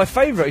 Umar's my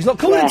favourite. He's not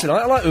calling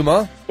tonight. I like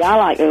Umar. Yeah, I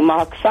like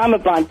Umar, because I'm a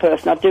blind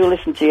person. I do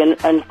listen to you,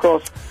 and of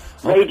course,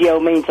 radio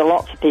means a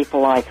lot to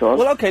people like us.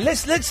 Well, okay,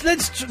 let's try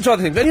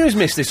the thing. If anyone's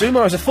missed this,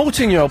 Umar is a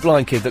 14-year-old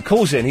blind kid that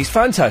calls in. He's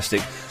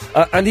fantastic.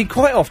 And he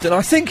quite often,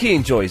 I think he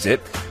enjoys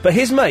it, but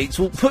his mates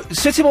will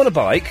sit him on a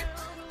bike,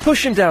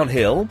 push him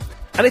downhill,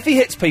 and if he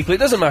hits people, it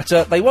doesn't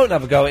matter, they won't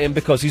have a go at him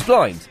because he's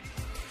blind.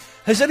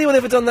 Has anyone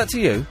ever done that to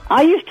you?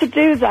 I used to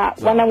do that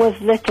when I was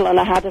little, and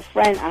I had a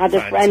friend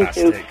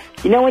who,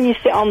 you know when you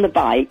sit on the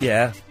bike?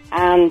 Yeah.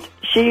 And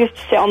she used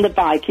to sit on the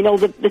bike, you know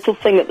the little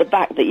thing at the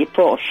back that you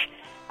push?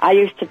 I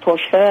used to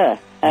push her,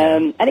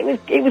 and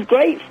it was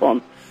great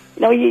fun.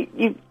 You know,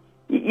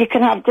 you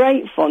can have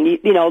great fun.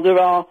 You know, there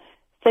are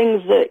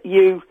things that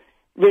you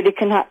really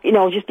can have. You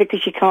know, just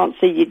because you can't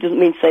see, it doesn't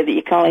mean to say that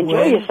you can't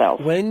enjoy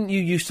yourself. When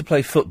you used to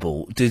play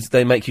football, did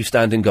they make you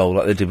stand in goal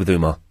like they did with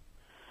Umar?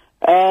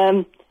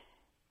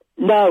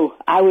 No,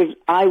 I was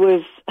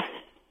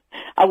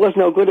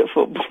no good at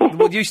football.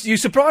 Well, you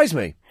surprised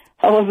me.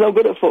 I was no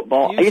good at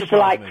football. I used to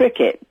like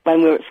cricket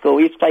when we were at school.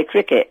 We used to play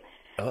cricket.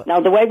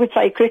 Now, the way we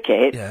play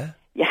cricket,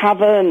 you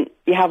have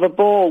a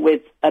ball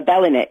with a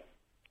bell in it.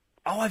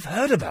 Oh, I've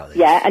heard about this.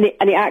 Yeah, and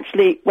it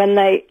actually,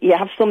 you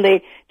have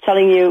somebody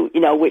telling you,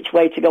 you know, which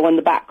way to go when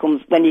the bat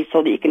comes,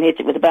 so that you can hit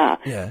it with a bat.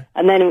 Yeah.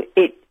 And then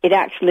it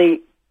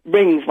actually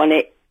rings when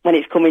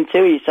it's coming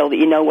to you, so that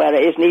you know where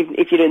it is. And even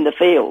if you're in the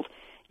field,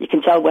 you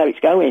can tell where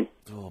it's going.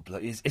 Oh,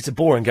 it's a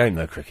boring game,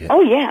 though, cricket.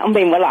 Oh, yeah. I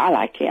mean, well, I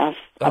like it.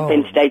 I've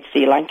been today to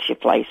see Lancashire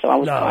play, so I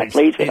was quite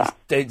pleased with that.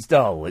 It's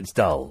dull. It's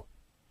dull.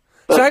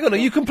 So hang on, are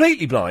you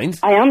completely blind?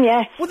 I am,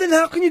 yes. Well, then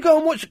how can you go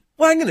and watch...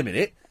 Well, hang on a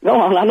minute. Go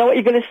on, I know what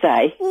you're going to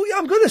say. Well, yeah,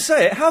 I'm going to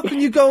say it. How can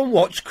you go and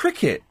watch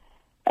cricket?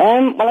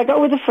 Well, I go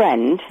with a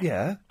friend.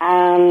 Yeah.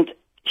 And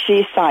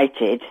she's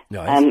sighted.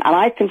 Nice. And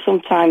I can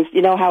sometimes...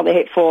 You know how they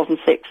hit 4s and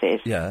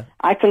 6s? Yeah.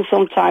 I can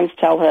sometimes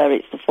tell her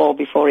it's the 4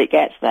 before it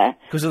gets there.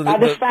 Because of by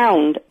the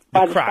sound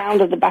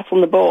of the bat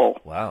on the ball.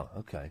 Wow,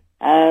 okay.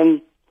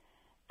 And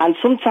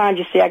sometimes,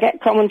 you see, I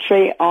get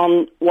commentary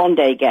on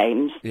one-day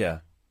games. Yeah.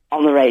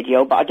 On the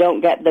radio, but I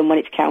don't get them when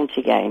it's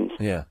county games.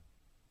 Yeah.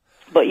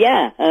 But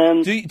yeah.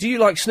 Do you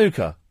like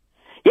snooker?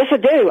 Yes, I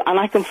do, and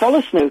I can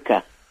follow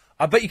snooker.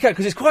 I bet you can,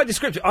 because it's quite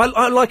descriptive.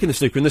 I like in the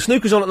snooker, and the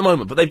snooker's on at the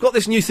moment, but they've got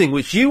this new thing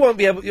which you won't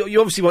be able... You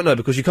obviously won't know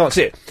because you can't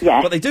see it.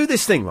 Yeah. But they do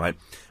this thing, right?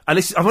 And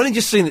I've only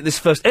just seen it this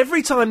first...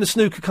 Every time the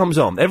snooker comes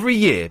on, every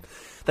year,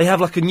 they have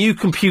like a new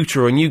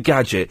computer or a new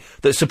gadget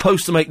that's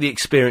supposed to make the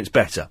experience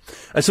better.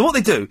 And so what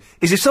they do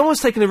is if someone's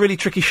taken a really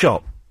tricky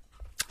shot,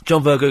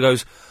 John Virgo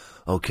goes...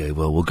 OK,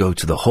 well, we'll go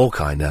to the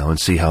Hawkeye now and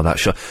see how that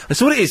shot... And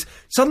so what it is,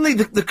 suddenly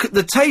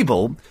the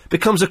table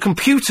becomes a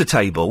computer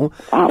table,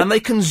 and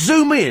they can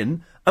zoom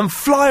in and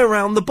fly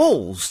around the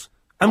balls.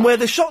 And where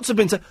the shots have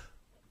been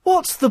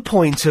What's the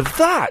point of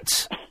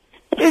that?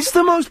 It's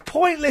the most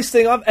pointless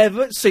thing I've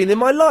ever seen in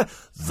my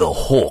life. The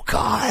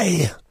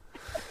Hawkeye.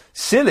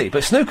 Silly,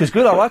 but snooker's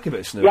good. I like a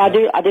bit of snooker.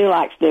 Yeah, I do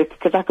like snooker,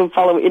 because I can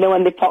follow it. You know,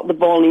 when they pop the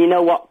ball, and you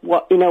know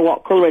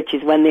what colour it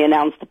is when they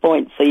announce the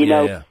points, so you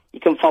know you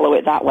can follow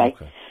it that way.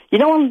 Okay. You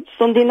know, on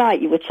Sunday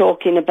night, you were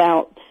talking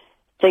about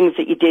things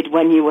that you did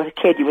when you were a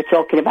kid. You were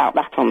talking about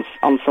that on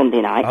Sunday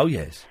night. Oh,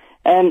 yes.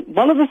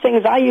 One of the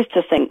things I used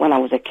to think when I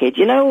was a kid,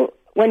 you know,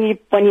 when you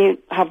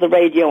have the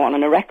radio on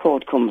and a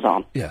record comes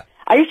on, yeah,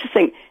 I used to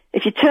think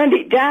if you turned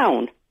it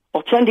down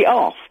or turned it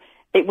off,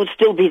 it would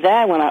still be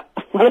there when I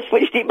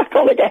switched it back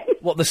on again.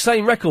 What, the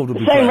same record would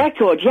be the same playing?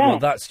 record, yeah. Well,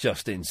 that's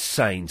just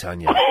insane,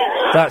 Tanya.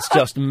 That's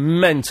just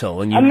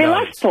mental, and you and my know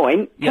last it.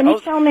 point, can you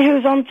tell me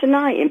who's on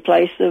tonight in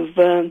place of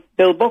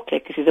Bill Buckley,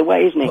 because he's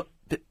away, isn't he? What,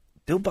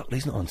 Bill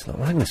Buckley's not on tonight.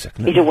 Well, hang on a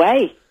second. He's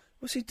away.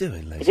 What's he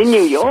doing, ladies? He's in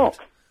New York.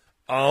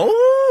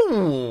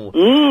 Oh!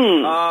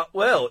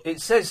 Well, it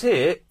says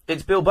here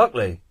it's Bill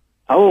Buckley.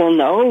 Oh, well,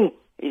 no.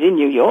 He's in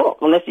New York,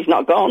 unless he's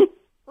not gone.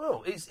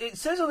 Well, it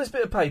says on this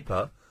bit of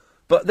paper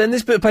But then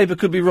this bit of paper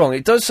could be wrong.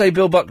 It does say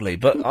Bill Buckley,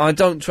 but I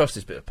don't trust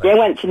this bit of paper. Yeah, I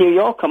went to New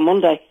York on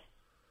Monday.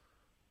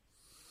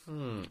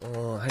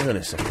 Oh, hang on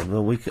a second.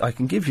 Well, I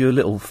can give you a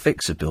little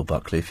fix of Bill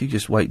Buckley if you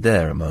just wait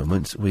there a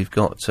moment. We've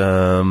got,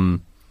 No,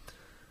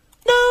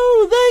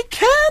 they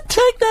can't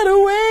take that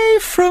away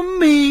from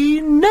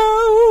me,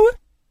 no.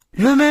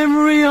 The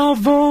memory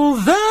of all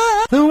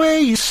that, the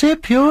way you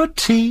sip your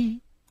tea.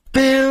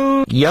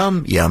 Bill.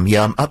 Yum, yum,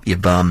 yum, up your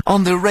bum.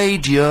 On the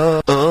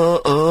radio.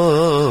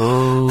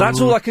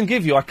 That's all I can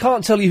give you. I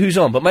can't tell you who's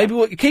on, but maybe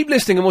we'll keep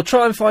listening and we'll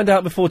try and find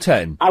out before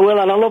 10. I will,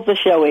 and I love the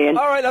show, Ian.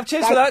 All right, love.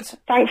 Cheers for that.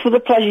 Thanks for the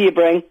pleasure you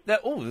bring.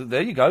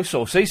 There you go,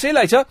 Saucy. See you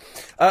later.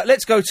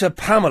 Let's go to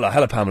Pamela.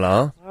 Hello,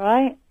 Pamela. All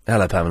right.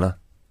 Hello, Pamela.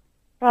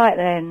 Right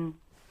then.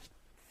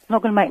 I'm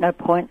not going to make no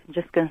points. I'm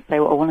just going to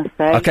say what I want to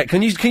say. Okay,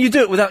 can you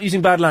do it without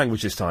using bad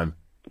language this time?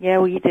 Yeah,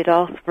 well, you did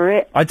ask for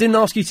it. I didn't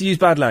ask you to use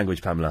bad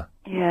language, Pamela.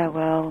 Yeah,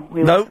 well...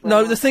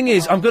 No, the thing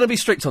is, I'm going to be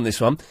strict on this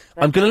one.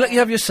 I'm going to let you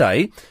have your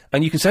say,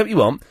 and you can say what you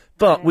want,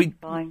 but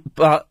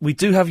we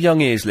do have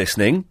young ears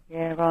listening.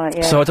 Yeah, right,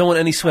 yeah. So I don't want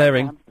any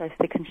swearing. I'm so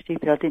sick and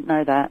stupid, I didn't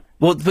know that.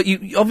 Well, but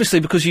you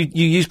obviously, because you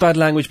used bad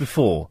language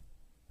before.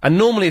 And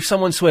normally if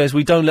someone swears,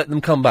 we don't let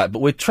them come back, but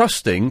we're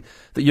trusting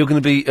that you're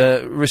going to be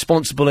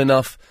responsible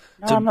enough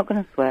No, I'm not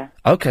going to swear.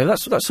 Okay,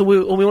 that's all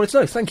we wanted to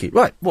know. Thank you.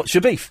 Right, what's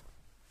your beef?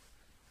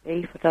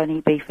 Beef? I don't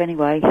eat beef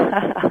anyway. What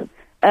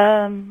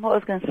I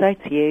was going to say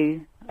to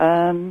you,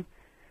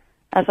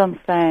 as I'm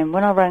saying,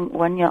 I've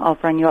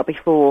rang you up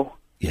before.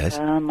 Yes.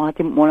 I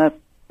didn't want to.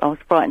 I was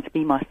frightened to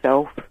be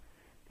myself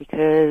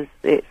because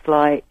it's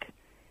like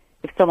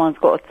if someone's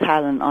got a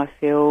talent, I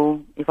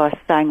feel if I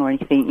sang or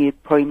anything,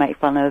 you'd probably make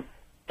fun of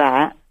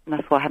that, and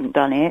that's why I haven't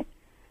done it.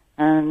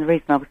 And the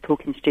reason I was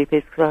talking stupid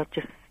is because I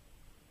just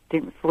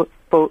didn't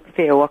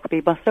feel I could be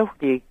myself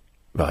with you.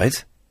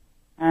 Right.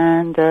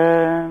 And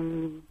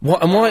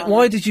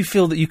why did you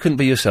feel that you couldn't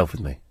be yourself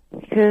with me?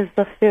 Because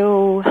I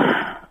feel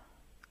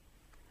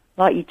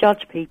like you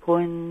judge people,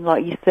 and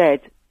like you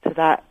said to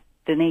that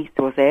Denise,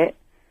 was it?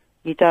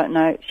 You don't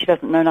know. She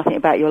doesn't know nothing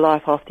about your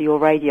life after your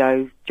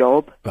radio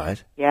job.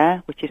 Right. Yeah,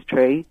 which is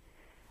true.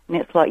 And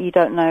it's like you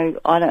don't know.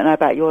 I don't know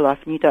about your life,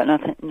 and you don't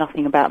know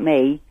nothing about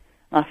me.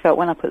 And I felt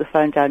when I put the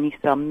phone down, you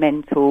sound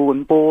mental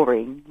and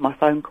boring. My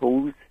phone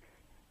calls.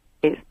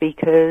 It's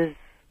because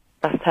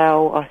that's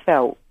how I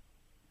felt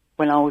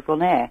when I was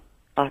on air.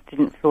 I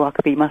didn't feel I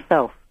could be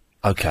myself.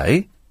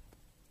 Okay.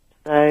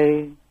 So,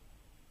 do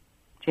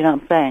you know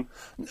what I'm saying?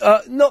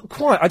 Not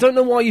quite. I don't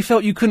know why you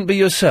felt you couldn't be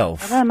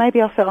yourself. I don't know,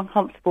 maybe I felt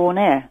uncomfortable on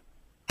air.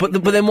 But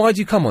then why do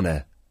you come on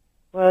air?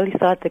 Well, at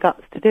least I had the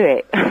guts to do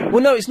it.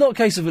 Well, no, it's not a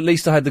case of at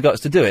least I had the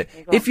guts to do it.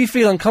 If you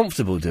feel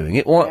uncomfortable doing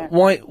it,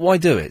 why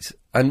do it?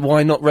 And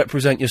why not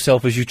represent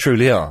yourself as you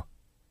truly are?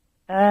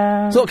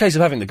 It's not a case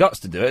of having the guts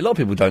to do it. A lot of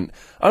people don't.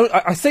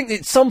 I think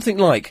it's something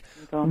like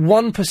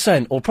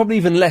 1%, or probably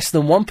even less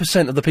than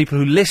 1% of the people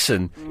who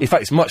listen. In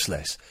fact, it's much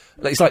less.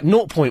 It's like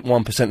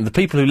 0.1% of the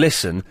people who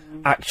listen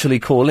actually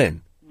call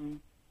in.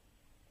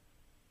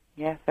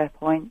 Yeah, fair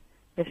point.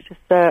 It's just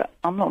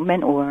I'm not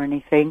mental or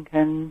anything,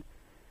 and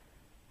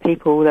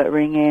people that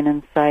ring in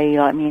and say,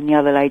 like me and the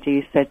other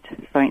lady who said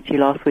something to you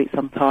last week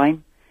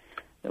sometime,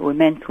 that we're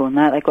mental and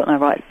that, they've got no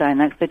right saying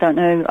that because they don't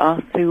know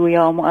us, who we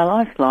are and what our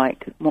life's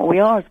like, and what we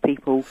are as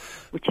people,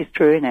 which is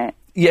true, isn't it?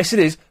 Yes, it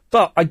is.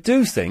 But I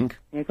do think...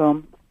 Yeah, go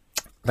on.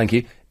 Thank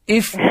you.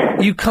 If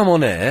you come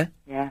on air...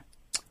 Yeah.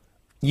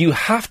 You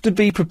have to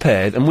be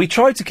prepared, and we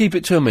try to keep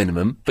it to a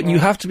minimum, but you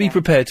have to be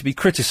prepared to be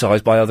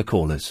criticised by other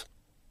callers.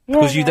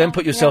 Because you then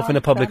put yourself in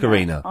a public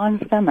arena. I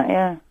understand that,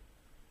 yeah.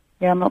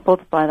 Yeah, I'm not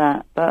bothered by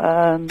that,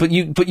 but... But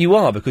you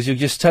are, because you're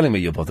just telling me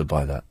you're bothered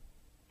by that.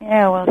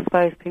 Yeah, well, I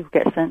suppose people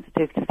get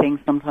sensitive to things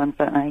sometimes,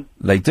 don't they?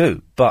 They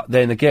do, but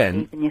then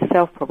again... Even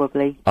yourself,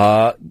 probably.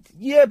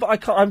 Yeah,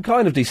 but I'm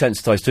kind of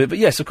desensitised to it, but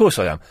yes, of course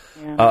I am.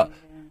 Yeah,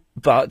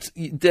 But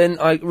then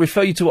I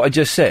refer you to what I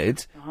just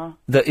said,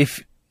 that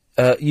if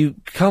you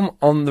come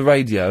on the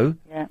radio,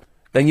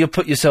 then you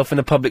put yourself in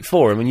a public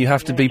forum, and you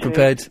have to be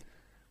prepared...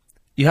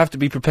 You have to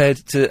be prepared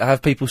to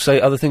have people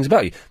say other things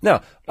about you.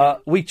 Now,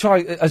 we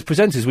try, as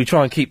presenters, we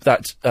try and keep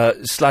that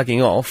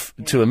slagging off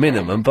to a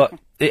minimum, but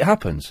it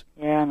happens.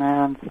 Yeah, no,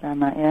 I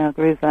understand that. Yeah, I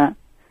agree with that.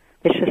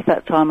 It's just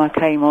that time I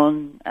came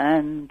on,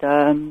 and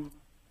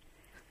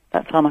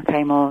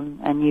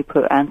you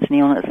put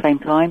Anthony on at the same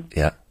time.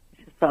 Yeah.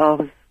 It's just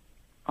that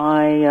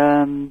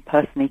I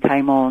personally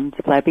came on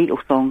to play a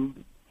Beatles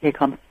song, Here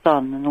Comes the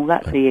Sun, and all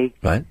that to you.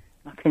 Right.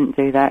 I couldn't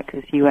do that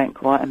because you weren't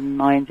quiet, and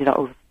I ended up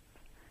with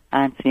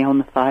Anthony on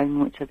the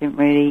phone, which I didn't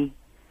really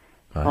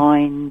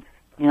find,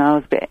 I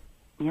was a bit,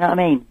 you know what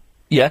I mean?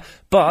 Yeah,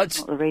 but... That's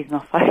not the reason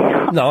I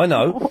phoned. No, I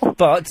know,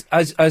 but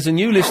as a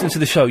new listener to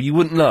the show, you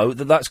wouldn't know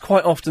that that's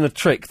quite often a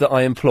trick that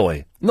I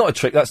employ. Not a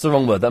trick, that's the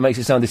wrong word, that makes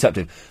it sound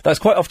deceptive. That's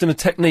quite often a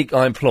technique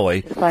I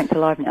employ... It's like to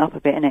liven it up a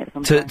bit,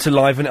 innit? To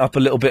liven it up a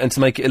little bit and to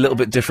make it a little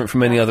bit different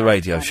from any other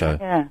radio show.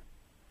 Yeah.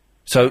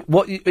 So,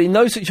 in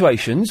those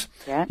situations,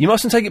 you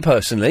mustn't take it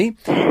personally,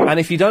 and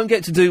if you don't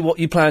get to do what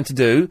you plan to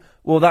do,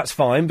 well, that's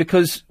fine,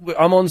 because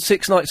I'm on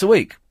 6 nights a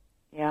week.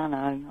 Yeah, I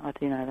know. I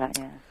do know that,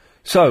 yeah.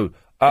 So,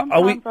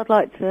 are we... Sometimes I'd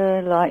like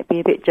to, be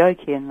a bit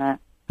jokey in that.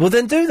 Well,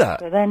 then do that.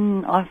 But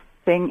then I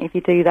think if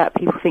you do that,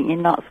 people think you're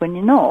nuts when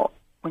you're not.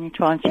 When you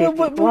try and cheer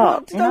people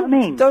up. You know what I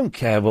mean? Don't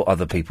care what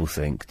other people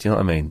think. Do you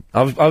know what I mean?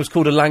 I was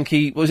called a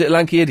lanky... Was it a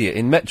lanky idiot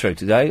in Metro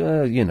today?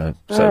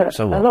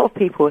 So what? A lot of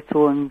people are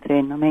torn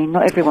thin. I mean,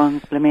 not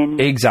everyone's blooming...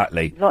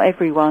 Exactly. Not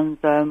everyone's,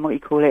 what do you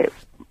call it?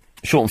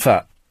 Short and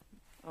fat.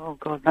 Oh,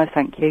 God, no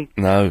thank you.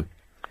 No.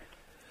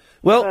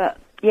 Well...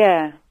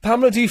 yeah.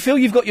 Pamela, do you feel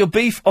you've got your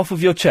beef off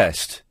of your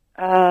chest?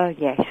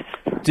 Yes.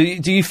 Do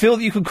you feel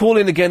that you can call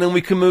in again and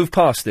we can move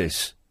past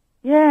this?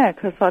 Yeah,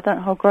 because I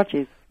don't hold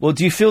grudges. Well,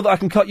 do you feel that I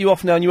can cut you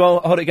off now and you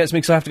hold it against me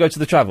because I have to go to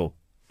the travel?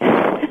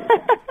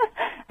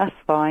 That's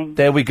fine.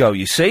 There we go,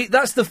 you see?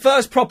 That's the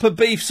first proper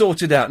beef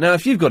sorted out. Now,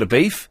 if you've got a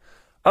beef,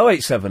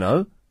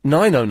 0870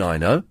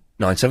 9090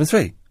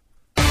 973.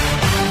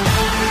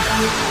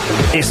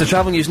 It's the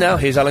travel news now.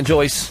 Here's Alan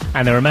Joyce.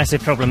 And there are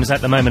massive problems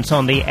at the moment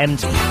on the M...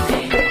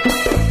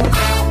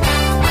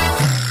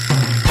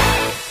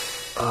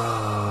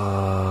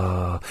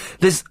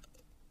 There's...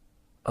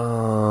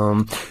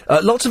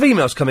 lots of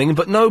emails coming in,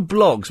 but no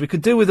blogs. We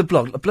could do with a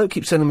blog. A bloke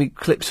keeps sending me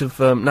clips of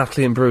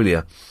Natalie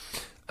Imbruglia.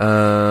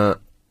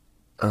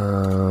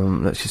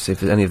 Let's just see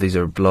if there's any of these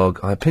are a blog.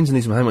 I had pins and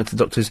these when I went to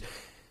the doctors.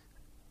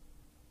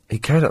 He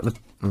carried out the...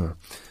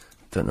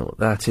 don't know what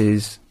that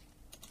is.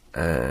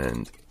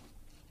 And...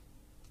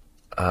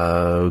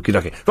 good,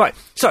 okay. Right,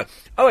 so,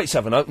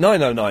 0870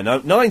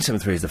 9090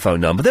 973 is the phone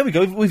number. There we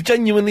go. We've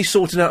genuinely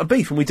sorted out a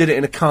beef, and we did it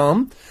in a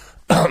calm,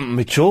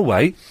 mature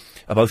way.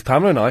 Both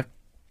Pamela and I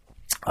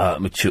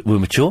were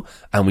mature,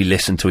 and we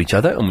listened to each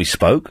other, and we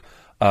spoke,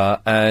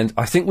 and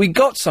I think we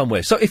got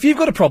somewhere. So if you've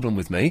got a problem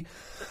with me,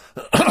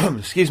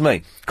 excuse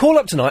me, call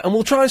up tonight, and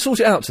we'll try and sort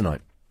it out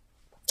tonight.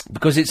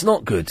 Because it's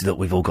not good that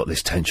we've all got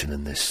this tension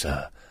and this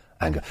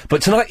anger.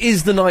 But tonight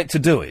is the night to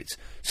do it.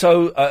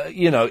 So,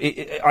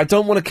 I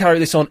don't want to carry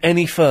this on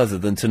any further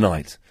than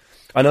tonight.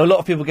 I know a lot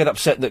of people get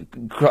upset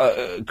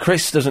that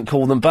Chris doesn't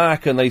call them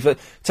back, and they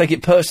take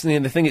it personally,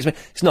 and they think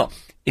it's not.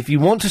 If you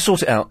want to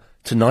sort it out,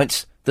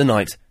 tonight's the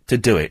night to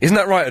do it. Isn't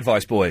that right,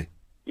 Advice Boy?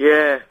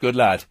 Yeah. Good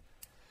lad.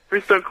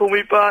 Chris don't call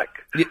me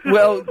back.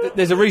 Well,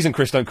 there's a reason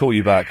Chris don't call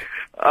you back.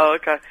 Oh,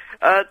 okay.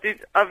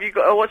 Have you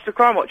got watched the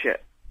Crime Watch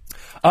yet?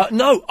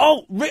 No.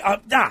 Oh,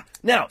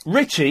 now,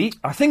 Richie,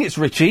 I think it's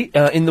Richie,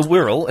 in the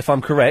Wirral, if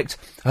I'm correct,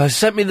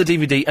 sent me the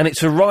DVD, and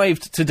it's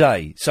arrived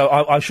today. So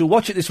I shall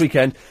watch it this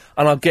weekend,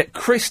 and I'll get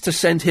Chris to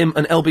send him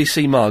an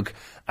LBC mug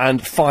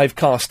and 5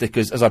 car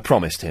stickers, as I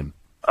promised him.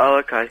 Oh,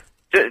 okay.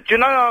 Do you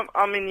know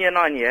I'm in year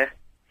 9, yeah?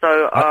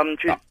 So,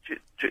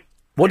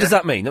 What does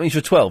that mean? That means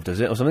you're 12, does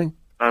it, or something?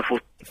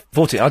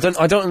 14. I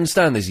don't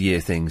understand these year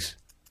things.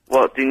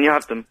 What, didn't you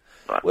have them?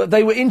 Well,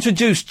 they were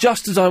introduced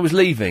just as I was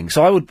leaving.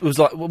 So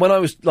when I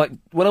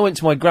went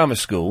to my grammar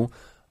school,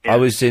 I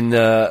was in,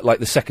 the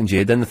second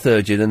year, then the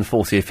third year, then the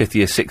fourth year, fifth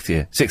year, sixth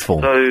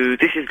form. So,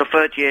 this is the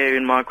third year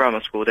in my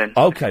grammar school, then?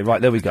 Okay,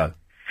 right, there we go.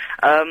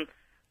 Did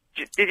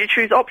you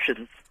choose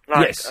options?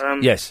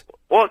 Yes.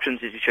 What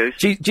options did you choose?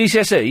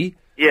 GCSE?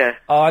 Yeah.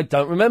 I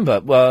don't remember.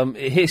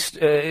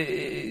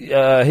 History,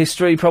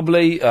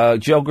 probably,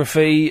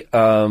 geography,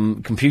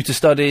 computer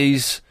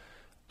studies,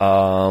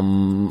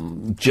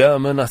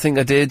 German, I think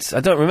I did.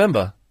 I don't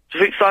remember. Do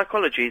you think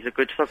psychology is a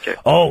good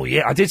subject? Oh,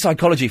 yeah, I did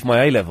psychology for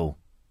my A-level.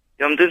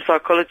 Yeah, I'm doing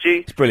psychology.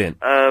 It's brilliant.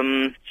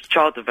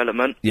 Child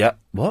development. Yeah.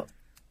 What?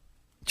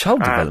 Child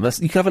development?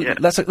 You can have a,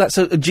 that's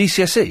a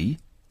GCSE?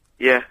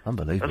 Yeah.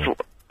 Unbelievable.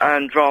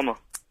 And drama.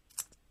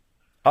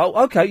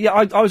 Oh, okay, yeah,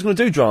 I was going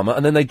to do drama,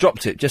 and then they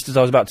dropped it just as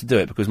I was about to do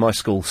it, because my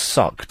school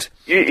sucked.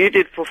 You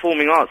did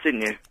performing arts,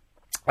 didn't you?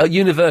 At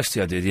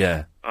university I did,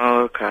 yeah.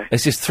 Oh, okay.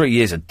 It's just 3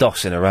 years of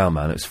dossing around,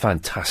 man. It was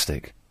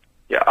fantastic.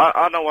 Yeah,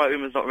 I know why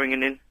Uma's not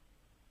ringing in.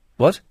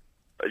 What?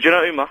 Do you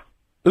know Uma?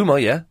 Uma,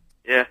 yeah.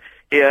 Yeah,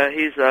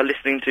 he's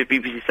listening to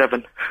BBC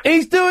 7.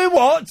 He's doing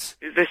what?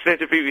 He's listening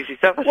to BBC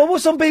 7. Well,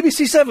 what's on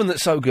BBC 7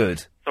 that's so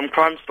good? Some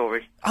crime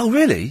story. Oh,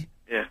 really?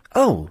 Yeah.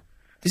 Oh.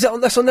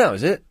 That's on now,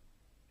 is it?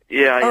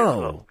 Yeah,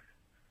 Oh.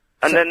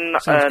 And then,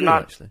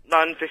 sounds good,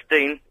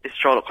 9:15 is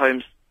Sherlock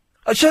Holmes.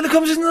 Sherlock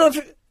Holmes is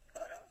 9:15?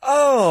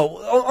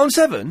 Oh, on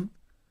 7?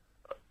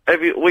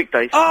 Every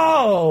weekdays.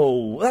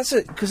 Oh, that's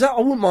it, because I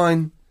wouldn't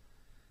mind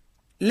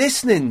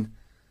listening.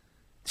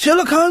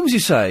 Sherlock Holmes, you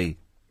say?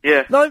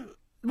 Yeah.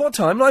 What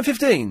time?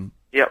 9:15?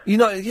 Yep.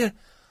 Yeah.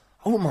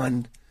 I wouldn't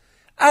mind.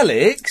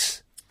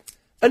 Alex,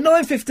 at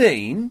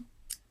 9:15,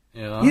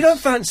 yeah, you don't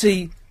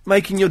fancy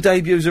making your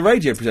debut as a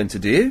radio presenter,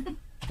 do you?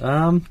 Do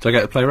I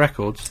get to play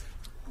records?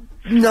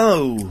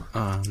 No.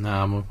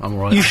 No, I'm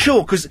alright. You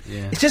sure? Because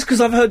it's just because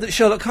I've heard that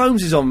Sherlock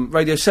Holmes is on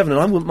Radio 7 and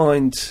I wouldn't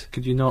mind...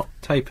 Could you not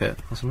tape it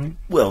or something?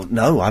 Well,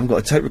 no, I haven't got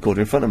a tape recorder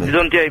in front of me. It's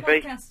on DAB.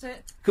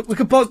 We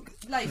could pod...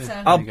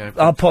 Later. I'll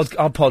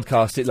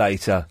podcast it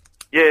later.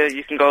 Yeah,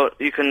 you can do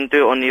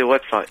it on your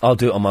website. I'll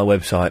do it on my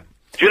website.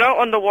 Do you know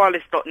on the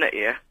wireless.net,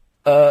 yeah?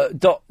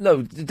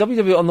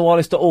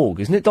 www.onthewireless.org,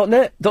 isn't it?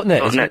 .net?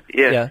 .net, isn't .net,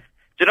 it? yeah. Do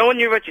you know when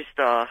you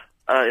register,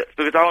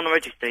 because I want to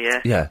register,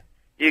 yeah? Yeah.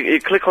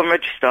 You click on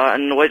register,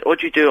 and what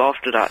do you do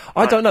after that?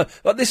 I don't know.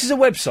 But this is a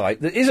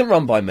website that isn't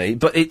run by me,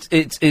 but it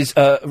is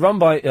run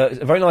by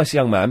a very nice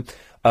young man,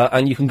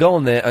 and you can go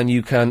on there and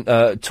you can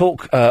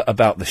talk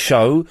about the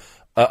show.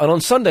 And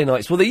on Sunday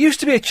nights, well, there used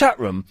to be a chat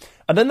room,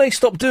 and then they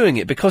stopped doing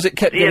it because it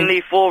kept Ian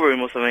Lee forum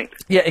or something.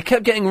 Yeah, it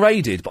kept getting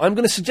raided, but I'm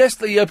going to suggest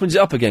that he opens it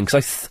up again,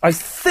 because I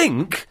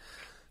think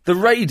the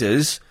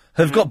raiders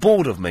have got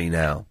bored of me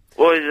now.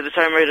 Or is it the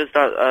same raiders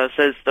that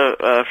says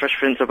the Fresh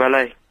Prince of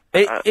Bel-Air?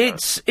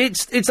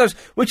 It's those,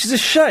 which is a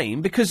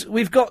shame, because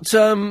we've got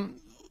some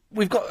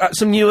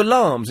new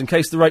alarms in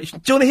case the raid... Do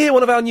you want to hear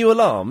one of our new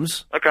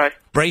alarms? Okay.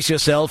 Brace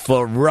yourself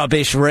for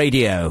rubbish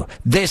radio.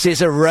 This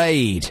is a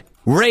raid.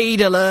 Raid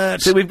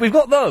alert! So we've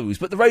got those,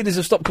 but the raiders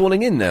have stopped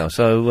calling in now,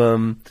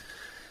 so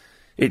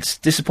it's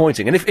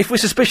disappointing. And if we're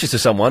suspicious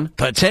of someone...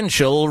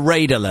 Potential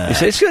raid alert.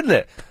 It's good, isn't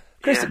it?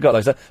 Chris got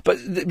those,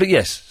 but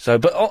yes. So,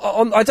 but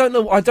I don't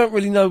know. I don't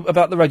really know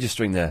about the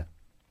registering there.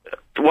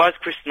 Why is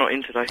Chris not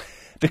in today?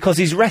 Because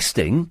he's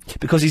resting.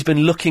 Because he's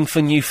been looking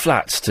for new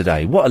flats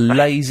today. What a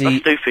lazy.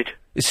 That's stupid.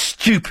 It's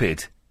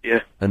stupid.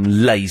 Yeah.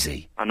 And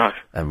lazy. I know.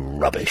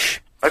 And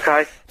rubbish.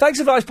 Okay. Thanks,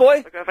 advice,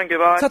 boy. Okay, thank you.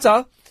 Bye.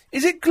 Ta-ta.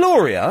 Is it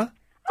Gloria?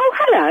 Oh,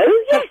 hello.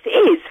 Yes,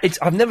 it is.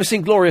 I've never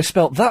seen Gloria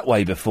spelt that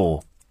way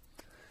before.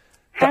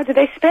 How do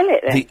they spell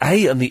it then? The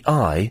A and the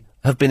I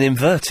have been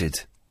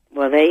inverted.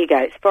 Well, there you go.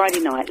 It's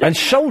Friday night. And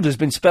shoulder's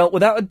been spelt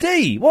without a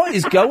D. What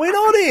is going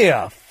on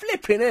here?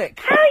 Flipping heck.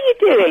 How are you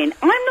doing?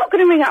 I'm not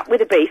going to ring up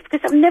with a beef because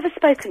I've never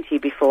spoken to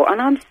you before,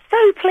 and I'm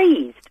so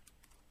pleased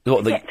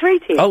to get through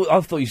to you. Oh,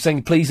 I thought you were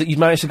saying pleased that you'd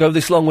managed to go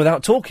this long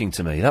without talking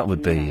to me. That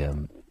would be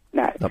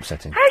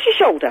upsetting. How's your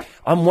shoulder?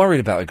 I'm worried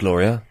about it,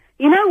 Gloria.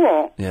 You know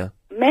what? Yeah.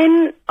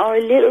 Men are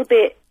a little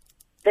bit...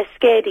 They're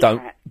scaredy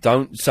cats.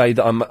 Don't say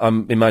that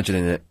I'm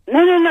imagining it.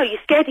 No, you're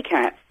scaredy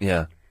cats.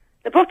 Yeah.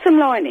 The bottom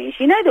line is,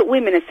 you know that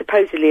women are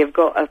supposedly have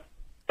got a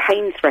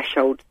pain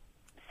threshold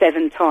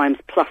 7 times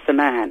plus a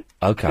man.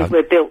 Okay. Because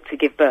we're built to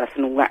give birth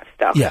and all that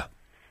stuff. Yeah.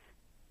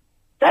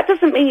 That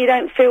doesn't mean you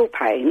don't feel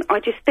pain. I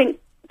just think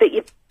that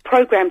you're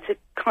programmed to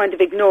kind of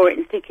ignore it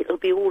and think it'll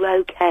be all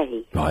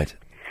okay. Right.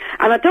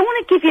 And I don't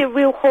want to give you a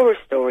real horror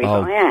story,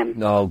 but I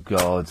am. Oh,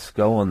 God.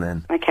 Go on,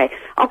 then. Okay.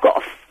 I've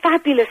got a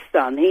fabulous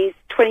son. He's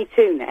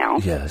 22 now.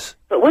 Yes.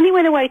 But when he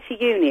went away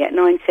to uni at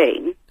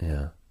 19...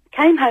 Yeah.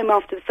 Came home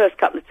after the first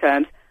couple of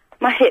terms.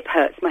 My hip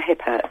hurts.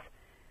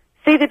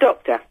 See the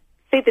doctor.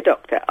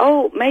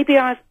 Oh, maybe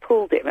I've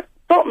pulled it.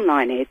 Bottom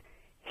line is,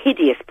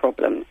 hideous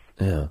problems.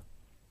 Yeah.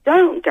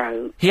 Don't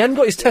go. He hadn't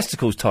got his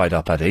testicles tied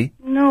up, had he?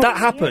 No. That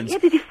happens. He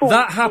had a deformed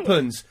That hip.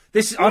 happens.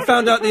 I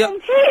found out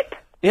Deformed hip.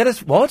 He had a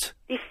what?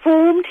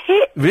 Deformed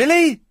hip.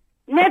 Really?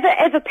 Never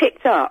ever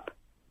picked up.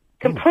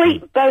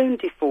 Complete bone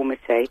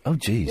deformity. Oh,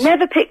 jeez.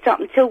 Never picked up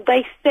until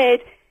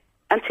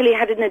he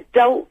had an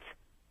adult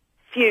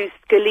fused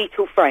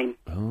skeletal frame.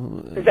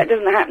 Because that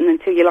doesn't happen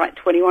until you're like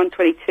 21,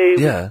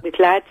 22 with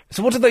lads.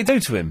 So what did they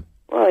do to him?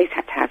 Well, he's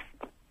had to have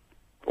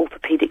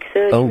orthopaedic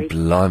surgery. Oh,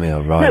 blimey,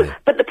 O'Reilly. No,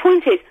 but the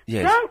point is,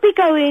 don't be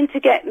going to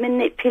get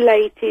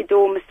manipulated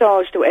or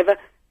massaged or whatever.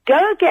 Go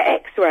get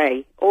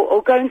X-ray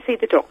or go and see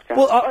the doctor.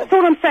 Well, that's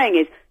all I'm saying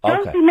is,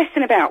 don't be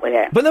messing about with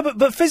it. But no,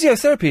 but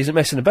physiotherapy isn't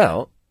messing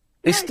about.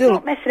 It's still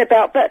not messing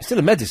about, but it's still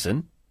a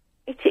medicine.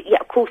 Yeah,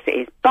 of course it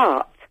is.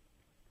 But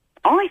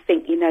I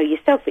think you know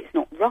yourself, it's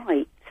not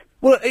right.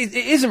 Well, it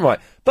isn't right,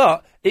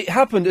 but it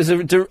happened as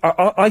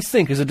I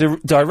think as a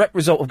direct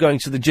result of going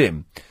to the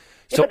gym.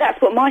 So, but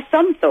that's what my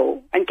son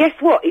thought, and guess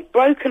what? He'd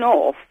broken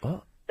off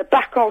the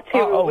back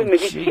arterial rim of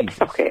his hip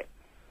socket.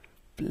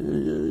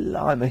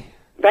 Blimey.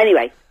 But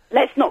anyway,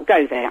 let's not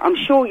go there. I'm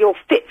sure you're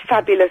fit,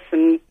 fabulous,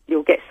 and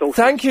you'll get sorted.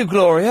 Thank you,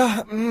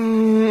 Gloria.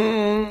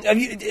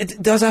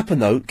 It does happen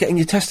though, getting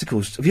your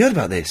testicles. Have you heard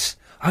about this?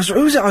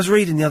 Who was it I was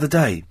reading the other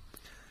day?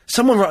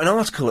 Someone wrote an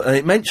article and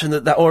it mentioned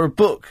that or a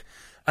book.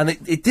 And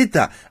it did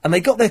that. And they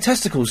got their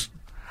testicles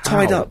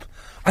tied up.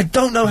 I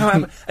don't know how it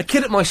happened. A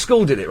kid at my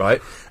school did it, right?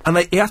 And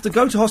you have to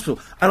go to hospital.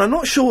 And I'm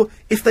not sure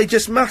if they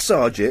just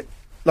massage it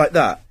like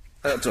that.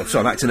 Sorry,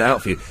 I'm acting it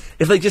out for you.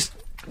 If they just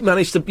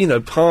manage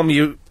to, palm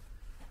you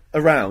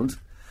around.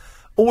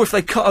 Or if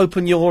they cut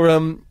open your,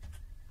 and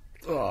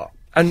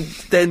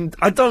then,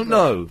 I don't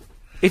know.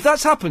 If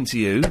that's happened to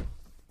you,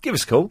 give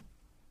us a call.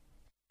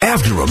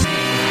 After him.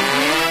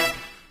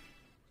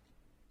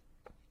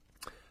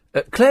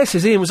 Claire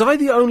says, Ian, was I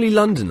the only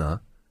Londoner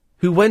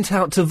who went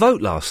out to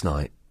vote last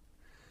night?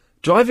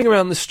 Driving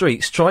around the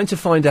streets trying to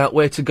find out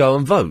where to go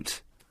and vote.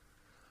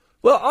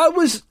 Well,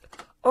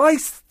 I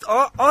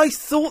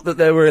thought that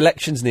there were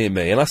elections near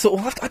me, and I thought,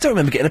 well, I don't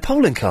remember getting a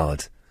polling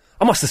card.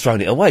 I must have thrown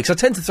it away, because I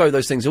tend to throw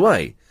those things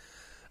away.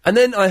 And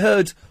then I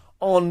heard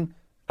on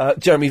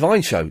Jeremy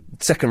Vine's show,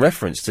 second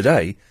reference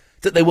today,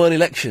 that there weren't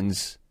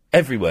elections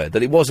everywhere,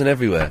 that it wasn't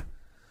everywhere.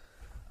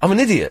 I'm an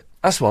idiot.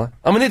 That's why.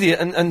 I'm an idiot,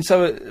 and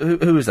so,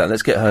 who is that?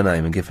 Let's get her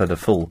name and give her the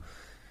full...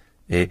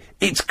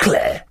 It's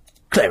Claire.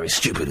 Claire is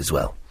stupid as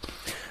well.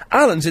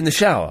 Alan's in the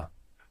shower.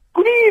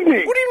 Good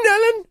evening. Good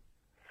evening,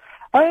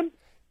 Alan.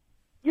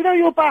 You know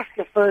your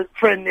Basker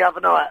friend the other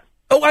night?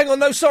 Oh, hang on,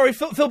 no, sorry,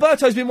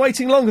 Philberto's been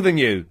waiting longer than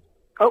you.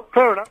 Oh,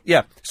 fair enough.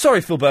 Yeah.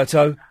 Sorry,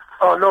 Filberto.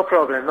 Oh, no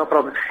problem, no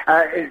problem.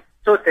 It's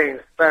two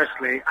things.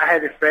 Firstly, I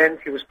had a friend,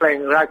 he was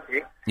playing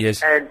rugby.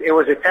 Yes. And it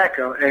was a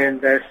tackle,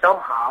 and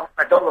somehow,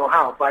 I don't know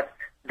how, but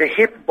the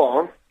hip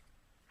bone,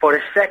 for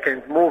a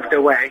second, moved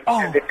away,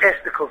 and the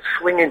testicles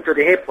swing into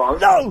the hip bone.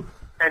 No!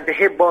 And the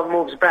hip bone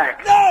moves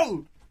back.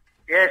 No!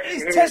 Yes.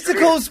 His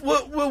testicles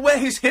were where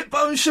his hip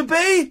bone should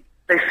be?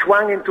 They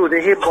swung into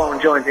the hip bone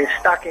joint, they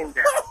stuck in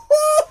there.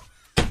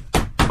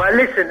 But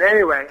listen,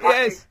 anyway.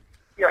 Yes.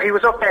 He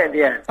was offhand,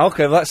 yeah.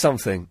 Okay, well, that's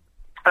something.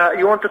 I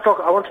want to talk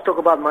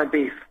about my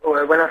beef.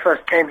 When I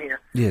first came here,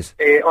 Yes.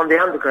 On the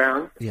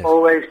underground, Yes.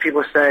 always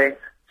people say,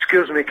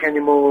 "Excuse me, can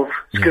you move?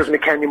 Excuse me,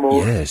 can you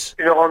move?" Yes.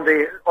 You know,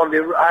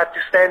 I have to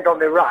stand on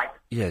the right.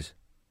 Yes.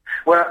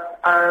 Well,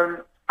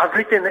 I've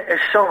written a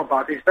song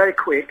about it. It's very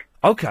quick.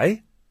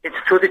 Okay. It's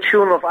to the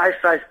tune of Ice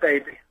Ice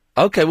Baby.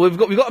 Okay, well,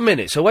 we've got a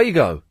minute, so where you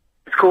go?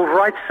 It's called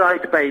Right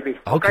Side Baby.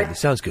 Okay, that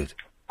sounds good.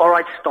 All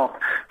right, stop.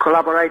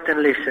 Collaborate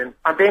and listen.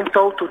 I'm being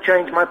told to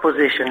change my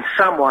position.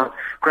 Someone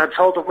grabs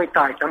hold of me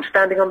tight. I'm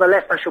standing on the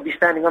left, I should be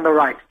standing on the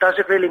right. Does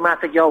it really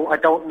matter, yo? I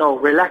don't know.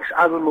 Relax,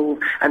 I will move,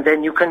 and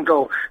then you can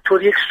go. To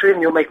the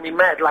extreme, you make me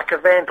mad like a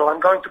vandal. I'm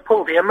going to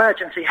pull the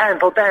emergency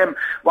handle. Damn,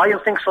 why you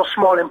think so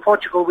small? In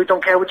Portugal, we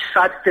don't care which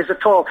side it is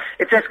at all.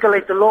 It's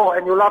escalate the law,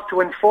 and you love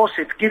to enforce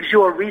it. Gives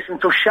you a reason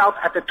to shout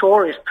at the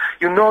tourist.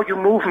 You know you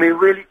move me,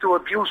 really to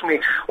abuse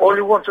me. All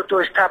you want to do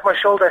is tap my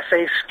shoulder,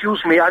 say,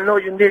 excuse me, I know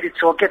you need it,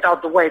 so get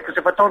out the way, because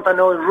if I don't, I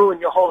know it'll ruin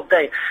your whole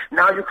day.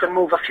 Now you can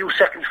move a few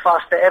seconds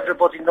faster.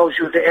 Everybody knows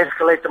you're the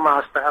escalator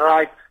master.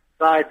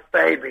 Right,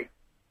 baby.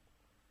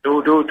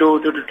 Do.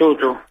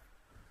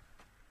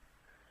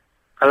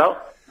 Hello?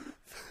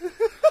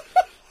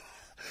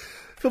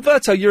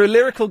 Filberto, you're a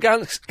lyrical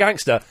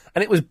gangster,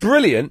 and it was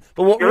brilliant,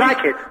 but what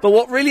like it? But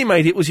what really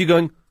made it was you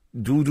going,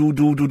 do. Do.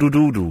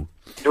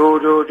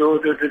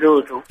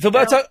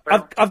 Filberto,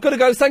 I've got to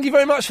go. Thank you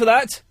very much for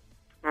that.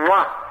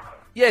 Mwah.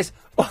 Yes.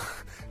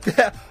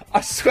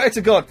 I swear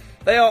to God,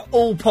 they are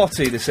all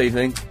potty this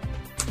evening.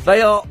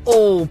 They are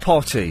all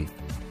potty.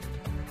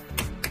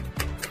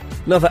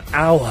 Another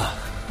hour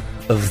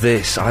of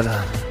this.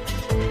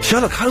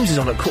 Sherlock Holmes is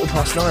on at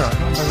 9:15. I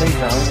can't believe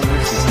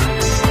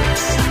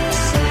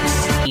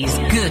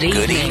that. Good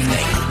evening.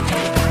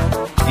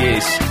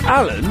 Yes.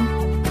 Alan?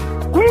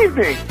 Good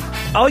evening.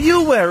 Are you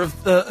aware of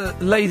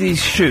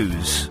ladies'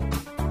 shoes?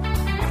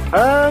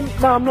 No,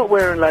 I'm not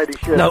wearing ladies'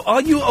 shoes. No,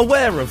 are you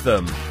aware of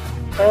them?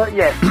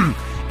 Yes.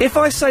 If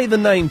I say the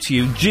name to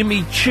you,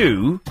 Jimmy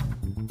Choo,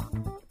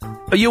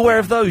 are you aware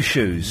of those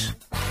shoes?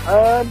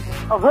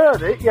 I've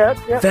heard it, yeah.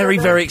 Very,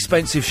 very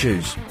expensive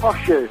shoes.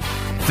 Posh shoes.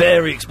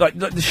 Very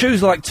expensive. The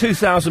shoes are like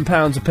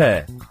 £2,000 a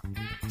pair.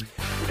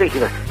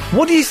 Ridiculous.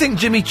 What do you think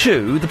Jimmy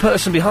Choo, the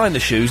person behind the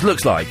shoes,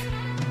 looks like?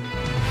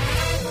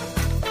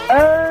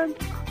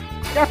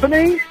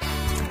 Japanese?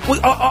 Well,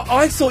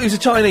 I thought he was a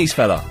Chinese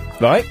fella,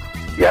 right?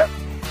 Yeah.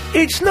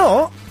 It's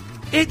not.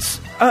 It's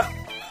a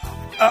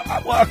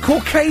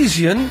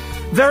Caucasian,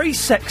 very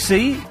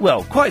sexy,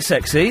 well, quite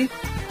sexy,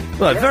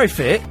 well, very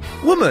fit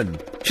woman.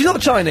 She's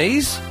not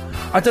Chinese.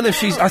 I don't know if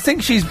she's. I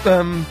think she's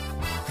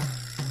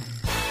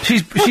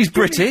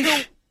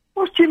British.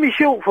 What's Jimmy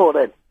short for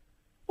then?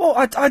 Well,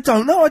 I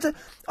don't know. I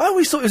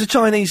always thought it was a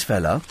Chinese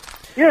fella.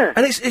 Yeah.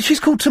 And she's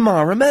called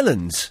Tamara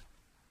Mellons.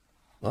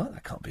 What?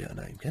 That can't be her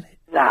name, can it?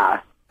 Nah.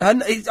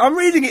 And I'm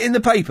reading it in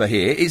the paper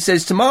here. It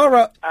says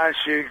Tamara. And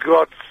she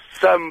got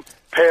some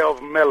pair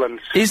of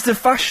melons. Is the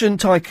fashion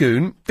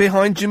tycoon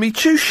behind Jimmy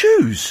Choo's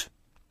shoes?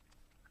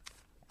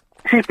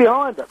 She's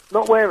behind them,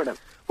 not wearing them.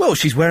 Well,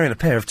 she's wearing a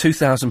pair of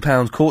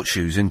 £2,000 court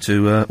shoes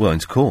into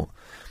court.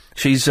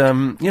 She's,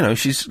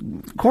 she's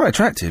quite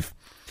attractive.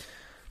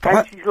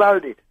 And she's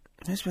loaded.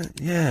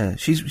 Yeah,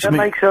 that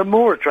makes her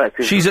more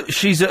attractive. She's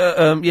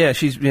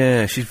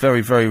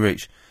very, very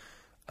rich.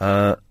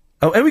 Here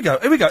we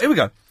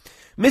go.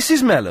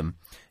 Mrs. Mellon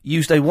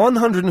used a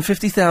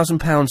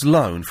 £150,000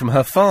 loan from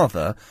her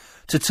father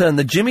to turn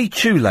the Jimmy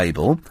Choo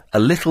label, a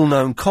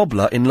little-known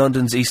cobbler in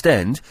London's East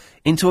End,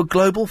 into a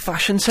global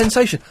fashion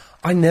sensation.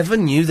 I never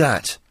knew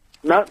that.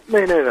 No,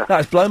 me neither. That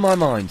has blown my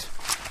mind.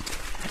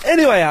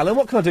 Anyway, Alan,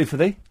 what can I do for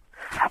thee?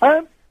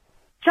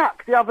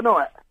 Chuck, the other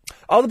night.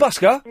 Oh, the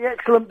busker? The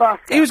excellent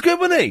busker. He was good,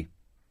 wasn't he?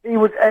 He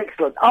was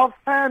excellent. I've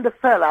found a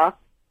fella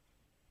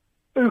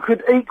who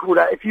could equal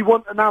that if you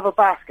want another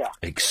busker.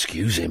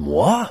 Excuse him,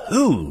 what?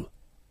 Who?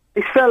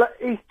 This fella,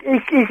 he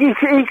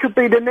could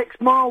be the next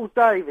Miles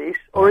Davis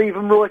or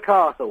even Roy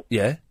Castle.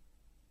 Yeah.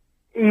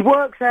 He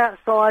works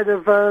outside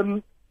of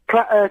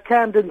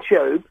Camden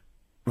Tube.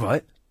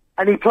 Right.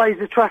 And he plays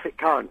the traffic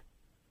cone.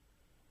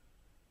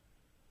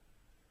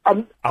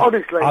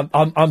 Honestly,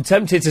 I'm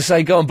tempted to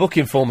say go and book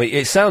him for me.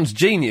 It sounds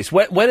genius.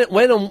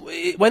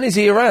 When is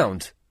he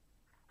around?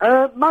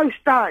 Most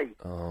days.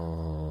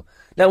 Oh.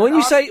 Now, when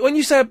you say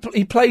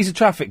he plays a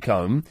traffic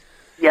cone,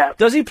 yeah,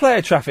 does he play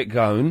a traffic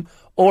cone,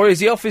 or is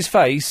he off his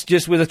face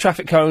just with a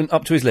traffic cone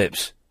up to his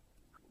lips?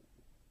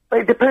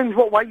 It depends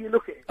what way you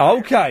look at it.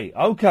 Okay.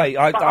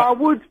 I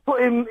would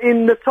put him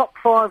in the top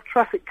 5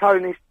 traffic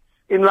conists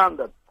in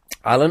London.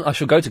 Alan, I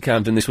shall go to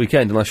Camden this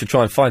weekend and I shall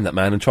try and find that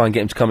man and try and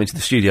get him to come into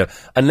the studio,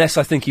 unless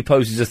I think he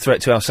poses a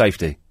threat to our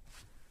safety.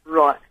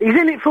 Right. He's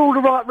in it for all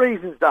the right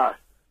reasons, though.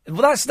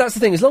 Well, that's the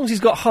thing. As long as he's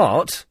got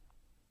heart...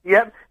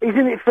 Yep. He's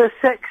in it for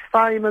sex,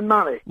 fame and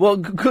money. Well,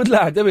 good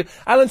lad.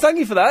 Alan, thank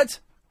you for that.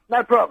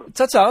 No problem.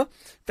 Ta-ta.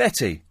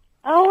 Betty.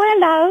 Oh,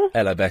 hello.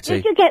 Hello,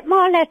 Betty. Did you get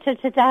my letter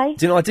today?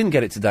 I didn't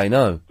get it today,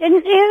 no.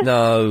 Didn't you?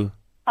 No.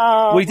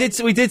 Oh. We did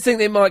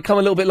think it might come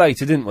a little bit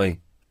later, didn't we?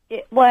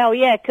 Well,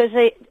 yeah, because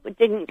it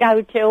didn't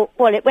go till...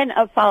 Well, it went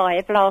at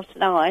 5 last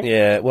night.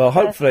 Yeah, well,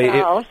 hopefully...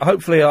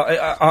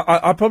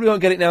 I probably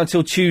won't get it now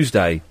until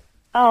Tuesday.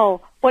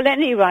 Oh, well,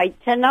 anyway,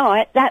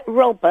 tonight, that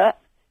Robert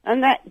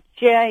and that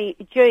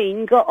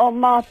Jean got on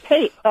my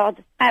pit.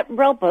 That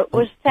Robert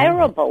was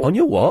terrible. On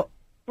your what?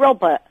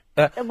 Robert.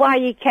 The way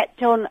he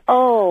kept on...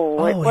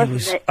 it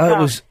wasn't it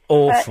was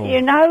awful.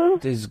 You know...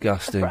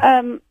 Disgusting.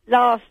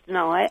 Last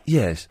night...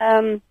 Yes.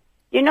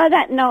 You know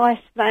that nice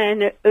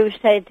man who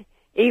said...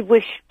 He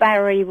wished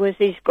Barry was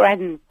his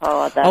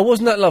grandfather. Oh,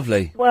 wasn't that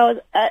lovely? Well,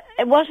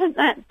 it wasn't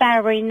that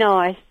Barry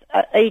nice.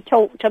 He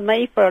talked to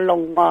me for a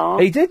long while.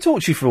 He did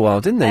talk to you for a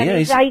while, didn't he? And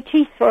he's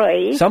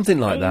 83. Something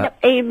like that.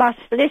 He must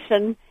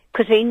listen,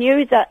 because he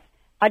knew that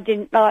I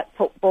didn't like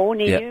football,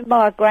 and he knew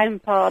my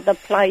grandfather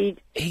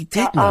played. He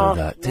did know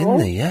that,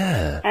 didn't he?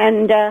 Yeah.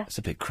 And that's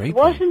a bit creepy.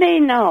 Wasn't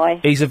he nice?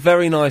 He's a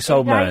very nice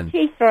old man.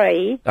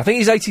 83. I think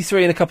he's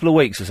 83 in a couple of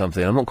weeks or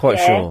something. I'm not quite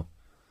sure.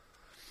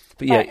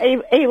 But yeah,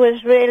 he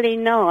was really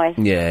nice.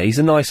 Yeah, he's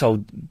a nice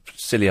old,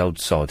 silly old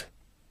sod.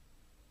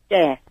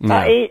 Yeah,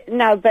 but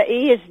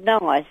he is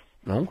nice.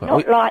 Okay.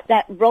 Not like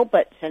that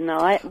Robert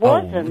tonight,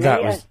 wasn't he?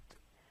 That was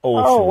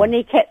awful. Oh, and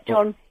he kept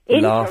on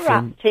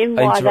interrupting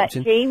while that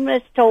Jean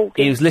was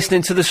talking. He was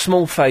listening to the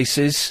small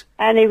faces.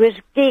 And he was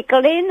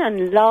giggling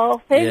and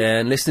laughing. Yeah,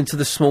 and listening to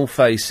the small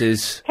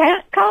faces.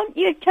 Can't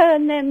you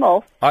turn them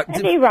off?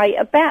 Anyway,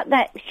 about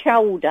that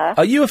shoulder...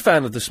 Are you a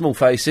fan of the small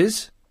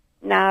faces?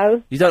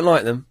 No. You don't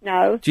like them?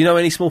 No. Do you know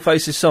any Small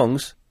Faces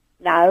songs?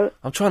 No.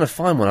 I'm trying to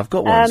find one. I've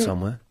got one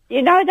somewhere.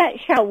 You know that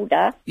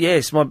shoulder?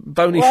 Yes, my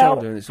bony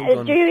shoulder, and it's all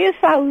gone. Do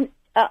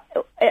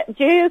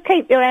you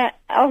keep your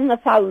on the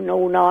phone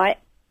all night?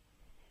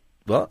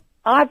 What?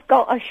 I've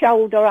got a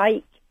shoulder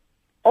ache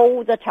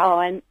all the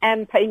time,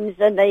 and pins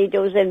and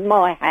needles in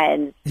my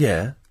hands.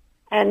 Yeah.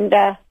 And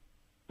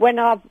when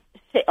I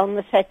sit on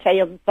the settee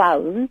of the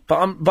phone...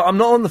 But I'm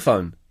not on the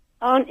phone.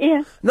 Aren't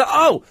you?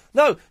 No,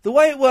 no. The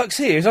way it works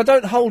here is I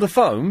don't hold a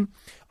phone.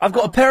 I've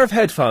got a pair of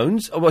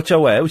headphones, which I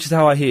wear, which is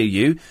how I hear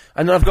you,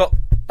 and then I've got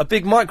a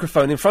big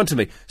microphone in front of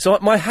me. So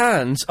my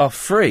hands are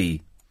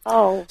free.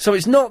 Oh. So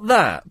it's not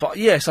that, but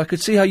yes, I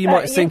could see how you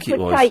might think it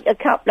was. You could take a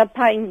couple of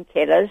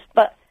painkillers,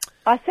 but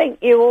I think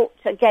you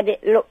ought to get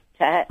it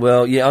looked at.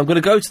 Well, yeah, I'm going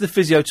to go to the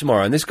physio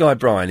tomorrow, and this guy,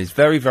 Brian, is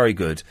very, very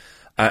good.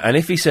 And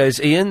if he says,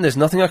 Ian, there's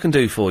nothing I can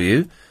do for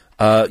you...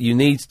 you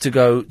need to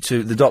go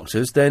to the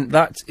doctors, then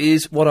that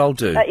is what I'll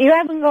do. But you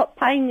haven't got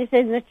pains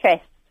in the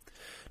chest?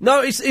 No,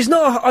 it's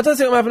not. I don't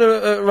think I'm having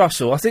a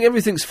rustle. I think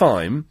everything's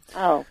fine.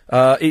 Oh.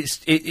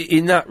 It's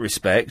in that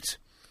respect.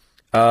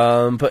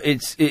 But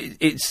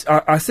it's.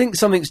 I think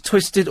something's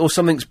twisted or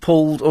something's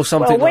pulled or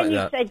something like that.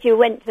 Well, when you said you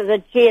went to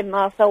the gym,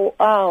 I thought,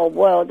 oh,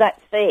 well, that's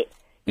it.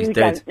 You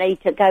don't need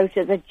to go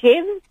to the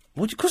gym.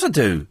 Well, of course I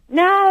do.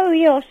 No,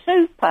 you're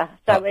super,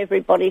 so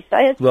everybody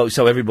says. Well,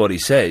 so everybody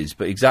says,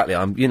 but exactly,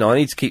 I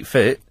need to keep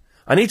fit.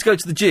 I need to go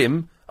to the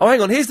gym. Oh,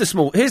 hang on, here's the...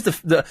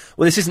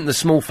 Well, this isn't the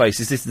small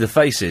faces, this is the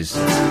faces.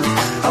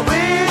 I wish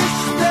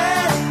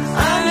that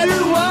I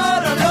knew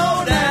what I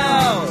know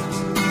now.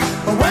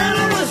 But when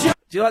I was young...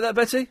 Do you like that,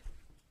 Betty?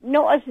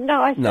 Not as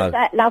nice as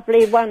that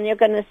lovely one you're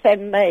going to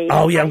send me.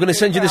 Oh, yeah, I'm going to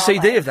send you the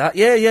CD of that.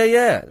 Yeah.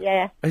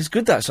 Yeah. It's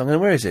good, that song.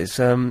 Where is it? It's,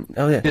 oh,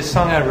 yeah. This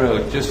song I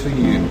wrote just for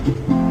you.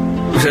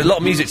 There's a lot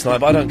of music tonight,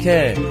 but I don't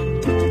care.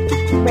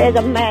 Where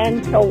the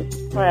man talks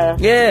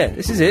first. Yeah,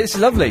 this is it. It's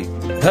lovely.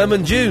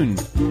 Herman June.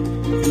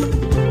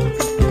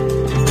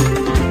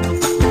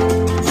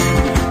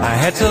 I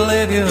had to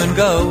leave you and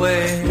go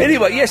away.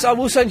 Anyway, yes, I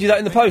will send you that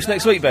in the post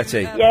next week,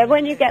 Betty. Yeah,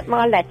 when you get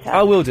my letter.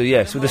 I will do,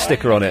 yes, with a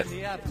sticker on it.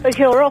 Because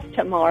you're off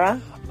tomorrow.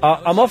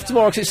 I'm off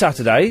tomorrow because it's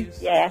Saturday.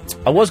 Yeah.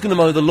 I was going to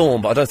mow the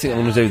lawn, but I don't think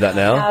I'm going to do that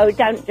now. No,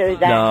 don't do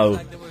that. No.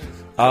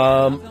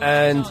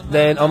 And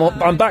then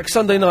I'm back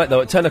Sunday night,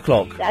 though, at 10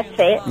 o'clock. That's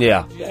it.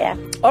 Yeah. Yeah.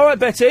 All right,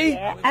 Betty.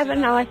 Yeah, have a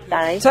nice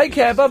day. Take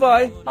care,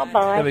 bye-bye.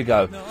 Bye-bye. There we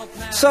go.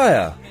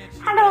 Saya.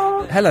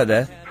 Hello. Hello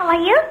there. How are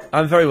you?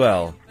 I'm very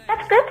well.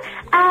 That's good.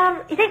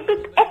 Is it a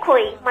bit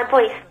echoey, my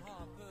voice?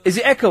 Is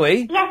it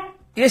echoey? Yes.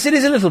 Yes, it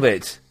is a little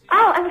bit.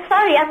 Oh, I'm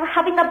sorry. I'm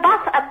having a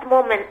bath at the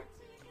moment.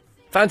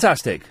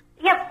 Fantastic.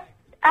 Yep.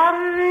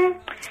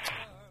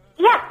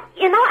 Yeah,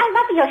 I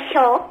love your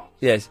show.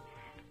 Yes.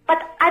 But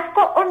I've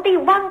got only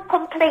one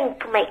complaint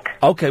to make.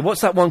 Okay,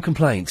 what's that one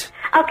complaint?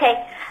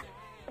 Okay.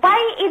 Why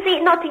is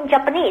it not in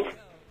Japanese?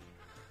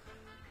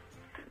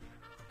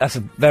 That's a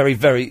very,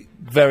 very,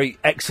 very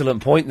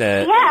excellent point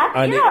there.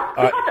 Yeah,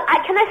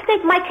 because can I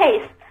state my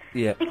case?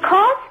 Yeah.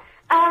 Because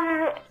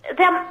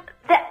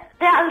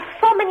there are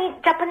so many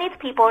Japanese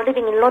people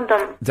living in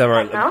London. There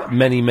are right now.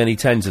 many, many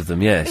tens of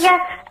them, yes. Yes,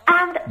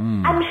 and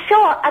I'm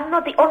sure I'm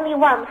not the only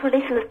one who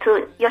listens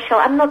to your show.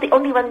 I'm not the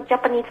only one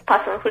Japanese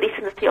person who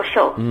listens to your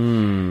show.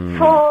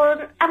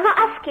 So I'm not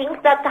asking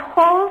that the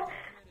whole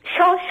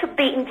show should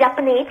be in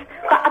Japanese,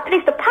 but at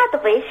least a part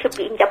of it should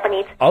be in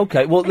Japanese.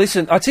 Okay, well,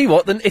 listen, I tell you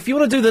what, then if you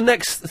want to do the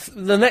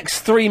next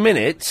 3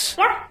 minutes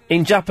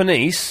in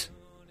Japanese,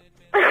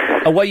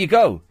 away you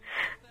go.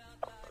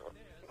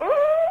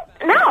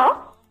 No.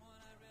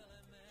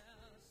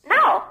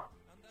 No.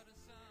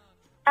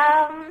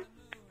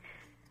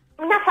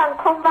 皆さん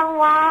こんばん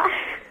は。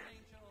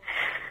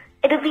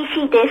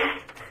LBC です。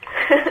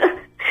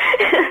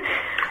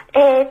イア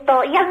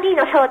ン・リー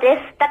のショーで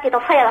す。だけど、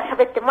さやが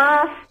喋って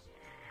ます。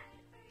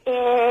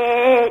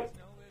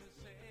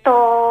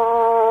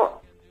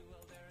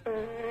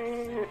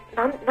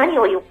何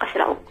を言おうかし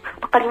ら。わ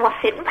かりま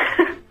せん。I don't know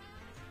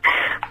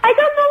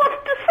what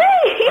to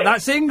say!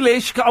 That's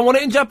English. I want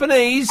it in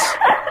Japanese.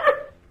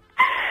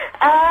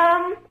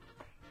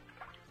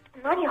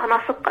 何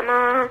話そうか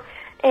な。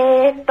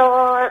I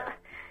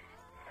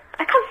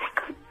can't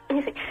think of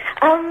anything.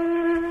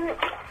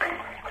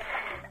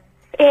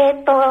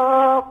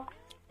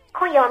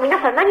 今夜は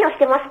皆さん何をし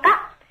てます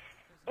か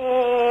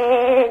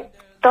？I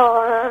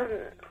don't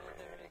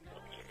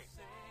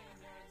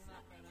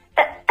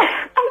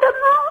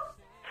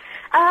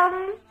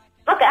know.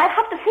 Okay, I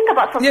have to think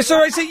about something. Yes,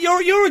 all right, see,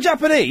 you're a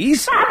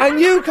Japanese, and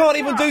you can't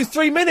even do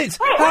 3 minutes.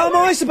 How am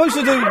I supposed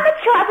to do... I'm not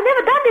sure, I've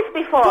never done this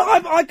before.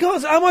 But I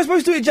can't... How am I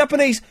supposed to do it in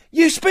Japanese?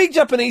 You speak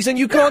Japanese, and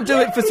you can't do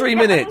it for 3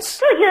 minutes.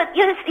 So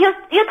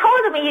you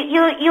told me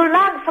you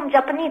learned some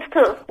Japanese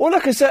too. Well,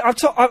 like I said,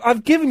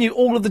 I've given you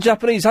all of the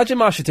Japanese.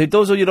 Hajimashite,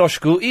 dozo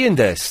yoroshiku, ian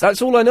desu.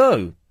 That's all I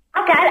know.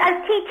 Okay,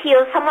 I'll teach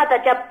you some other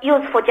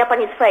useful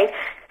Japanese phrase.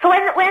 So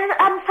when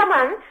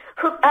someone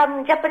who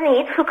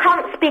Japanese who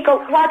can't speak a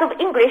word of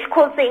English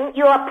calls in,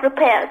 you are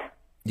prepared.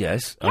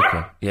 Yes.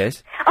 Okay.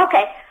 Yes.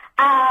 Okay.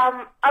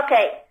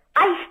 Okay.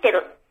 愛して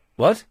る.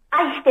 What?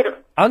 愛して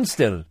る.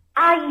 Unstill.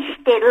 愛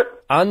して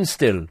る.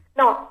 Unstill.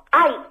 No.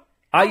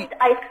 I like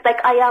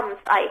I am.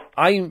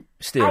 I'm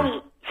still.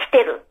 愛し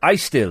てる. I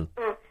still.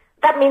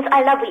 That means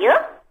I love you.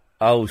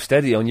 Oh,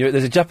 steady on you.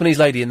 There's a Japanese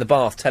lady in the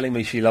bath telling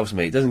me she loves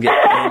me. It doesn't get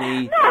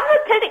any... No, I'm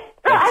not telling...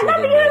 No, I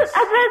love you.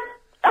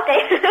 Okay.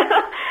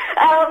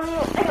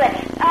 Anyway.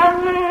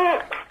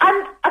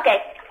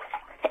 Okay.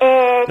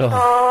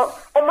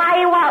 お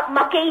前は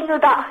負け犬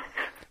だ。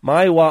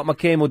前は負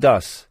け犬だ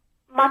す。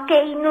負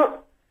け犬。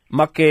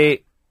負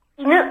け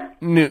犬。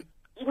犬。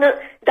犬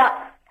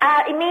だ。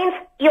It means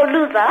you're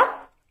loser.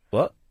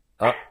 What?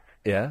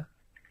 Yeah.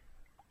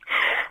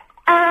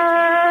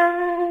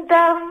 And,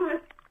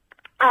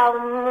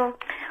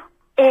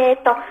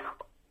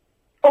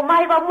 お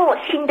前はもう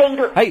死んでい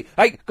る。 Hey,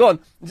 go on.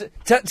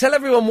 Tell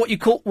everyone what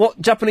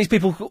Japanese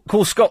people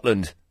call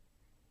Scotland.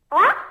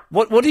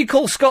 What? What do you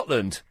call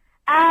Scotland?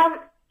 Scotland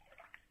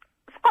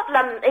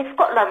is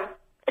Scotland.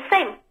 The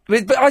same.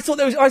 But I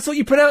thought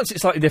you pronounced it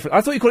slightly different.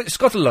 I thought you called it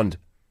Scotland.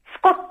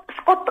 Scotland.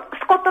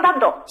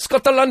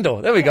 Scotland.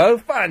 There we go.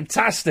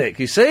 Fantastic.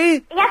 You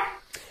see? Yes.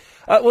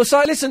 Well, Si,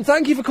 listen,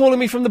 thank you for calling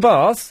me from the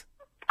bath.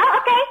 Oh,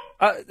 okay.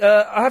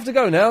 I have to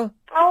go now.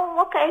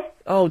 Oh, okay.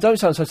 Oh, don't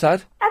sound so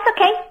sad. That's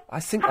okay. I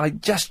think I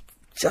just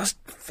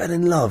fell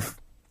in love.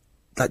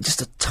 Like,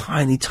 just a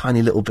tiny,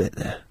 tiny little bit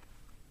there.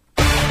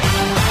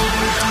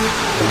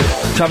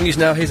 Travel news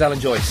now, here's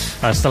Alan Joyce.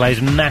 Still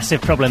those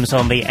massive problems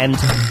on the end.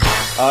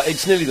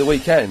 It's nearly the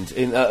weekend.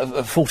 In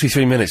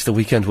 43 minutes, the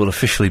weekend will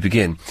officially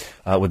begin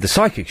with the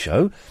Psychic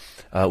Show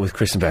with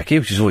Chris and Becky,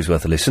 which is always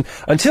worth a listen.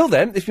 Until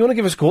then, if you want to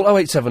give us a call,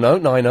 0870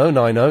 90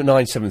 90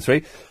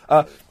 973.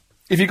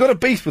 If you've got a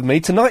beef with me,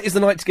 tonight is the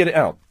night to get it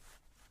out.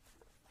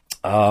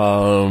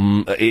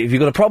 If you've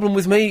got a problem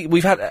with me,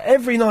 we've had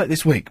every night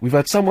this week, we've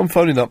had someone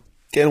phoning up,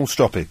 getting all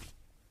stroppy.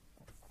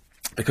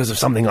 Because of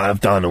something I have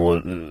done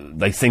or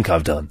they think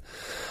I've done.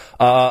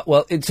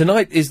 Well,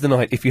 tonight is the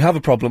night. If you have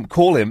a problem,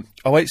 call him,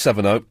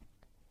 0870...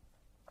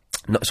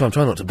 No, so I'm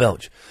trying not to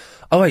belch.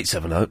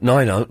 0870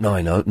 90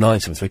 90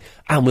 973,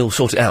 and we'll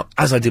sort it out,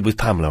 as I did with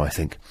Pamela, I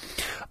think.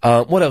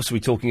 What else are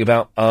we talking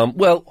about?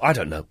 Well, I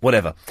don't know.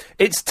 Whatever.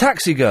 It's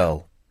Taxi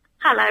Girl.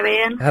 Hello,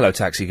 Ian. Hello,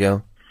 Taxi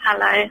Girl.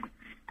 Hello.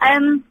 I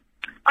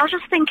was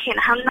just thinking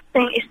how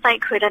nothing is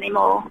sacred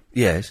anymore.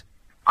 Yes.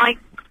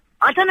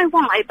 I don't know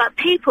why, but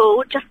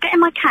people just get in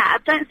my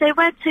cab, don't say a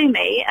word to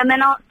me, and then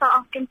start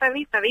asking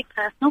very, very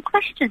personal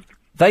questions.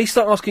 They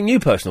start asking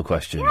you personal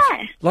questions?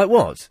 Yeah. Like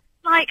what?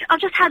 Like, I've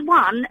just had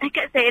one, who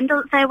gets in,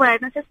 doesn't say a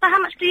word, and says, so how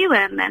much do you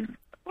earn then?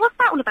 What's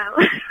that all about?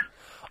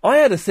 I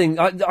had a thing,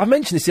 I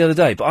mentioned this the other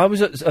day, but I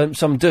was at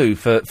some do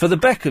for the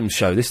Beckham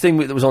show, this thing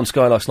that was on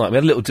Sky last night. We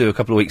had a little do a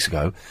couple of weeks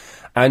ago,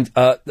 and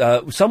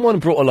someone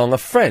brought along a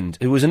friend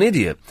who was an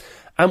idiot.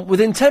 And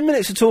within 10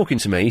 minutes of talking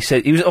to me, he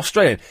said, he was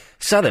Australian.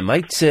 So then,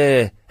 mate,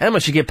 how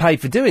much you get paid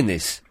for doing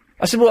this?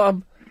 I said,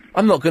 well,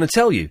 I'm not going to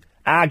tell you.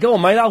 Go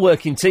on, mate, I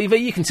work in TV,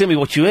 you can tell me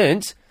what you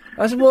earned.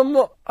 I said,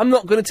 well, I'm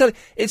not going to tell you.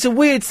 It's a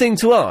weird thing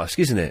to ask,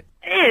 isn't it?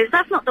 It is,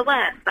 that's not the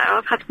worst, though.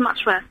 I've had much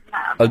worse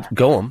than that.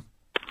 Go on.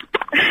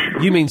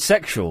 You mean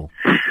sexual?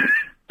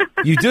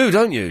 You do,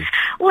 don't you?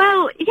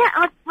 Well,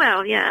 yeah,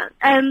 yeah.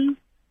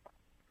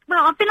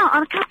 Well, I've been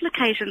on a couple of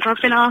occasions.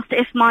 I've been asked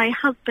if my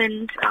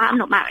husband, I'm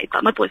not married,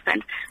 but my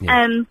boyfriend,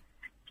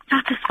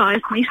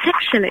 satisfies me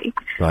sexually.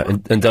 Right,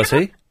 and does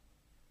he?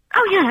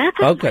 Oh yeah.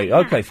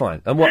 Okay,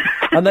 fine. And what?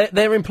 And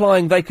they're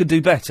implying they could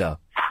do better.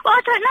 Well,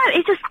 I don't know.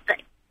 It's just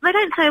they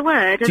don't say a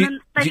word, and then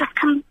they just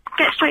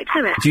get straight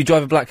to it. Do you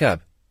drive a black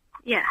cab?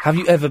 Yeah. Have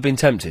you ever been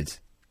tempted?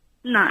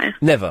 No.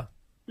 Never.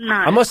 No.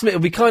 I must admit, it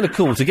would be kind of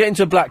cool to get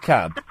into a black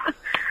cab,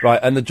 right?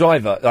 And the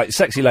driver, like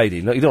sexy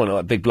lady, like, you don't want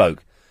like big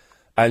bloke,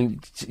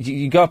 and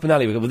you go up an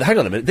alleyway. Well, hang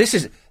on a minute. This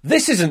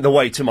isn't the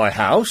way to my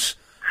house.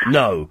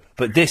 No,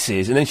 but this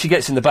is. And then she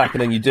gets in the back,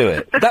 and then you do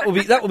it. That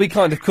would be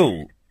kind of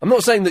cool. I'm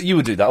not saying that you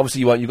would do that.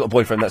 Obviously, you won't. You've got a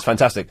boyfriend. That's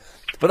fantastic.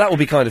 But that would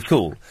be kind of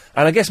cool.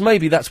 And I guess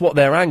maybe that's what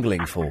they're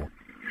angling for.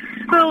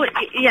 Well,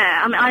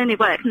 yeah. I mean, I only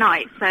work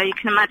nights, so you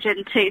can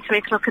imagine 2, 3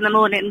 o'clock in the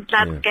morning,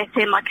 lads get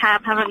in my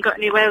cab, haven't got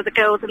anywhere with the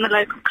girls in the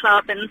local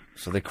club, and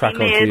so they crack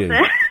onto you.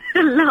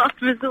 The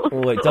last resort.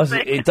 Oh,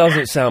 it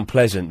doesn't sound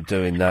pleasant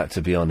doing that,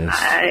 to be honest.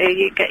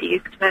 You get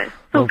used to it.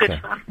 It's all good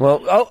fun.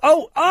 Well,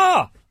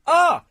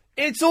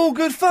 it's all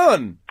good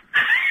fun.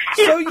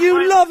 So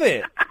you love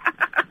it.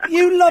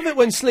 You love it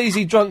when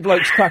sleazy drunk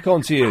blokes crack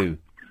onto you.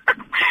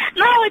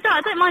 No, I don't.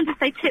 I don't mind if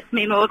they tip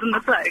me more than the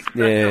blokes.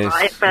 Yes. That's all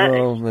right, but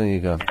well, there you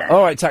go.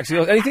 All right, Taxi.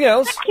 Anything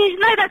else? Thank you.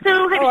 No, that's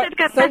all. Hope you should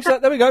go Thanks. better.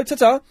 There we go.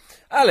 Ta-ta.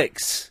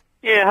 Alex.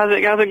 Yeah, how's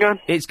it going?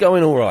 It's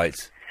going all right.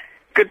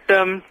 Good.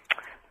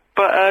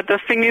 But the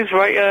thing is,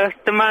 right?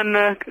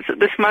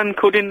 This man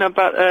called in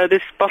about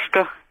this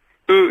busker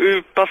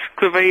who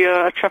busked with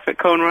a traffic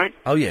cone, right?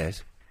 Oh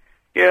yes.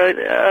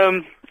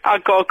 Yeah. I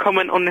got a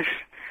comment on this.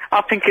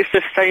 I think it's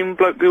the same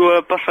bloke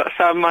who busts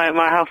outside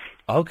my house.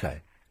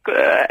 Okay.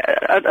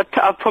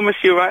 I promise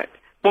you, right?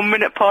 1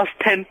 minute past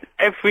 10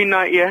 every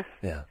night, yeah?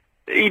 Yeah.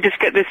 You just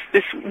get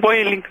this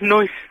wailing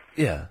noise.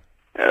 Yeah.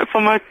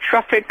 From a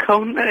traffic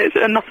cone. It's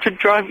enough to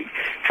drive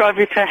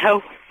you to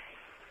hell.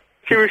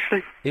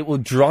 Seriously. It will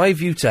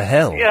drive you to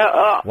hell?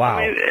 Yeah. Wow.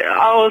 I mean,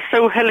 I was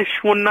so hellish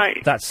one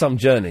night. That's some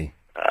journey.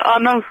 I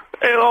know.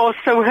 I was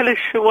so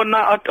hellish one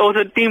night. I was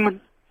a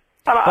demon.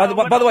 By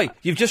the way,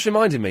 you've just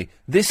reminded me.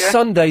 This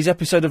Sunday's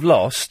episode of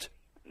Lost.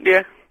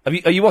 Yeah.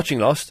 Are you watching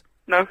Lost?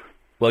 No.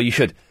 Well, you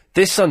should.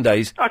 This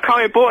Sunday's. I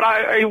can't get bored.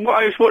 I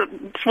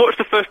watched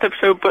the first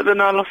episode, but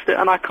then I lost it,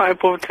 and I can't get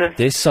bored to.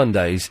 This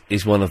Sunday's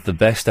is one of the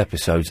best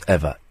episodes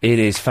ever. It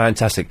is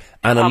fantastic,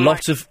 and a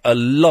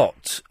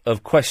lot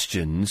of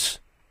questions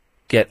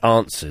get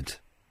answered.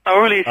 Oh,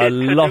 really? Is a it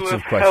to lot do with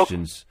of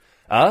questions.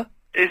 Huh?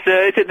 Is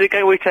it the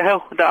gateway to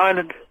hell? The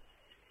island.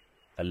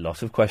 A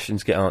lot of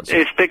questions get answered.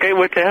 It's the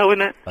gateway to hell,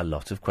 isn't it? A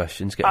lot of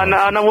questions get answered.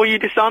 I know. Well, you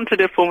just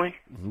answered it for me.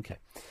 Okay.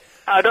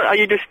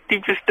 You just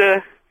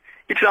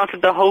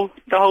answered the whole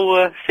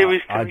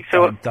series to me.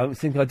 So I don't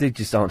think I did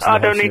just answer. I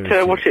don't need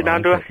to watch it now,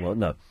 do I? Well,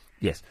 no.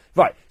 Yes.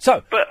 Right.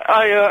 So. But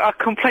I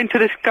complained to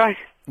this guy.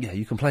 Yeah,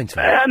 you complained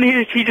to him. And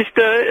he just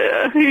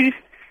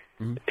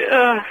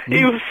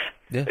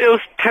it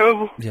was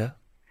terrible. Yeah.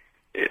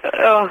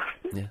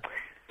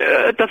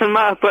 It doesn't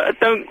matter, but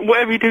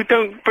whatever you do,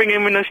 don't bring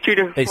him in the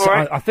studio. All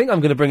right? I think I'm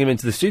going to bring him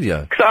into the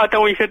studio. Because I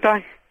don't want you to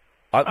die.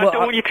 I don't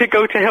want you to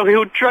go to hell.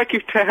 He'll drag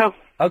you to hell.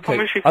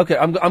 Okay.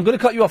 I'm going to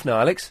cut you off now,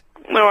 Alex.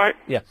 All right.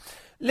 Yeah.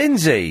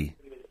 Lindsay.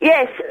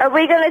 Yes. Are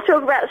we going to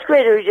talk about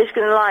Squid, or are we just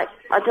going to I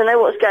don't know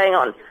what's going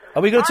on?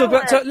 Are we going to talk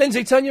about...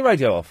 Lindsay, turn your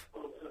radio off.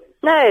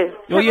 No.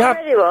 Well, you have...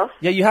 the radio off?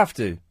 Yeah, you have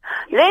to.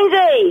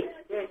 Lindsay!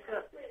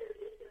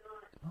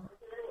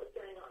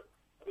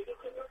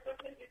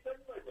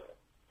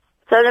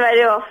 Turn the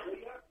radio off.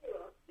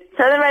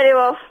 Turn the radio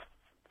off.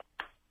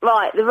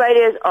 Right, the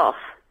radio's off.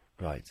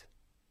 Right.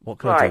 What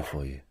can I do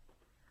for you?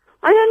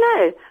 I don't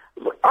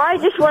know. I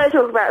just want to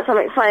talk about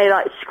something funny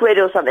like squid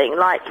or something.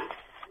 Like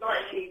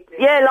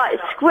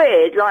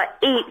squid,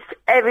 eats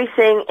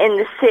everything in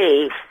the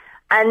sea.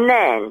 And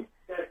then,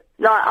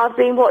 I've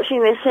been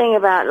watching this thing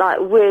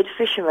about, weird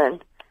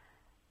fishermen.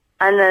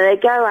 And then they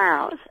go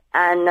out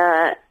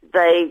and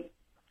they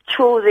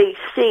trawl these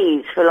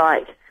seeds for,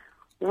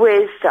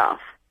 weird stuff.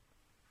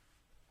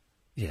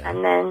 Yeah.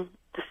 And then,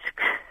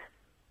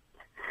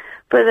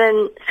 but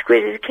then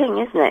squid is king,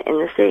 isn't it, in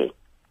the sea?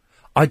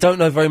 I don't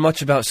know very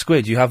much about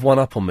squid. You have one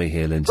up on me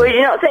here, Lindsay. Well, do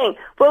you not think?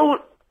 Well,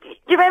 do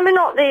you remember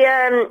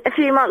a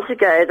few months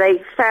ago,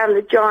 they found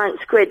the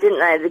giant squid, didn't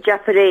they? The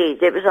Japanese.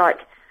 It was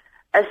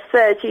a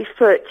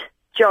 30-foot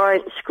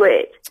giant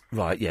squid.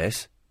 Right,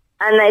 yes.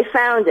 And they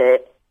found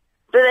it,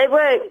 but they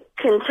weren't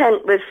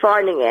content with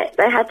finding it.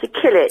 They had to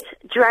kill it,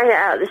 drag it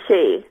out of the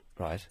sea.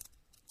 Right.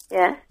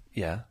 Yeah?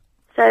 Yeah.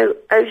 So,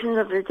 Oceans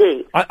of the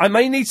Deep. I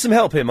may need some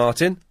help here,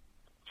 Martin.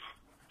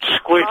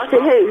 Squid.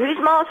 Martin who? Who's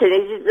Martin?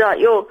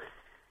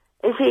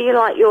 Is he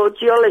your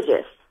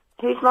geologist?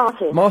 Who's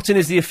Martin? Martin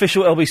is the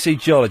official LBC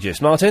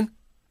geologist. Martin?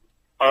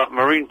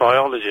 Marine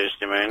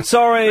biologist, you mean?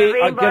 Sorry,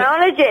 Marine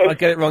biologist. I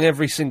get it wrong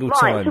every single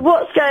time. Right, so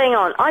what's going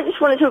on? I just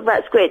want to talk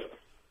about squid.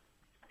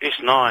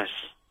 It's nice.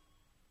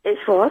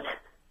 It's what?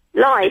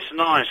 Lice? It's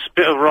nice.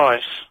 Bit of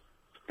rice.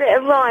 Bit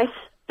of rice.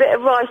 bit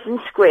of rice and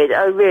squid.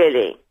 Oh,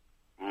 really?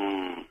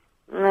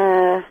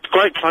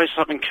 Great place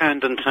up in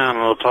Camden Town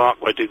on the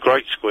Parkway. Do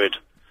great squid.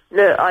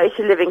 Look, I used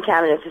to live in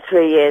Camden for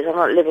 3 years. I'm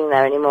not living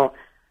there anymore.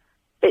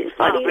 It's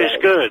funny.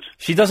 It's good.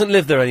 She doesn't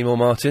live there anymore,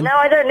 Martin. No,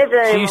 I don't live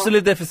there anymore. She used to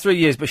live there for 3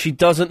 years, but she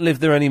doesn't live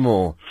there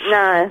anymore.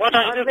 No. Why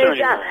don't you live there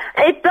anymore?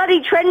 It's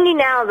bloody trendy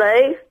now,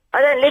 though.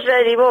 I don't live there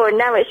anymore, and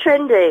now it's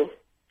trendy.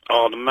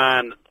 Oh, the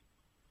man.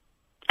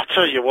 I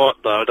tell you what,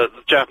 though, the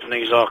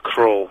Japanese are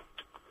cruel.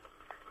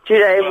 Do you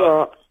know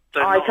what?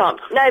 I can't.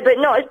 No, but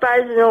not as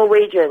bad as the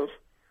Norwegians.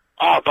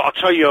 Oh, but I'll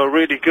tell you, are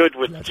really good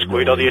with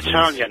squid are the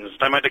Italians.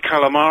 They make the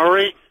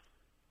calamari.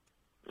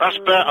 That's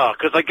better,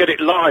 because they get it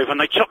live and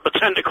they chop the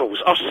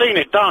tentacles. I've seen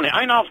it done. It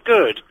ain't half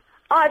good.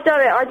 I've done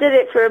it. I did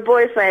it for a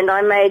boyfriend.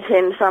 I made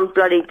him some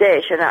bloody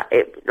dish, and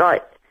it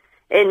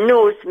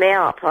gnawed me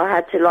up. I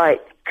had to,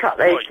 cut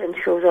those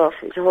tentacles off.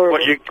 It's horrible.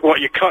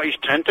 What, you cut his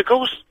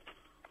tentacles?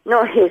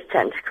 Not his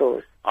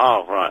tentacles.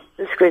 Oh, right.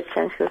 The squid's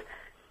tentacles.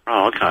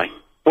 Oh, okay.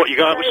 What, you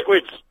go out with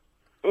squids?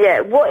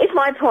 Yeah, what is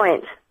my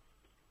point?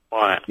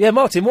 Right. Yeah,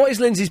 Martin, what is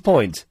Lindsay's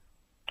point?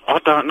 I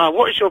don't know.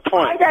 What is your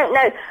point? I don't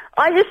know.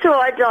 I just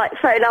thought I'd,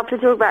 phone up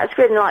and talk about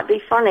squid and,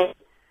 be funny.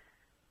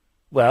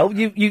 Well,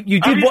 you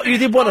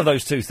did one of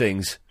those two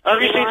things.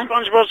 Have you seen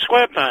SpongeBob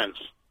SquarePants?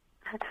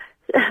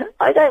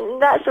 I don't.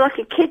 That's like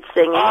a kid's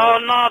thing. Oh,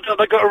 no,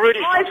 they got a really...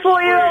 My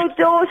 4-year-old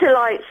daughter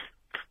likes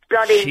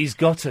bloody... She's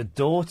got a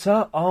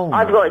daughter? Oh,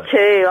 I've got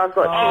two.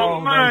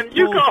 Oh, man,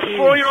 you got a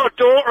 4-year-old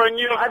daughter and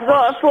you... I've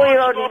got a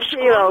 4-year-old and a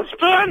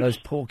 2-year-old. Those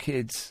poor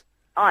kids.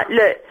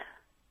 Look,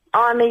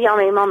 I'm a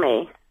yummy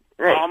mummy.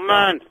 Look. Oh,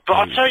 man, but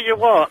I'll tell you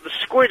what, the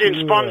squid in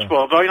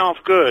SpongeBob ain't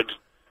half good.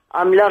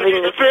 I'm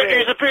loving the squid.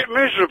 He's a bit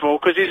miserable,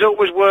 because he's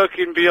always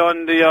working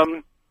behind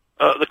the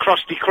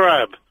Krusty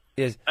Krab.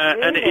 Yes.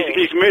 And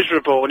he's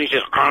miserable, and he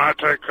says, "Can I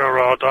take your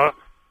order?"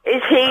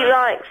 Is he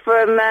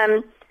from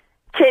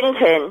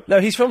Tintin?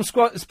 No, he's from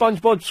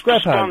SpongeBob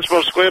SquarePants.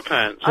 SpongeBob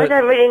SquarePants. I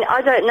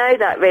don't know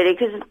that really,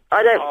 because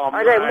I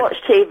don't watch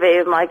TV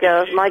with my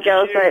girls. My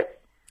girls don't.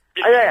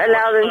 I don't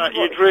allow them to watch.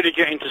 You'd really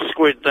get into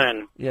squid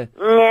then. Yeah.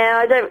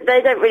 Yeah,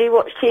 they don't really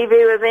watch TV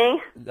with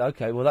me.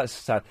 Okay, well that's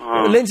sad.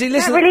 Lindsay,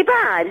 listen. Is that really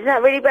bad? Is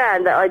that really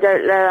bad that I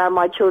don't allow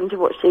my children to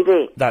watch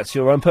TV? That's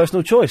your own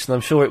personal choice, and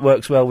I'm sure it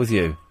works well with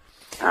you.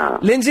 Oh.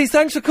 Lindsay,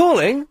 thanks for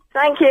calling.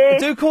 Thank you.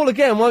 Do call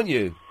again, won't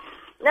you?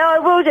 No, I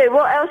will do.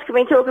 What else can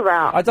we talk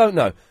about? I don't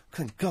know.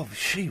 God,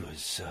 she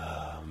was...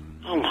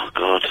 Oh, my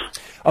God.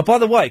 Oh, by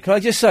the way, can I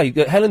just say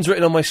that Helen's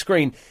written on my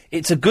screen,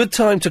 it's a good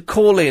time to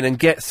call in and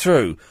get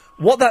through.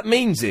 What that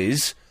means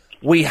is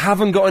we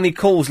haven't got any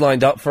calls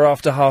lined up for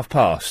after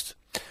past.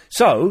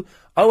 So,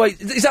 08...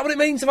 Is that what it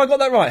means? Have I got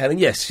that right, Helen?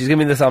 Yes, she's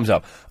giving me the thumbs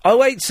up.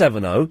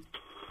 0870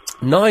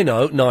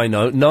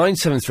 9090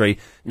 973.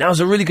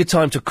 Now's a really good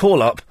time to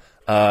call up,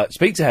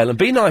 speak to Helen,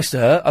 be nice to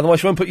her,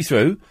 otherwise she won't put you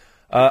through,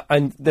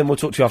 and then we'll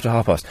talk to you after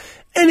past.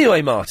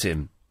 Anyway,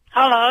 Martin.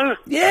 Hello?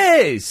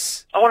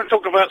 Yes! I want to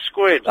talk about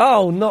squid.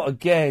 Oh, not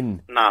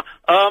again. No.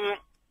 I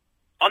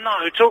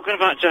know, talking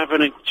about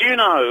Japanese, do you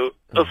know,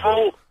 of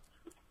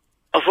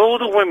all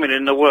the women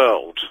in the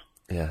world...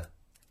 Yeah.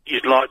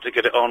 You'd like to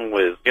get it on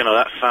with,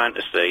 that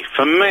fantasy.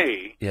 For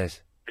me...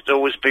 Yes. It's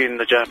always been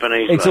the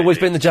Japanese It's lady. always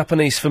been the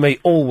Japanese for me,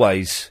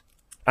 always.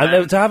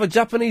 And to have a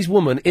Japanese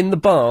woman in the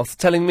bath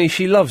telling me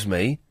she loves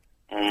me,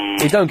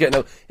 you don't get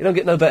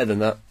no better than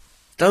that.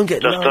 Don't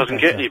get Just no doesn't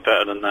better. get any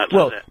better than that, does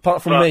Well, it?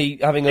 apart from me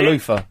having a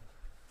loofah.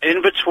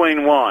 In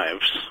between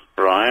wives,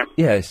 right?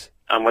 Yes.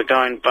 And we're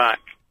going back,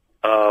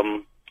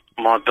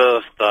 my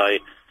birthday,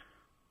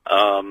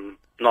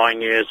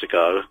 9 years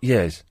ago.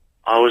 Yes.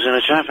 I was in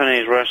a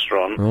Japanese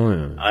restaurant,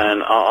 and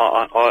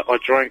I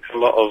drank a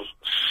lot of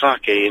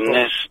sake, and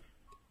this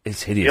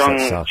It's hideous, young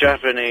that sake.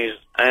 Japanese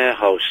air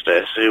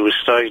hostess who was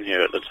staying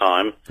here at the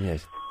time,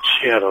 Yes.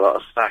 she had a lot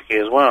of sake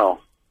as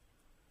well.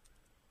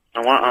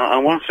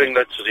 And one thing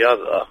led to the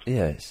other.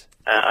 Yes.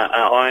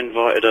 I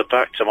invited her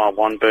back to my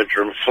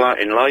one-bedroom flat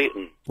in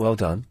Leighton. Well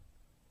done.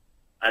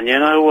 And you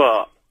know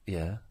what?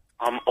 Yeah.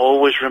 I'm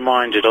always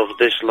reminded of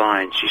this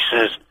line. She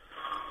says,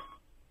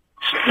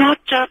 "It's not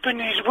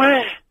Japanese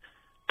way,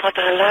 but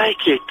I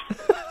like it."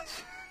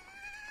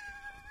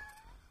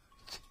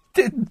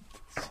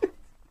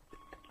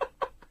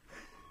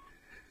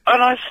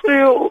 And I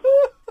still...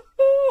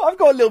 I've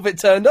got a little bit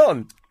turned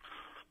on.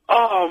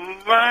 Oh,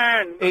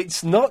 man.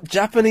 It's not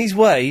Japanese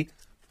way,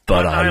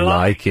 but I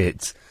like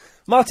it.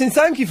 Martin,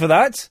 thank you for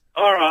that.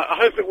 All right, I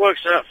hope it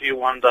works out for you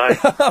one day.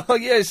 Oh,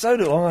 yeah, so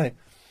do I.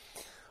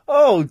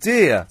 Oh,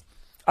 dear.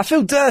 I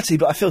feel dirty,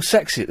 but I feel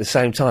sexy at the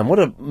same time. What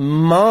a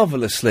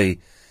marvellously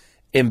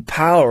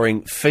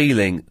empowering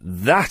feeling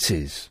that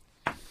is.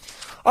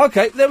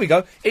 OK, there we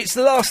go. It's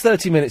the last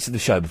 30 minutes of the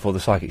show before the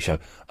Psychic Show.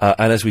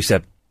 And as we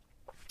said,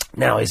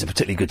 now is a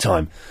particularly good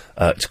time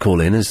to call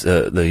in, as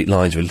the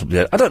lines are a little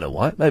bit... I don't know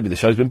why. Maybe the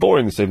show's been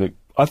boring this evening.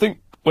 I think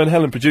when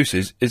Helen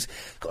produces, it's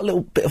got a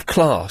little bit of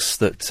class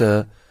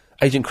that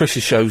Agent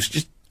Chris's shows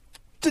just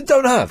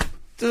don't have.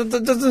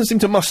 Doesn't seem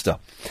to muster.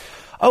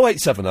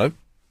 0870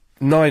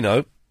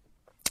 90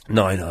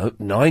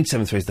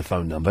 90973 is the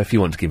phone number if you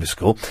want to give us a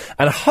call.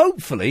 And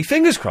hopefully,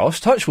 fingers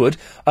crossed, touch wood,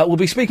 we'll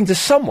be speaking to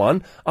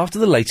someone after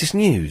the latest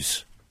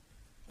news.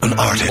 An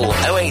artist. Or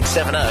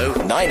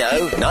 0870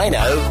 90 90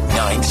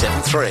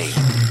 973.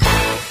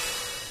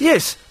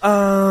 Yes,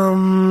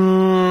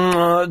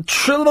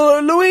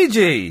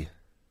 Luigi.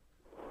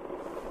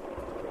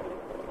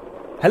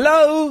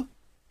 Hello?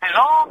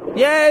 Hello?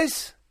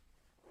 Yes?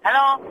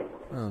 Hello?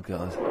 Oh,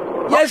 God.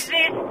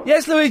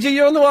 Yes, Luigi,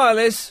 you're on the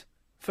wireless.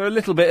 For a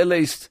little bit, at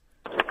least.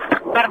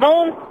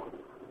 Pardon?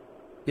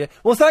 Yeah.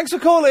 Well, thanks for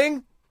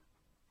calling.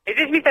 Is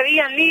this Mr.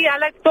 Ian Lee?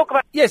 I'd like to talk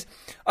about... Yes.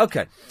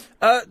 Okay.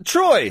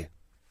 Troy.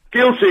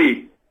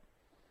 Guilty.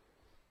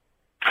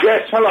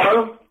 Yes,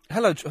 hello.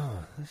 Hello.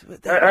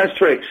 How's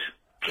Tricks?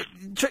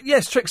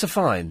 Yes, Tricks are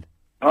fine.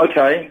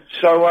 Okay,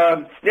 so,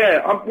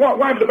 what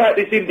happened about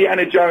this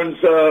Indiana Jones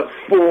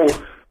 4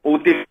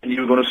 audition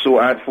you were going to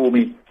sort out for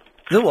me?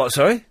 The what,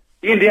 sorry?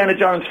 The Indiana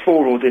Jones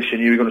 4 audition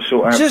you were going to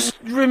sort out. Just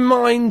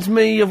remind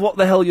me of what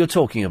the hell you're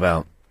talking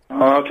about.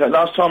 Oh, okay,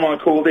 last time I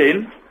called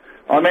in,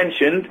 I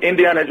mentioned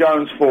Indiana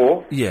Jones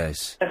 4.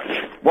 Yes.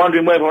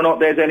 Wondering whether or not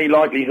there's any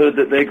likelihood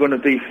that they're going to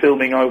be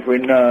filming over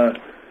in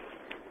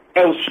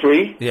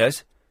Elstree.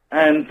 Yes.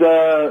 And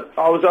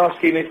I was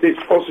asking if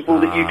it's possible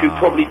that you could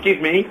probably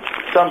give me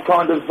some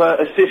kind of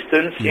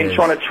assistance in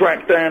trying to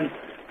track down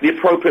the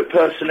appropriate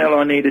personnel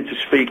I needed to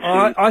speak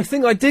to. I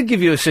think I did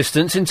give you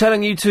assistance in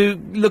telling you to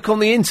look on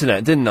the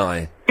internet, didn't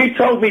I? You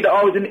told me that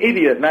I was an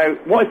idiot. Now,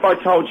 what if I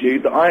told you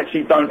that I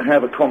actually don't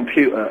have a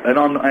computer and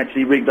I'm not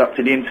actually rigged up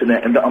to the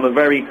internet and that I'm a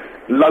very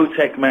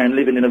low-tech man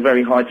living in a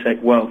very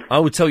high-tech world? I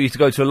would tell you to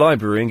go to a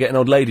library and get an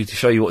old lady to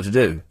show you what to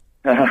do.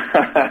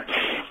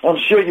 I'm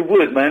sure you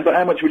would, man, but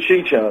how much would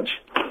she charge?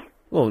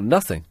 Well,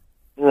 nothing.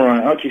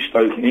 Right, okey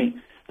stokey.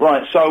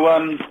 Right, so,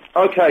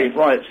 okay,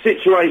 right,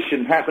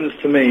 situation happens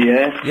to me,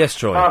 yeah? Yes,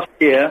 Troy. Last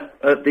year,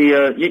 at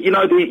the, you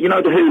know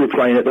the Who were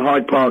playing at the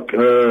Hyde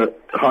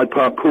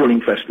Park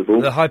Calling Festival?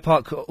 The Hyde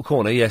Park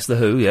Corner, yes, the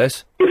Who,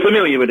 yes. You're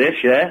familiar with this,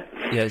 yeah?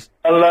 Yes.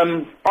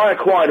 Well, I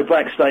acquired a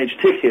backstage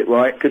ticket,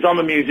 right, because I'm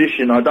a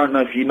musician, I don't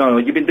know if you know,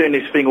 you've been doing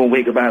this thing all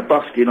week about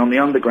busking on the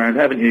underground,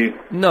 haven't you?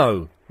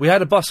 No, we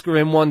had a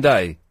busker in one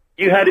day.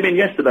 You had him in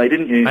yesterday,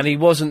 didn't you? And he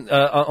wasn't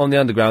on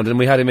the underground, and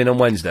we had him in on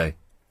Wednesday.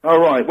 All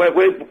right.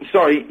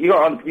 Sorry, you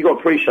got to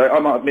appreciate. I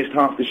might have missed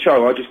half the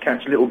show. I just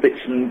catch little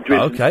bits and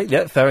dribbles. Okay,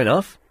 yeah, fair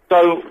enough.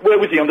 So where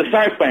was he? On the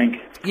South Bank?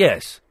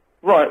 Yes.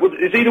 Right. Well,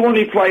 is he the one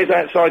who plays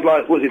outside,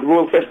 like, was it the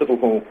Royal Festival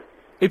Hall?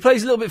 He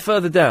plays a little bit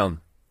further down.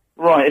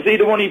 Right. Is he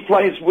the one who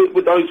plays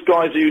with those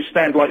guys who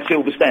stand like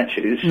silver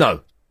statues?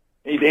 No.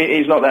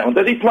 He's not that one.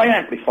 Does he play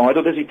amplified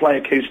or does he play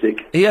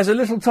acoustic? He has a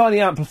little tiny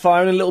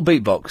amplifier and a little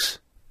beatbox.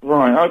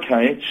 Right.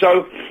 Okay.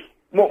 So,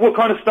 what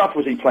kind of stuff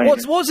was he playing?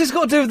 What's this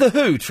got to do with the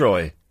Who,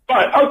 Troy?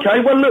 Right,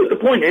 okay, well look, the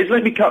point is,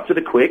 let me cut to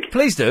the quick.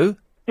 Please do.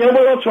 Yeah,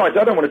 well, I'll try to.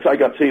 I don't want to take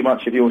up too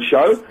much of your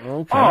show.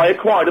 Okay. I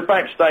acquired a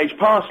backstage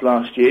pass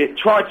last year,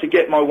 tried to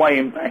get my way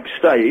in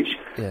backstage.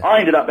 Yeah. I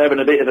ended up having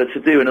a bit of a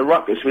to-do and a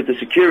ruckus with the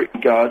security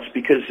guards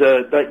because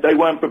they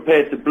weren't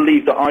prepared to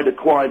believe that I'd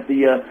acquired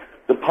the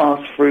pass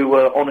through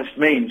honest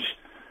means.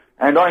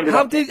 And I ended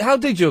up... How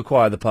did you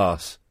acquire the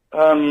pass?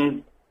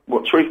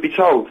 Truth be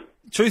told?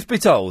 Truth be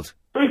told?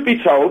 Truth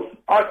be told,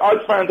 I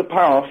found the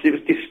pass. It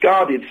was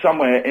discarded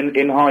somewhere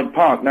in Hyde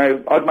Park. Now,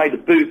 I'd made a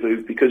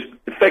boo-boo because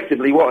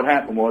effectively what had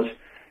happened was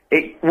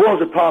it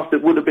was a pass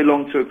that would have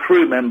belonged to a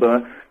crew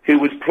member who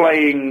was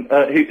playing,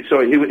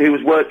 who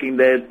was working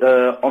there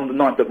on the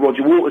night that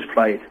Roger Waters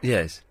played.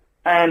 Yes.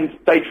 And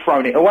they'd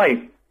thrown it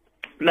away.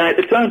 Now,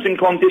 the terms and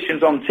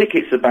conditions on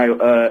tickets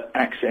about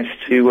access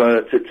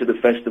to the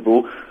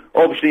festival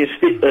obviously is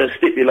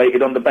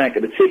stipulated on the back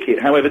of the ticket.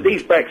 However,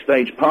 these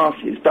backstage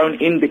passes don't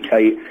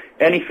indicate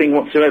anything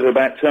whatsoever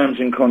about terms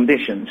and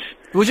conditions.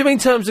 What do you mean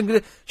terms and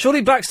conditions?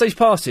 Surely backstage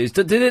passes,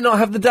 did it not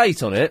have the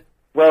date on it?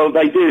 Well,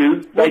 they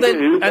do. They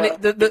do.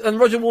 And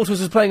Roger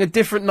Waters was playing a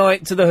different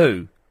night to the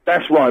Who?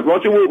 That's right.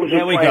 Roger Waters was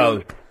There we playing...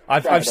 go.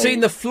 I've seen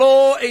the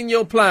flaw in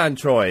your plan,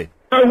 Troy.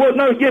 No, hold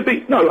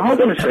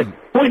on a second.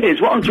 Point is,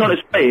 what I'm trying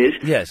to say is...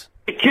 Yes.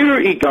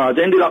 Security guards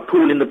ended up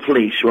calling the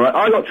police, right?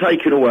 I got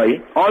taken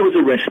away, I was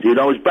arrested,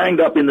 I was banged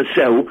up in the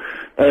cell,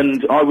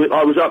 and I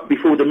was up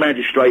before the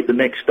magistrate the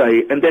next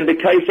day, and then the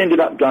case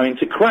ended up going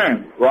to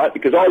Crown, right?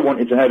 Because I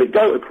wanted to have it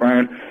go to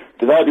Crown,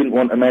 because I didn't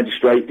want a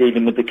magistrate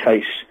dealing with the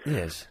case.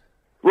 Yes.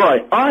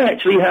 Right, I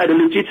actually had a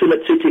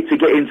legitimate ticket to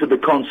get into the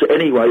concert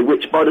anyway,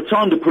 which by the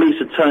time the police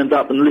had turned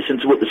up and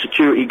listened to what the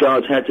security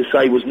guards had to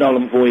say was null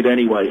and void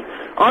anyway.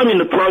 I'm in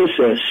the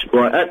process,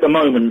 right, at the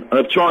moment,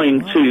 of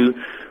trying to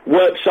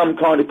work some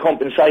kind of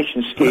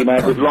compensation scheme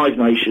out with Live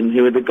Nation,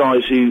 who are the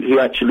guys who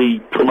actually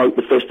promote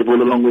the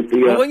festival along with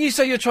the... Well, when you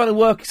say you're trying to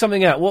work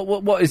something out,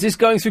 what is this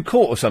going through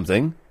court or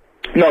something?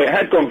 No, it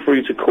had gone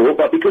through to court,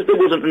 but because there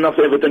wasn't enough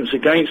evidence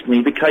against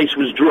me, the case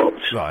was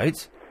dropped.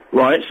 Right.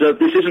 right? So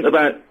this isn't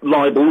about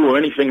libel or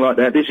anything like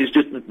that. This is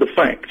just the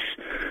facts.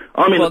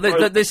 I mean,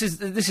 this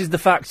is the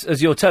facts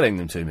as you're telling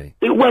them to me.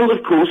 Well,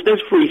 of course,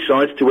 there's three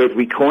sides to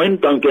every coin.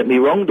 Don't get me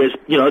wrong. There's,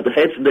 the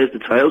heads and there's the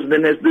tails, and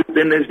then there's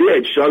the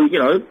edge. So,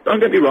 don't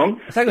get me wrong.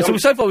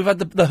 So far we've had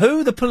the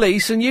Who, the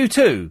police, and you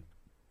two.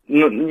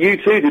 You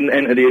two didn't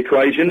enter the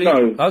equation.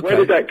 No. Okay. Where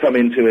did that come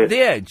into it? The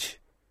edge.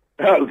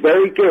 Oh,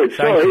 very good.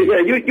 Thank you. Yeah,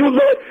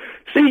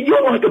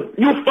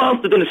 you're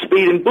faster than a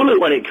speeding bullet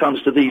when it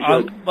comes to these.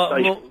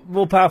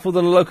 More powerful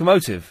than a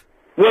locomotive.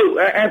 Well,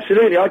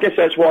 absolutely. I guess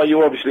that's why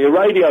you're obviously a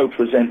radio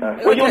presenter.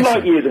 Well, you're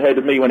light years ahead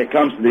of me when it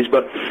comes to this,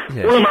 but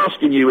all I'm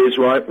asking you is,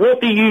 right, what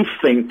do you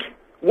think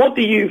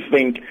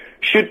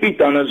should be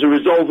done as a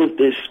result of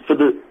this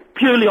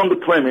purely on the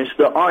premise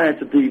that I had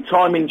to do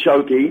time in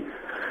Chokey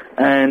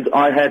and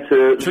I had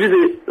to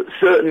visit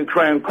certain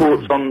Crown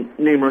courts on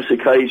numerous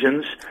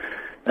occasions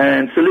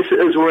and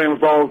solicitors were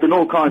involved and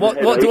all kinds of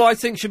What do I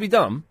think should be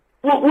done?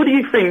 What do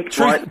you think?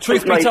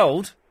 Truth be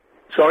told?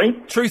 Sorry?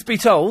 Truth be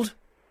told?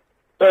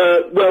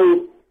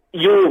 Well,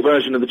 your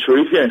version of the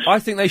truth, yes. I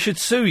think they should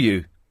sue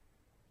you.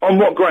 On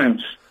what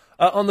grounds?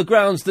 On the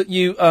grounds that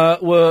you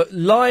were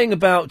lying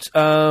about.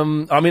 I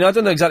mean, I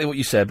don't know exactly what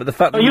you said, but the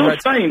fact that you're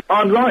saying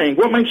I'm lying.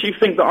 What makes you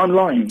think that I'm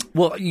lying?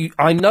 Well,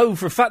 I know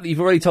for a fact that you've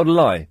already told a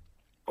lie.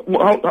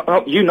 Well,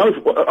 you know?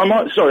 Am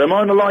I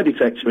on a lie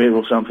detector here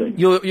or something?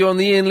 You're on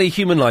the Ian Lee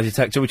human lie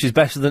detector, which is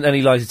better than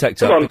any lie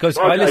detector because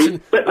okay.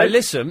 I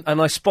listen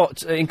and I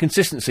spot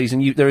inconsistencies,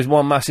 and there is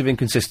one massive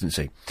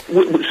inconsistency.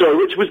 Sorry,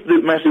 which was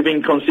the massive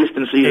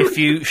inconsistency? If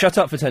you shut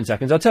up for 10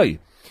 seconds, I'll tell you.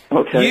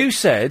 Okay. You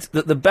said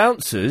that the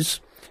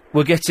bouncers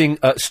were getting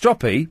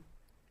stroppy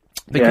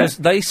because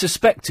they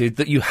suspected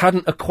that you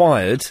hadn't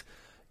acquired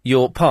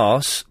your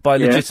pass by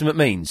legitimate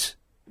means.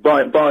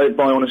 By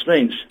honest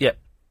means. Yeah.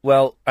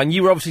 Well, and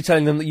you were obviously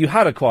telling them that you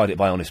had acquired it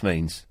by honest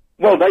means.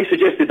 Well, they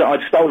suggested that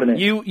I'd stolen it.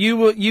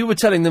 You were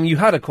telling them you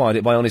had acquired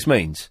it by honest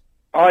means.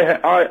 I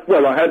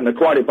hadn't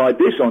acquired it by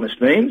dishonest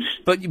means.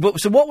 But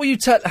so what were you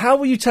how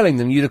were you telling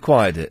them you'd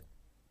acquired it?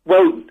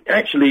 Well,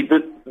 actually,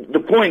 the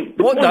point.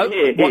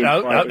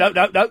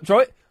 No,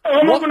 Troy.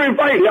 I'm not going to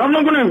invade it. I'm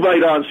not going to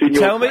invade answering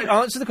your question.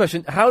 Answer the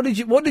question.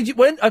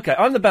 Okay,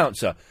 I'm the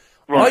bouncer.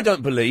 Right. I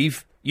don't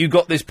believe you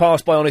got this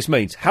pass by honest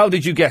means. How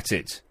did you get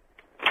it?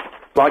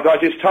 Like I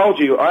just told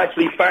you, I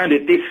actually found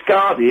it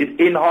discarded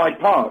in Hyde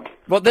Park.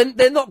 Well, then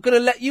they're not going to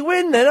let you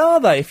in, then,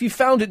 are they? If you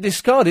found it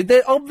discarded,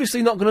 they're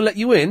obviously not going to let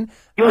you in,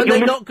 and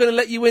they're not going to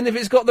let you in if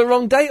it's got the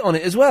wrong date on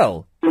it as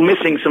well. You're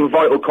missing some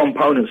vital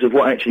components of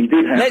what actually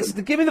did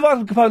happen. Give me the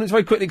vital components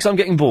very quickly, because I'm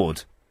getting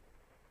bored.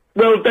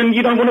 Well, then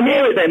you don't want to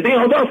hear it, then.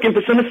 I was asking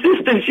for some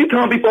assistance. You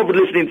can't be bothered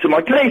listening to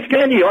my case,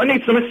 can you? I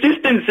need some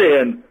assistance,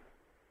 Ian.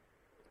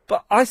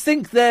 But I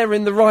think they're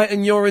in the right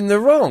and you're in the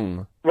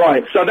wrong.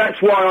 Right, so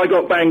that's why I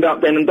got banged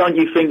up then, and don't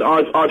you think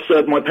I've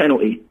served my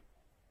penalty?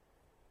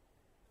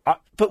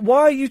 But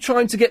why are you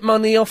trying to get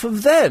money off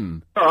of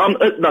them?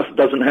 That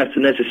doesn't have to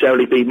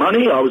necessarily be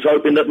money. I was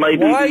hoping that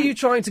maybe... Why are you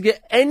trying to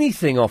get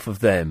anything off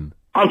of them?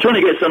 I'm trying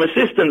to get some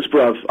assistance,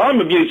 bruv.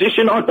 I'm a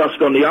musician, I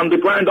busk on the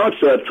underground, I've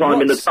served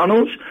time in the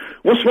tunnels.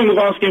 What's wrong with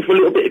asking for a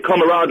little bit of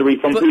camaraderie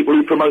from people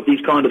who promote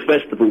these kind of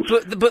festivals?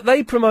 But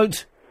they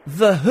promote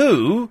The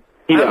Who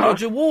and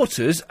Roger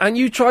Waters, and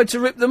you tried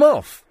to rip them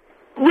off.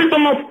 Rip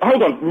them off?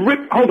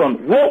 Hold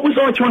on. What was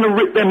I trying to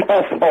rip them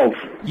off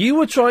of? You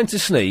were trying to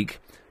sneak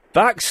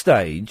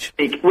backstage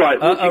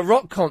a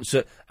rock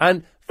concert,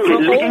 and... Do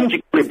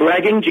you call it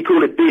bragging? Do you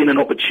call it being an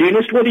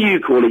opportunist? What do you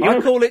call it? I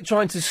call it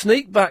trying to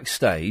sneak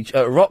backstage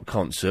at a rock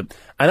concert,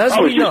 and as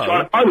we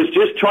know... I was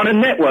just trying to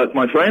network,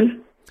 my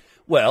friend.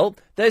 Well,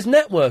 there's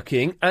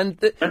networking, and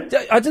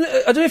I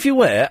don't know if you're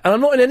aware, and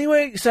I'm not in any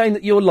way saying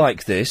that you're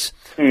like this,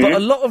 but a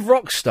lot of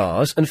rock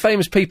stars and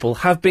famous people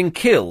have been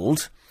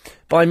killed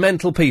by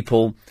mental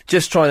people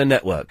just trying to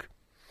network.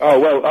 Oh,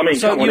 well, I mean...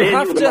 So you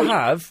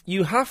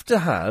have to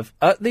have,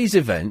 at these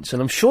events,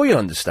 and I'm sure you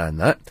understand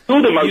that...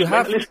 You're the most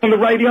mentalist on the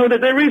radio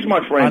that there is, my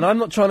friend. And I'm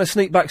not trying to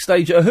sneak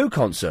backstage at a Who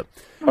concert.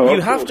 Oh,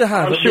 you have to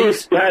have... I'm sure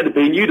if you had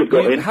been, you'd have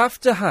got in. You have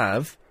to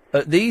have,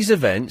 at these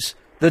events,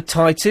 the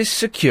tightest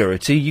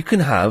security you can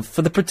have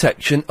for the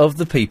protection of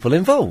the people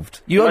involved.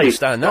 You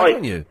understand that,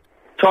 don't you?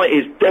 Tight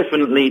is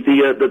definitely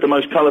the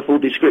most colourful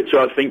descriptor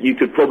I think you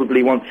could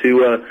probably want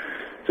to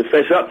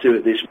fess up to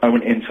at this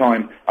moment in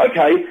time.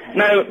 Okay,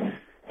 now...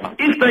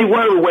 If they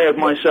were aware of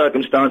my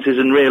circumstances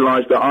and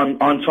realised that I'm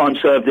time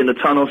served in the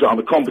tunnels, that I'm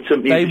a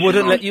competent musician... They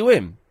wouldn't let you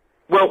in.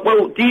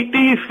 Well, do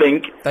you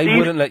think... They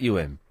wouldn't let you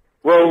in.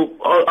 Well,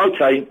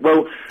 okay,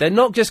 well... They're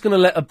not just going to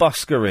let a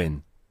busker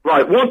in.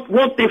 Right,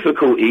 what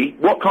difficulty,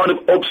 what kind of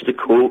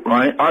obstacle,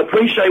 right? I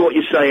appreciate what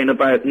you're saying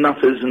about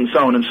nutters and so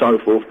on and so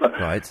forth, but...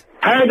 Right.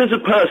 How does a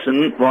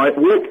person, right,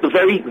 walk the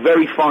very,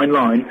 very fine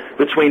line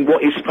between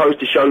what is supposed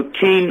to show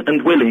keen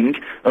and willing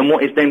and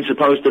what is then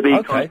supposed to be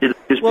considered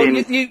as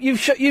being...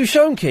 You've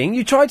shown keen.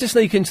 You tried to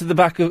sneak into the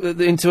back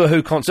of into a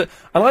Who concert,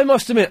 and I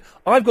must admit,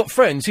 I've got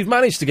friends who've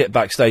managed to get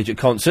backstage at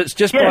concerts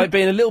just by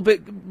being a little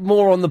bit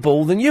more on the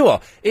ball than you are.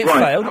 It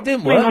failed. It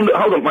didn't work.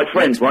 Hold on, my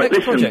friend. Right,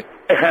 listen. Project.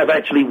 have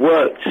actually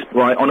worked,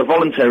 right, on a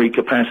voluntary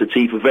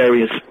capacity for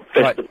various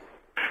festivals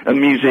and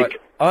music.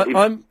 Hang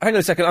on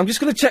a second. I'm just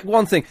going to check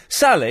one thing.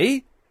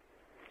 Sally?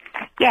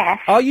 Yes.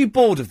 Are you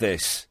bored of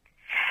this?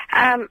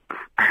 I'm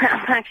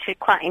actually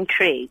quite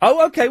intrigued.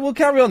 Oh, okay, we'll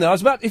carry on then.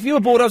 If you were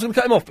bored, I was going to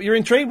cut him off, but you're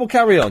intrigued, we'll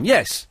carry on.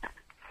 Yes.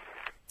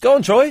 Go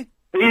on, Troy.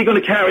 Who are you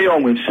going to carry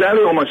on with,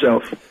 Sally or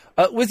myself?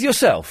 With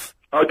yourself.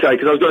 Okay,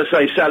 because I was going to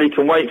say Sally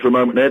can wait for a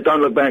moment there.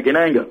 Don't look back in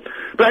anger.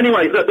 But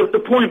anyway,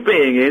 the point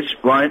being is,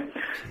 right,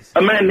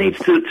 a man needs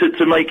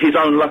to make his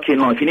own luck in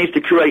life. He needs to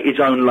create his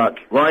own luck,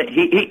 right?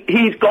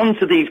 He's gone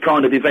to these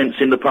kind of events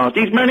in the past.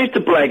 He's managed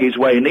to blag his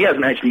way, and he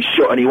hasn't actually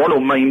shot anyone or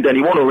maimed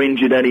anyone or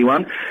injured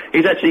anyone.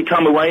 He's actually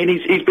come away and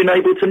he's been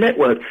able to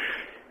network.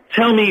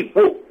 Tell me,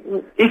 well,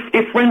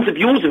 if friends of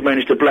yours have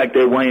managed to blag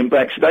their way in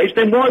backstage,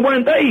 then why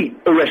weren't they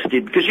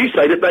arrested? Because you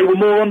say that they were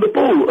more on the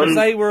ball. And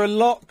they were a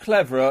lot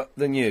cleverer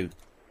than you.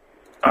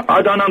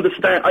 I don't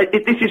understand.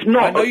 This is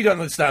not... I know you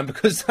don't understand,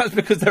 because that's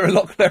because they're a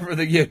lot cleverer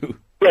than you.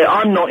 Yeah,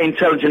 I'm not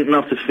intelligent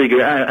enough to figure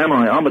it out, am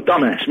I? I'm a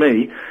dumbass,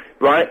 me.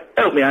 Right?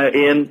 Help me out,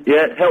 Ian.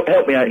 Yeah,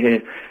 help me out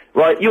here.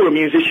 Right, you're a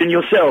musician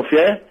yourself,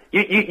 yeah?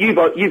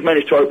 You've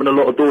managed to open a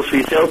lot of doors for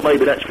yourself.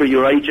 Maybe that's through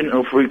your agent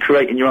or through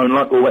creating your own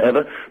luck or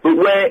whatever. But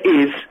where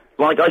is,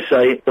 like I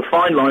say, the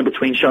fine line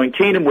between showing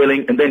keen and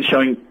willing and then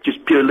showing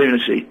just pure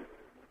lunacy?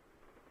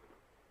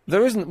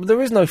 There is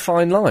no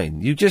fine line.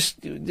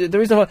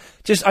 There is no...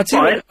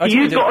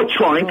 You've got to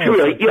try and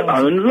create your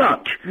own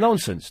luck.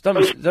 Nonsense.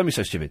 Don't be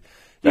so stupid.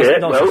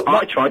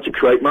 I tried to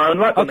create my own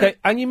luck. Okay,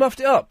 and you muffed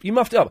it up.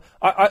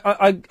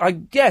 I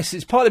guess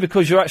it's partly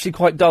because you're actually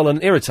quite dull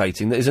and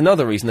irritating. That is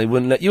another reason they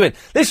wouldn't let you in.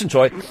 Listen,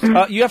 Troy,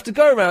 you have to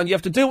go around, you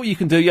have to do what you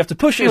can do, you have to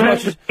push it as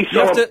much as...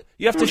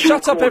 You have to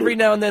shut up every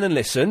now and then and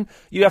listen.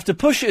 You have to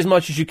push it as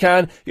much as you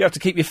can. You have to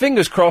keep your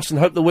fingers crossed and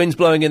hope the wind's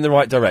blowing in the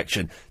right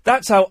direction.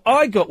 That's how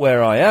I got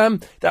where I am.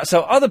 That's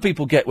how other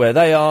people get where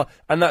they are.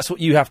 And that's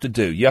what you have to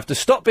do. You have to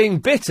stop being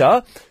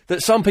bitter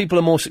that some people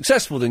are more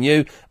successful than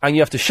you, and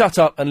you have to shut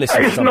up and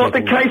listen. It's not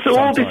the case at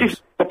all. This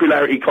is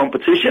popularity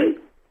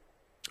competition.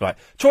 Right.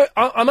 Troy,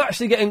 I'm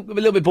actually getting a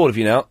little bit bored of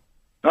you now.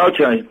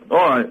 Okay,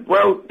 all right.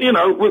 Well,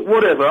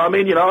 whatever. I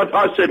mean,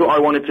 I said what I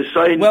wanted to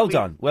say. Well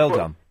done.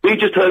 We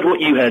just heard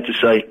what you had to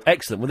say.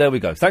 Excellent. Well, there we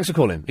go. Thanks for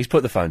calling. He's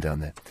put the phone down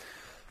there.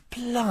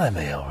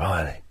 Blimey,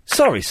 O'Reilly.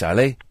 Sorry,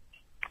 Sally.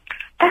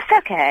 That's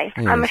okay.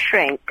 Yes. I'm a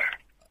shrink.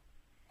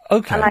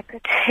 Okay. And I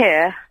could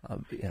hear I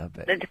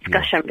bet. the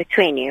discussion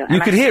between you.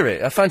 You could hear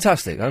it?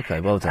 Fantastic. Okay,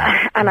 well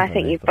done. And I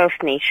think you both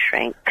need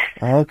shrink.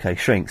 Okay,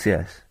 shrinks,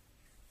 yes.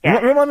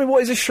 Remind me,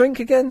 what is a shrink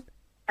again?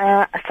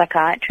 A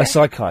psychiatrist. A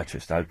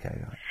psychiatrist, okay.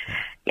 Right.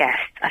 Yes,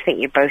 I think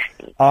you both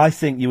need. I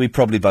think we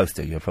probably both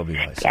do. You're probably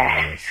right.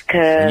 Yes,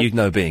 And you'd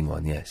know being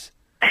one, yes.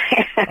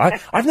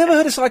 I've never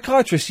heard a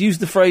psychiatrist use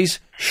the phrase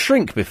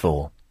shrink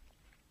before.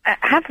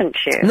 Haven't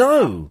you?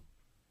 No.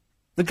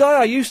 The guy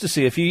I used to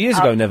see a few years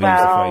ago never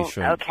used the phrase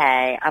shrink.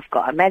 Okay, I've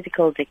got a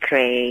medical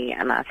degree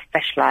and I've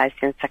specialised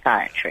in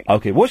psychiatry.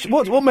 Okay,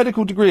 what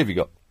medical degree have you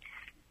got?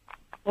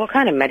 What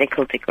kind of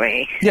medical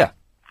degree? Yeah.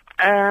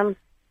 An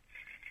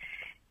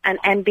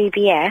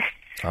MBBS.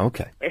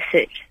 Okay.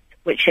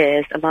 Which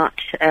is a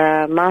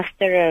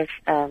master of,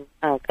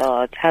 oh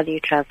God, how do you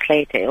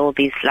translate it? All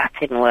these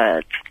Latin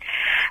words.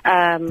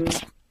 I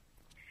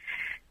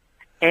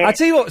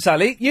tell you what,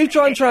 Sally, you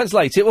try and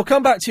translate it. We'll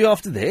come back to you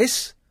after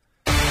this.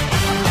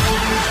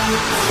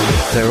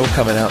 They're all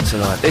coming out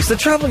tonight. It's the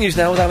travel news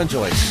now with Alan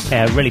Joyce.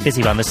 Yeah, really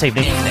busy one this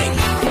evening.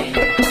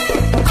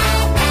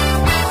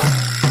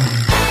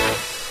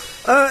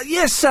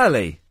 Yes,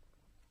 Sally.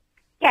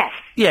 Yes.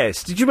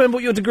 Yes. Did you remember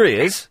what your degree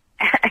is?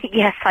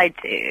 Yes, I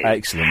do.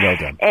 Excellent. Well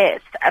done.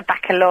 It's a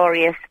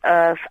baccalaureate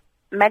of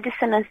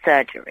medicine and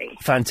surgery.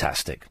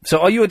 Fantastic. So,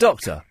 are you a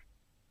doctor?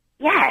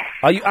 Yes.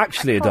 Are you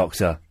actually a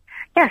doctor?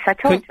 Yes, I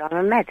told you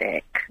I'm a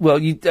medic. Well,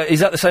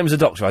 is that the same as a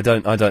doctor? I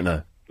don't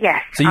know.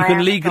 Yes. So you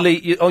can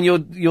legally on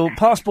your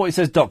passport it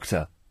says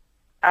doctor.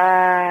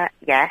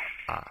 Yes.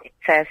 It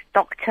says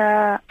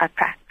doctor. I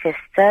practiced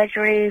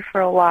surgery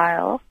for a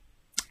while.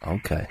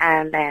 Okay.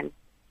 And then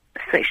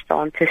switched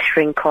on to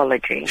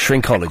shrinkology.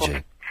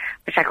 Shrinkology.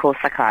 Which I call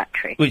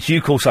psychiatry. Which you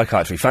call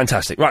psychiatry.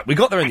 Fantastic. Right, we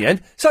got there in the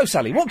end. So,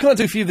 Sally, what can I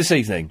do for you this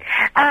evening?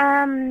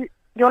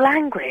 Your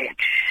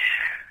language.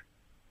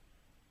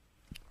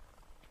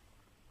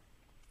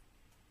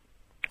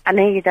 I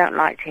know you don't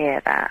like to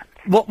hear that.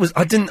 What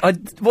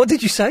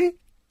did you say?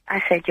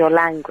 I said your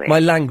language.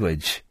 My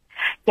language?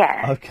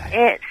 Yes.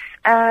 Okay. It's,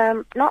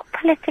 not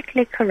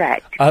politically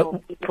correct. For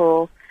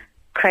people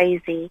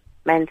crazy,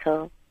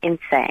 mental,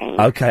 insane.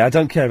 Okay, I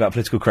don't care about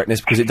political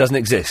correctness because it doesn't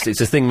exist.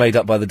 It's a thing made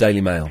up by the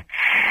Daily Mail.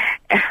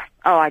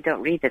 Oh, I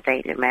don't read the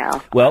Daily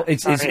Mail. Well,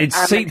 it's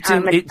seeped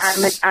in.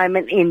 I'm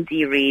an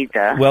indie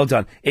reader. Well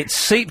done. It's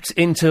seeped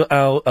into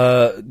our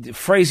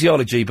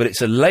phraseology, but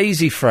it's a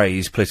lazy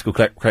phrase, political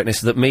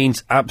correctness, that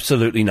means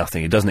absolutely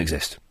nothing. It doesn't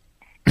exist.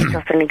 It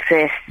doesn't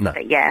exist. No.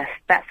 But yes,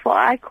 that's what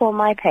I call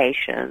my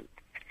patients.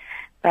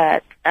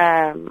 But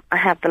I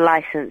have the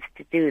license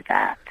to do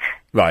that.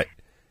 Right.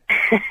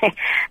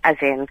 As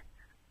in,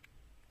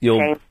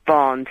 James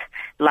Bond,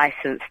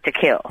 License to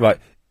Kill. Right.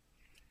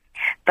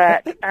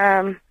 But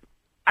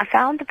I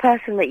found the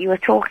person that you were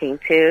talking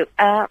to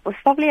was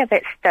probably a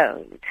bit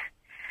stoned.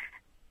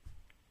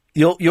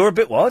 You're a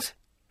bit what?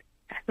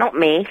 Not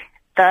me.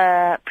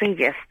 The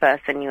previous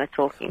person you were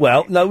talking to.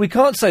 Well, no, we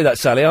can't say that,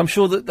 Sally. I'm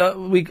sure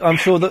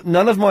that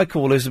none of my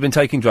callers have been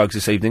taking drugs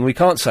this evening. We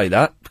can't say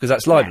that because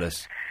that's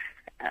libelous.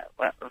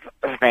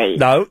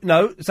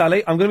 No,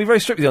 Sally, I'm going to be very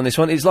strict with you on this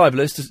one. It's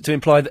libelous to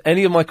imply that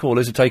any of my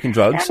callers have taken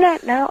drugs.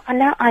 No,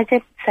 I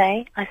didn't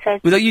say. I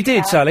said... Well, you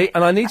did, Sally,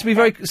 and I need to be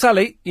very...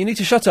 Sally, you need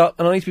to shut up,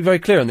 and I need to be very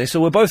clear on this,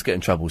 or we'll both get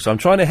in trouble. So I'm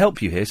trying to help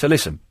you here, so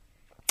listen.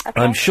 Okay.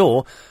 I'm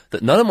sure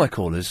that none of my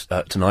callers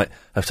tonight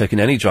have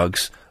taken any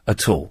drugs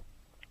at all.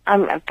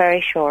 I'm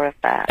very sure of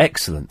that.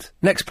 Excellent.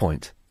 Next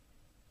point.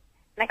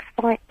 Next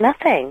point,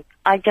 nothing.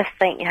 I just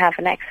think you have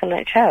an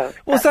excellent show.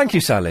 Well, thank you,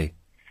 Sally.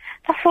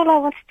 That's all I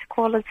wanted to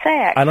call and say,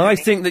 actually. And I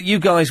think that you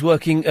guys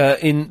working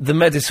in the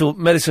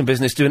medicine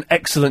business do an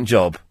excellent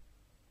job.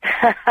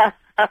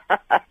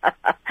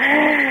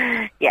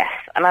 Yes,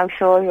 and I'm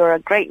sure you're a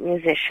great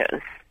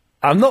musician.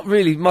 I'm not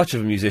really much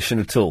of a musician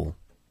at all.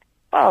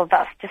 Well,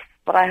 that's just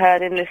what I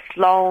heard in this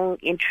long,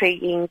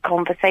 intriguing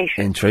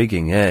conversation.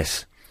 Intriguing,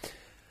 yes.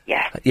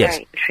 Yes, Yes.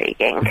 very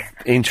intriguing.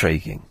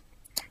 Intriguing.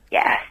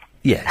 Yes.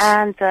 Yes.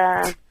 And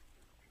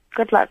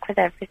good luck with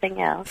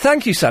everything else.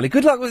 Thank you, Sally.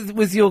 Good luck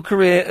with your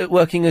career at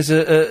working as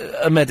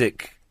a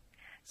medic.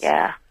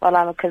 Yeah, well,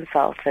 I'm a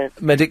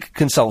consultant. Medic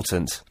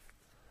consultant.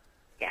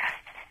 Yes.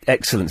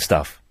 Excellent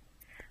stuff.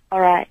 All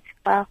right.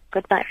 Well,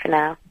 good night for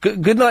now.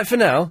 Good night for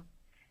now.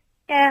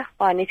 Yeah,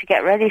 well, I need to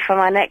get ready for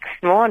my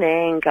next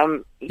morning.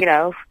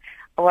 I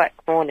work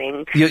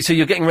mornings. So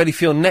you're getting ready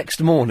for your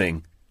next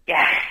morning?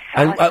 Yes.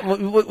 And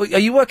are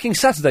you working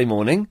Saturday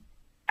morning?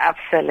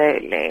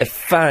 Absolutely.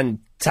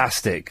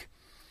 Fantastic.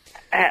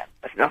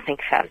 There's nothing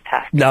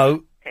fantastic.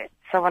 No.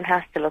 Someone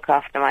has to look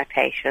after my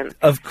patients.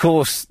 Of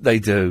course they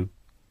do.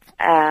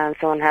 And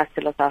someone has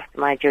to look after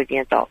my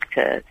junior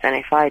doctors. And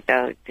if I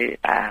don't do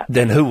that...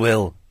 Then who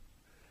will?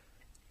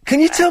 Can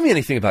you tell me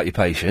anything about your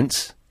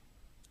patients?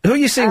 Who are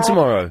you seeing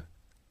tomorrow?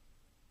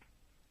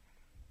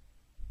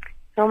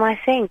 Who am I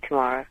seeing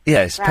tomorrow?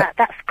 Yes.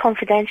 That's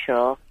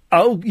confidential.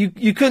 Oh,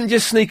 you couldn't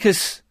just sneak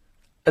us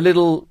a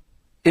little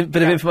bit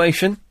of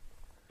information?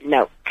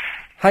 No.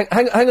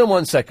 Hang on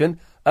 1 second.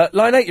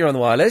 Line 8, you're on the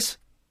wireless.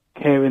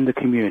 Care in the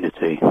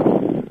community.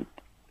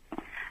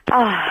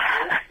 I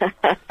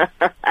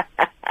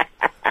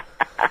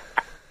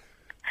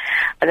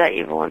don't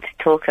even want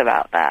to talk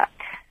about that.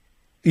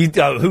 You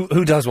don't.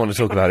 Who does want to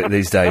talk about it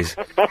these days?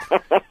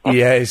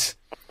 Yes.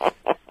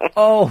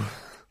 Oh.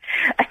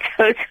 A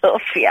total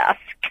fiasco.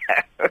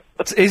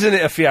 Isn't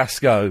it a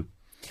fiasco?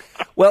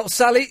 Well,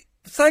 Sally,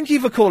 thank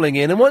you for calling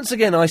in, and once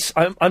again,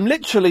 I'm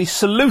literally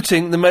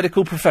saluting the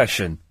medical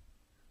profession.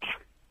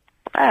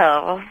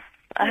 Well,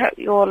 I hope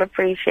you all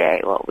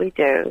appreciate what we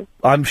do.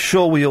 I'm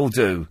sure we all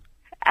do.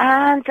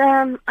 And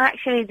I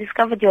actually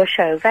discovered your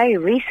show very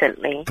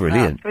recently.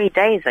 Brilliant. 3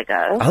 days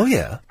ago. Oh,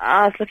 yeah.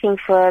 I was looking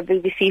for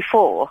BBC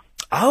 4.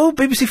 Oh,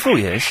 BBC 4,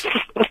 yes.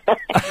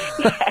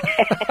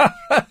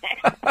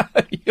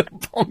 You're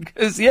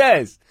bonkers,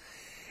 yes.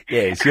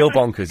 Yes, you're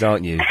bonkers,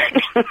 aren't you?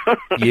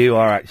 You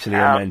are actually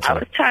a mental. I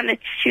was trying to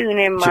tune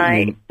in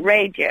my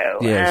radio.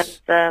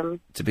 Yes. And,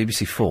 to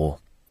BBC 4.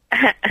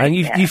 And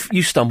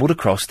you stumbled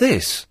across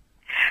this.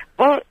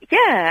 Well,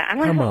 yeah. And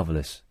How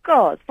marvellous.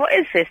 God, what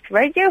is this?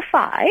 Radio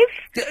 5?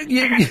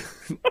 I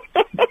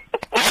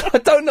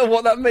don't know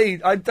what that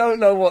means. Well,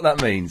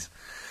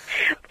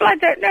 I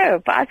don't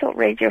know, but I thought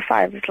Radio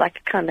 5 was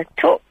like a kind of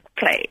talk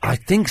place. I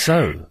think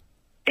so.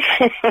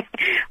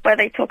 Where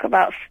they talk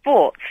about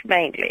sports,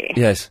 mainly.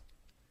 Yes.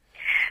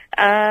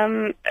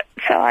 So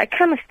I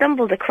kind of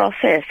stumbled across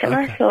this, and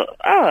I thought,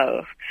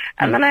 oh.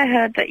 And then I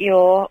heard that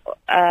you're,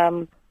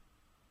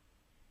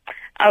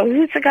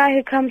 who's the guy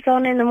who comes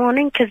on in the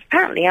morning? Because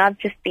apparently I've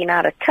just been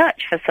out of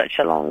touch for such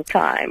a long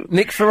time.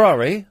 Nick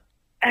Ferrari?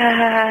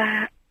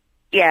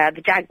 Yeah,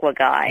 the Jaguar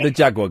guy. The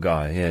Jaguar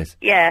guy, yes.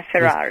 Yeah,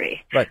 Ferrari.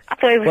 Yes. Right. I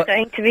thought he was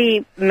going to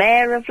be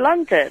Mayor of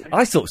London.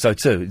 I thought so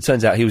too. It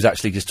turns out he was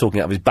actually just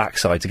talking out of his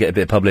backside to get a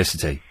bit of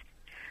publicity.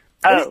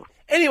 Oh.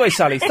 Anyway,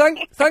 Sally,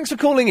 thanks for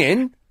calling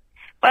in.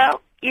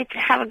 Well, you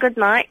have a good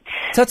night.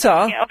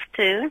 Ta-ta. Get off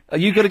too.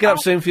 You got to get up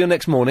soon for your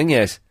next morning,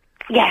 yes?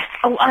 Yes.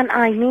 Oh, and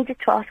I needed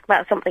to ask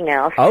about something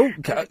else. Oh,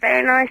 A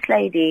very nice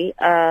lady,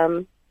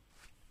 I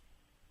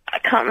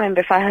can't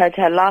remember if I heard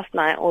her last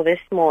night or this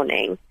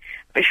morning,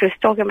 but she was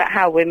talking about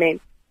how women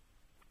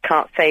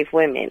can't save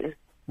women.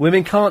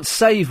 Women can't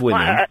save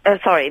women?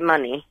 Sorry,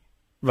 money.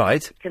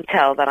 Right. You can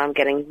tell that I'm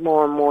getting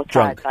more and more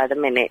tired by the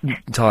minute.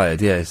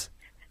 Tired, yes.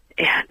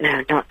 Yeah,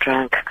 no, not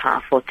drunk. I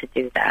can't afford to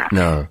do that.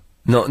 No.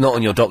 Not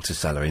on your doctor's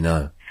salary,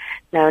 no.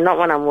 No, not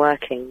when I'm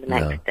working the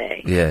next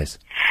day. Yes.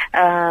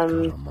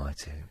 God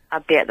almighty.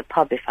 I'd be at the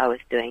pub if I was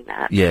doing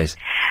that. Yes.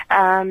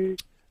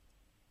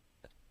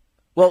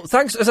 Well,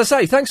 thanks, as I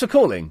say, thanks for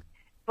calling.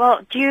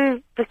 Well, do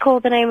you recall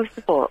the name of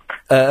the book?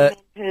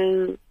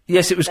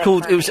 Yes, it was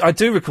called, I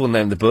do recall the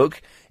name of the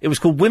book. It was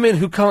called Women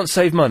Who Can't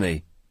Save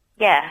Money.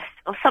 Yes,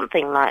 or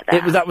something like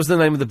that. That was the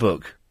name of the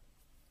book.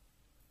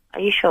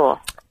 Are you sure?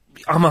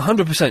 I'm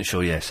 100%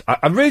 sure, yes.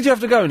 I really do have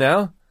to go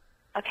now.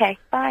 Okay,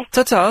 bye.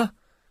 Ta-ta.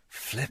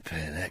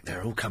 Flippin' heck,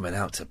 they're all coming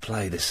out to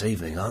play this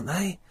evening, aren't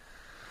they?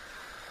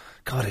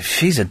 God, if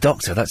she's a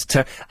doctor, that's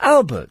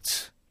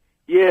Albert!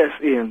 Yes,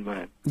 Ian,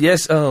 man.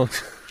 Yes, oh...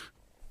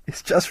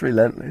 it's just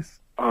relentless.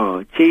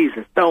 Oh,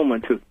 Jesus, that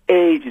woman took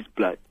ages,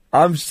 blood.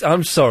 I'm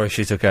sorry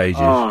she took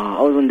ages. Oh,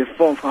 I was on the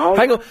phone for how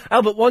Hang on,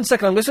 Albert, 1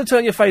 second, I'm going to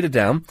turn your fader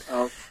down.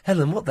 Oh.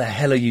 Helen, what the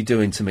hell are you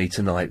doing to me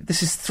tonight?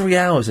 This is 3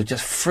 hours of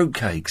just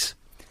fruitcakes.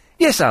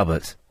 Yes,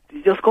 Albert? Did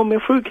you just call me a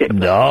fruitcake?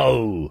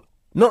 No!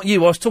 Not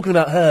you, I was talking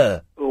about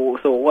her. Oh,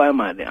 so why am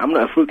I then? I'm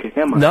not a fruitcake,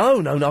 am I? No,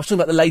 I was talking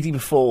about the lady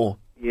before.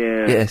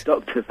 Yeah, yes.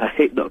 Doctors, I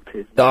hate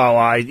doctors.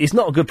 Oh, it's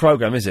not a good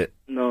programme, is it?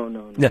 No.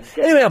 Yeah.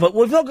 Anyway, Albert,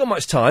 we've not got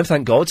much time,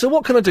 thank God, so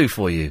what can I do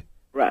for you?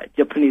 Right,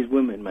 Japanese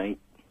women, mate.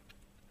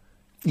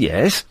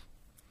 Yes?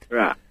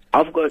 Right,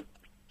 I've got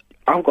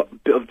a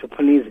bit of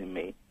Japanese in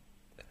me.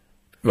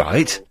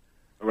 Right.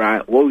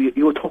 Right, well,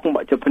 you were talking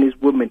about Japanese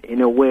women in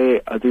a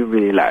way I do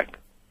really like.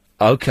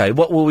 Okay,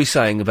 what were we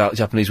saying about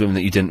Japanese women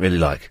that you didn't really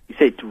like? You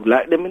said you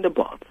like them in the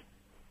bath.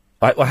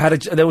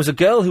 There was a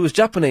girl who was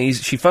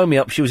Japanese, she phoned me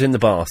up, she was in the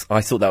bath.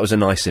 I thought that was a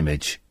nice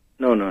image.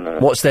 No.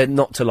 What's there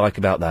not to like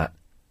about that?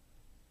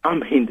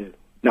 I'm Hindu.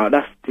 No,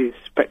 that's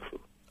disrespectful.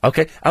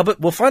 Okay, Albert,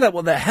 we'll find out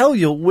what the hell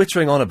you're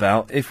wittering on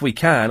about, if we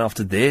can,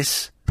 after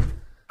this.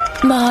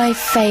 My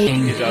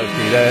favourite.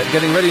 They're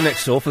getting ready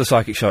next door for the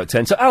Psychic Show at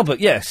 10. So, Albert,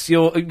 yes,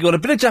 you've got a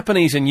bit of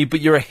Japanese in you,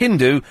 but you're a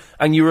Hindu,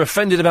 and you were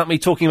offended about me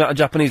talking about a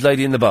Japanese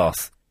lady in the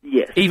bath.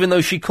 Yes. Even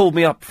though she called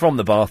me up from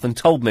the bath and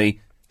told me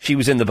she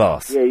was in the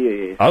bath.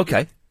 Yeah.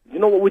 Okay. You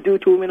know what we do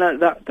to women like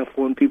that? To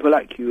phone people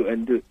like you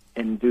and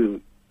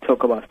do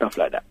talk about stuff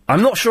like that.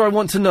 I'm not sure I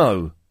want to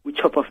know. We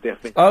chop off their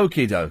face.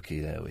 Okie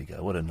dokie, there we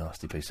go. What a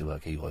nasty piece of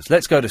work he was.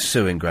 Let's go to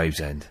Sue in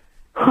Gravesend.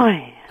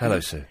 Hi. Hello,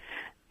 Sue.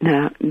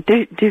 No,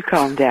 do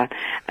calm down.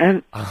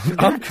 I'm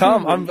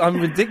calm. I'm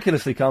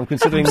ridiculously calm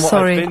considering what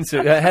sorry. I've been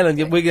to.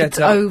 Helen, we get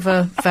it's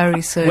over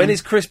very soon. When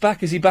is Chris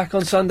back? Is he back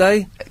on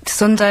Sunday?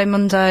 Sunday,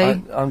 Monday.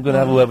 I'm going to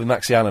have a word with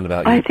Maxie Allen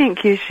about you. I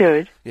think you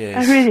should.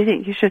 Yes. I really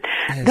think you should.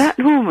 Yes. That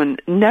woman,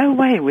 no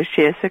way was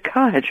she a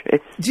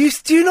psychiatrist.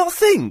 Do you not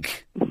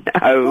think?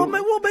 No.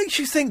 What makes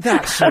you think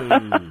that, Sue?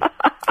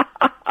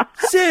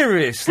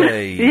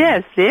 Seriously?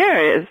 Yes,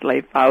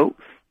 seriously,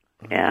 folks.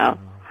 Yeah.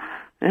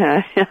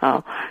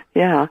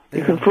 Yeah.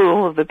 You can fool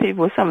all of the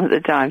people some of the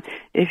time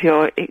if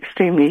you're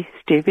extremely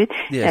stupid.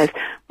 Yes.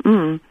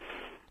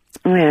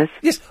 Yes.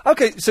 Yes.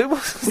 Okay, so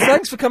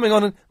thanks for coming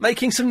on and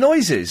making some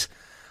noises.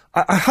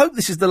 I hope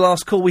this is the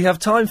last call we have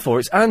time for.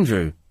 It's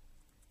Andrew.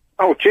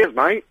 Oh, cheers,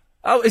 mate.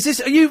 Oh,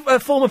 are you a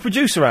former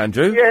producer,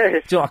 Andrew?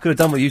 Yes. Do you know what I could have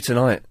done with you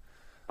tonight?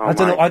 Oh, I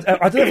don't mate. know.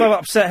 I don't know if I've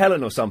upset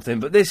Helen or something,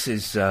 but this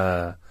is.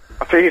 I'll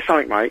tell you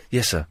something, mate.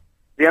 Yes, sir.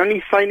 The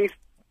only sanest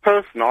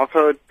person I've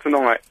heard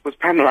tonight was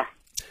Pamela.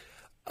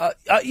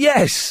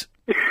 Yes.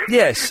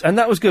 Yes, and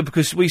that was good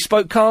because we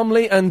spoke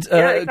calmly and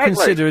exactly.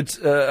 considered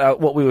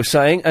what we were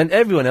saying, and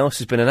everyone else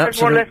has been an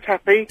absolute Everyone left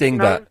happy.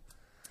 dingbat.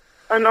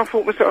 And I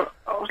thought,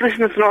 I was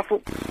listening to it and I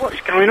thought, what's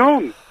going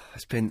on?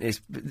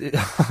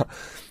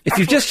 If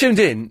you've just tuned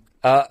in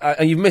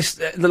and you've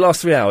missed the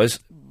last 3 hours,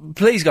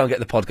 please go and get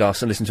the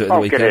podcast and listen to it at the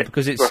I'll weekend get it.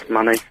 because it's worth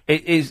money.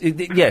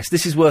 Yes,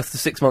 this is worth the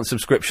 6-month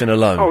subscription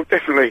alone. Oh,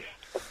 definitely.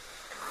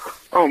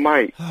 Oh,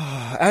 mate.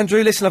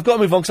 Andrew, listen, I've got to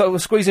move on because I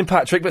was squeezing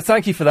Patrick, but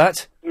thank you for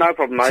that. No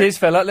problem, mate. Cheers,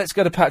 fella. Let's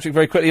go to Patrick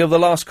very quickly. You're the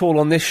last call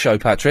on this show,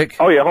 Patrick.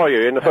 Oh, yeah, hi,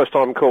 Ian, the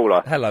first-time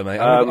caller. Hello,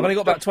 mate. I've only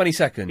got about 20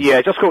 seconds.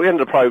 Yeah, just got to the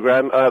end of the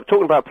programme.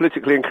 Talking about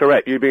politically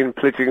incorrect, you being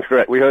politically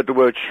incorrect, we heard the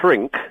word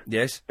shrink.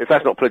 Yes. If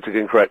that's not politically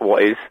incorrect,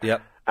 what is?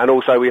 Yep. And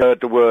also we heard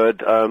the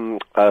word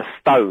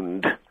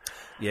stoned.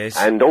 Yes.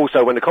 And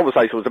also, when the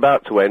conversation was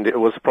about to end, it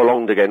was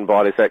prolonged again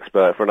by this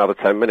expert for another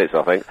 10 minutes,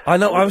 I think. I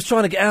know, I was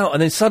trying to get out,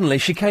 and then suddenly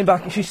she came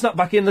back, and she snuck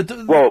back in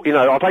the... Well, you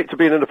know, I'd hate to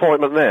be in an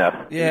appointment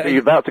there. Yeah.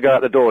 You're about to go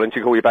out the door, and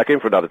she call you back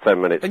in for another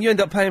 10 minutes. And you end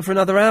up paying for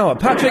another hour.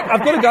 Patrick,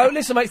 I've got to go.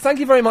 Listen, mate, thank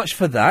you very much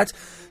for that.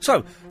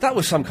 So, that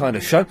was some kind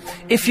of show.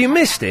 If you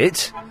missed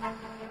it,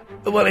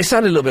 well, it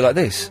sounded a little bit like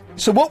this.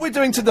 So what we're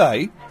doing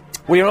today,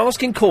 we are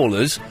asking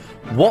callers,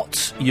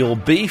 what's your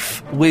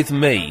beef with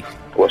me?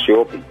 What's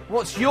your beef?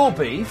 What's your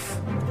beef?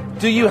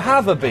 Do you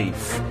have a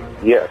beef?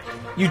 Yes.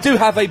 You do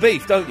have a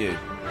beef, don't you?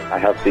 I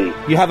have beef.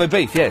 You have a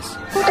beef, yes.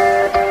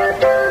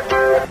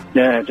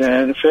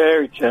 The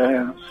fairy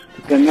tales,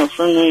 they're not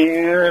for me.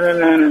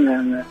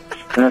 And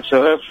I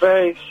saw her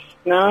face,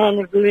 now I'm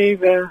a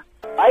believer.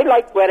 I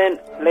like wearing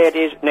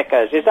ladies'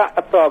 knickers. Is that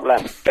a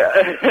problem?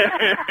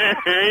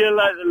 You're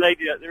like the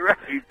lady up the road.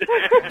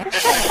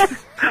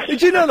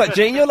 Did you know that,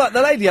 Jean? You're like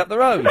the lady up the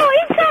road.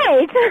 Oh,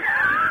 is it?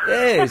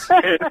 Yes.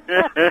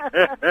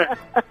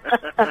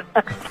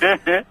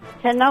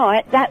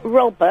 Tonight, that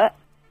Robert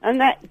and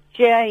that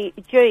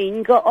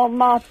Jean got on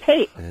my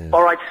pit.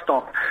 All right,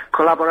 stop.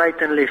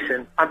 Collaborate and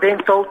listen. I'm being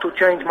told to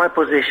change my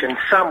position.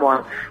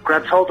 Someone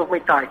grabs hold of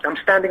me tight. I'm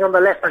standing on the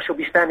left. I should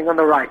be standing on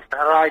the right.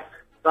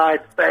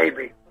 Right,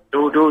 baby.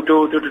 Do.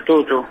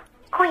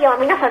 今夜は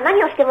皆さん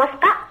何をしてます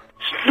か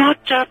It's not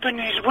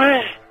Japanese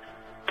way,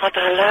 but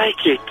I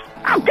like it.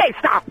 Okay,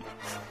 stop!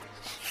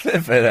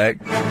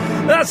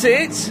 That's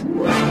it.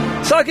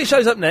 Psychic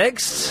shows up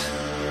next.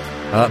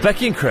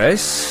 Becky and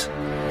Chris.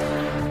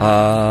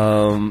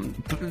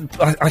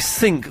 I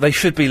think they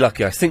should be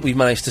lucky. I think we've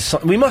managed to...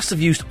 we must have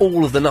used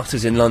all of the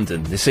nutters in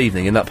London this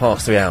evening in that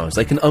past 3 hours.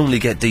 They can only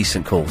get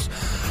decent calls.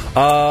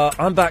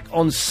 I'm back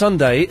on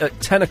Sunday at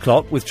 10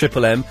 o'clock with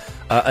Triple M,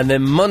 and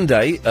then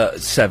Monday at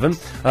 7.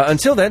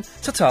 Until then,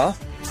 ta-ta.